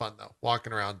kind of fun though,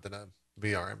 walking around in a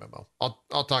VR MMO.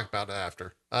 I'll talk about it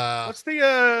after. What's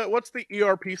the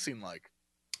ERP scene like?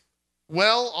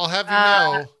 Well, I'll have you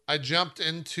know, I jumped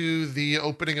into the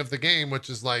opening of the game,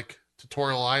 which is like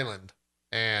Tutorial Island,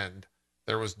 and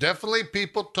there was definitely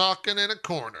people talking in a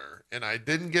corner, and I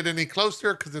didn't get any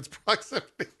closer because it's proximity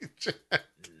chat.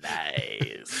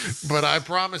 Nice. But I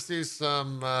promise you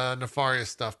some nefarious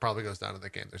stuff probably goes down in the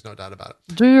game. There's no doubt about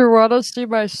it. Do you want to see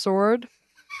my sword?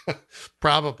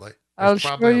 Probably. I'll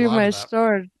show you my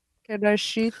sword. Can I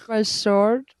sheath my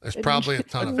sword? There's probably a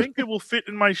ton of it. I think it will fit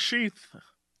in my sheath.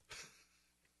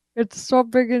 It's so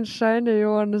big and shiny.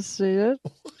 You want to see it?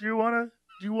 Do you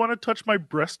want to touch my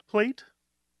breastplate?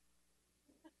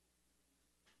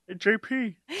 Hey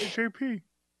JP. Hey JP.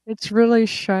 It's really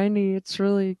shiny. It's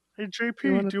really. Hey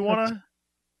JP. Do you wanna?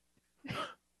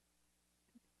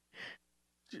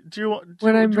 Do you want?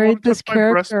 When I Do you want made to touch this my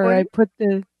character,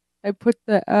 breastplate? I put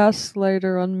the ass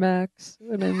slider on max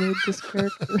when I made this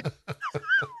character.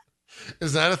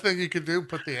 Is that a thing you could do?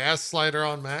 Put the ass slider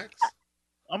on max?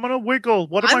 I'm gonna wiggle.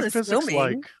 What are I'm my physics assuming.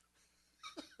 like?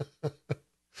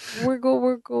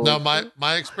 Wiggle. No,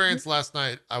 my experience last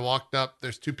night, I walked up,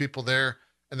 there's two people there,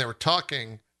 and they were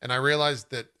talking, and I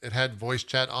realized that it had voice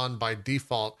chat on by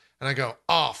default, and I go,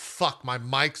 oh, fuck, my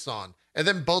mic's on. And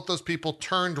then both those people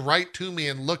turned right to me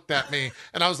and looked at me,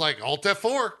 and I was like, Alt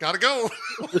F4, gotta go.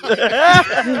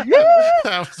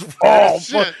 That was weird as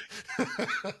shit.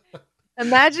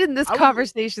 Imagine this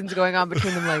conversation's going on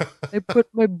between them like, I put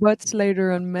my butt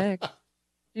slider on max.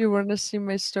 You want to see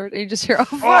my start? And you just hear, oh,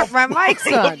 fuck, my mic's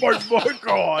on. My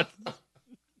God.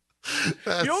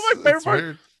 You know what my favorite part?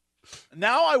 Weird.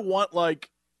 Now I want like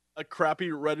a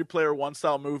crappy Ready Player One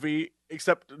style movie,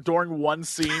 except during one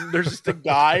scene, there's just a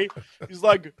guy. He's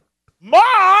like,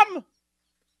 Mom!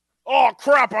 Oh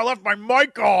crap, I left my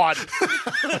mic on.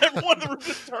 Everyone in the room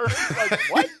just turns like,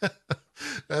 what?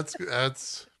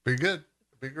 That's be good.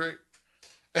 Be great.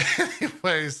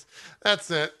 Anyways, that's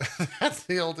it. That's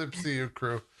the old MCU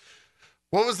crew.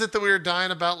 What was it that we were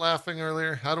dying about laughing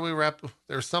earlier? How do we wrap?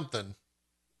 There's something.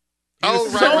 Oh,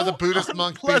 right, so where the Buddhist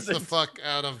monk beats the unpleasant. fuck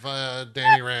out of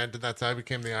Danny Rand, and that's how he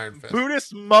became the Iron Fist.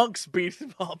 Buddhist monks beat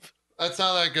him up. That's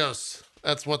how that goes.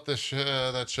 That's what this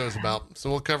that show's about. So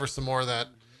we'll cover some more of that.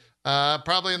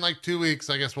 Probably in like 2 weeks.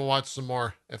 I guess we'll watch some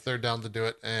more if they're down to do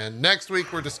it. And next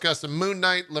week we're discussing Moon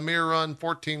Knight, Lemire Run,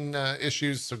 14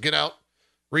 issues. So get out,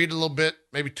 read a little bit,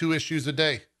 maybe 2 issues a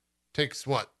day. Takes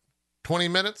what, 20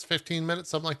 minutes, 15 minutes,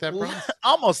 something like that, Bronze?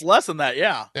 Almost less than that,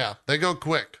 yeah. Yeah, they go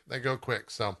quick.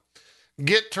 So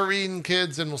get to reading,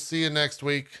 kids, and we'll see you next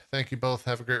week. Thank you both.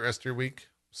 Have a great rest of your week.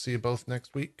 See you both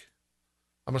next week.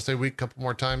 I'm going to say week a couple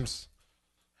more times.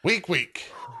 Week. Weak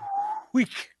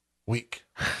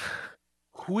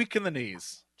in the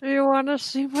knees. Do you want to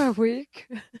see my week?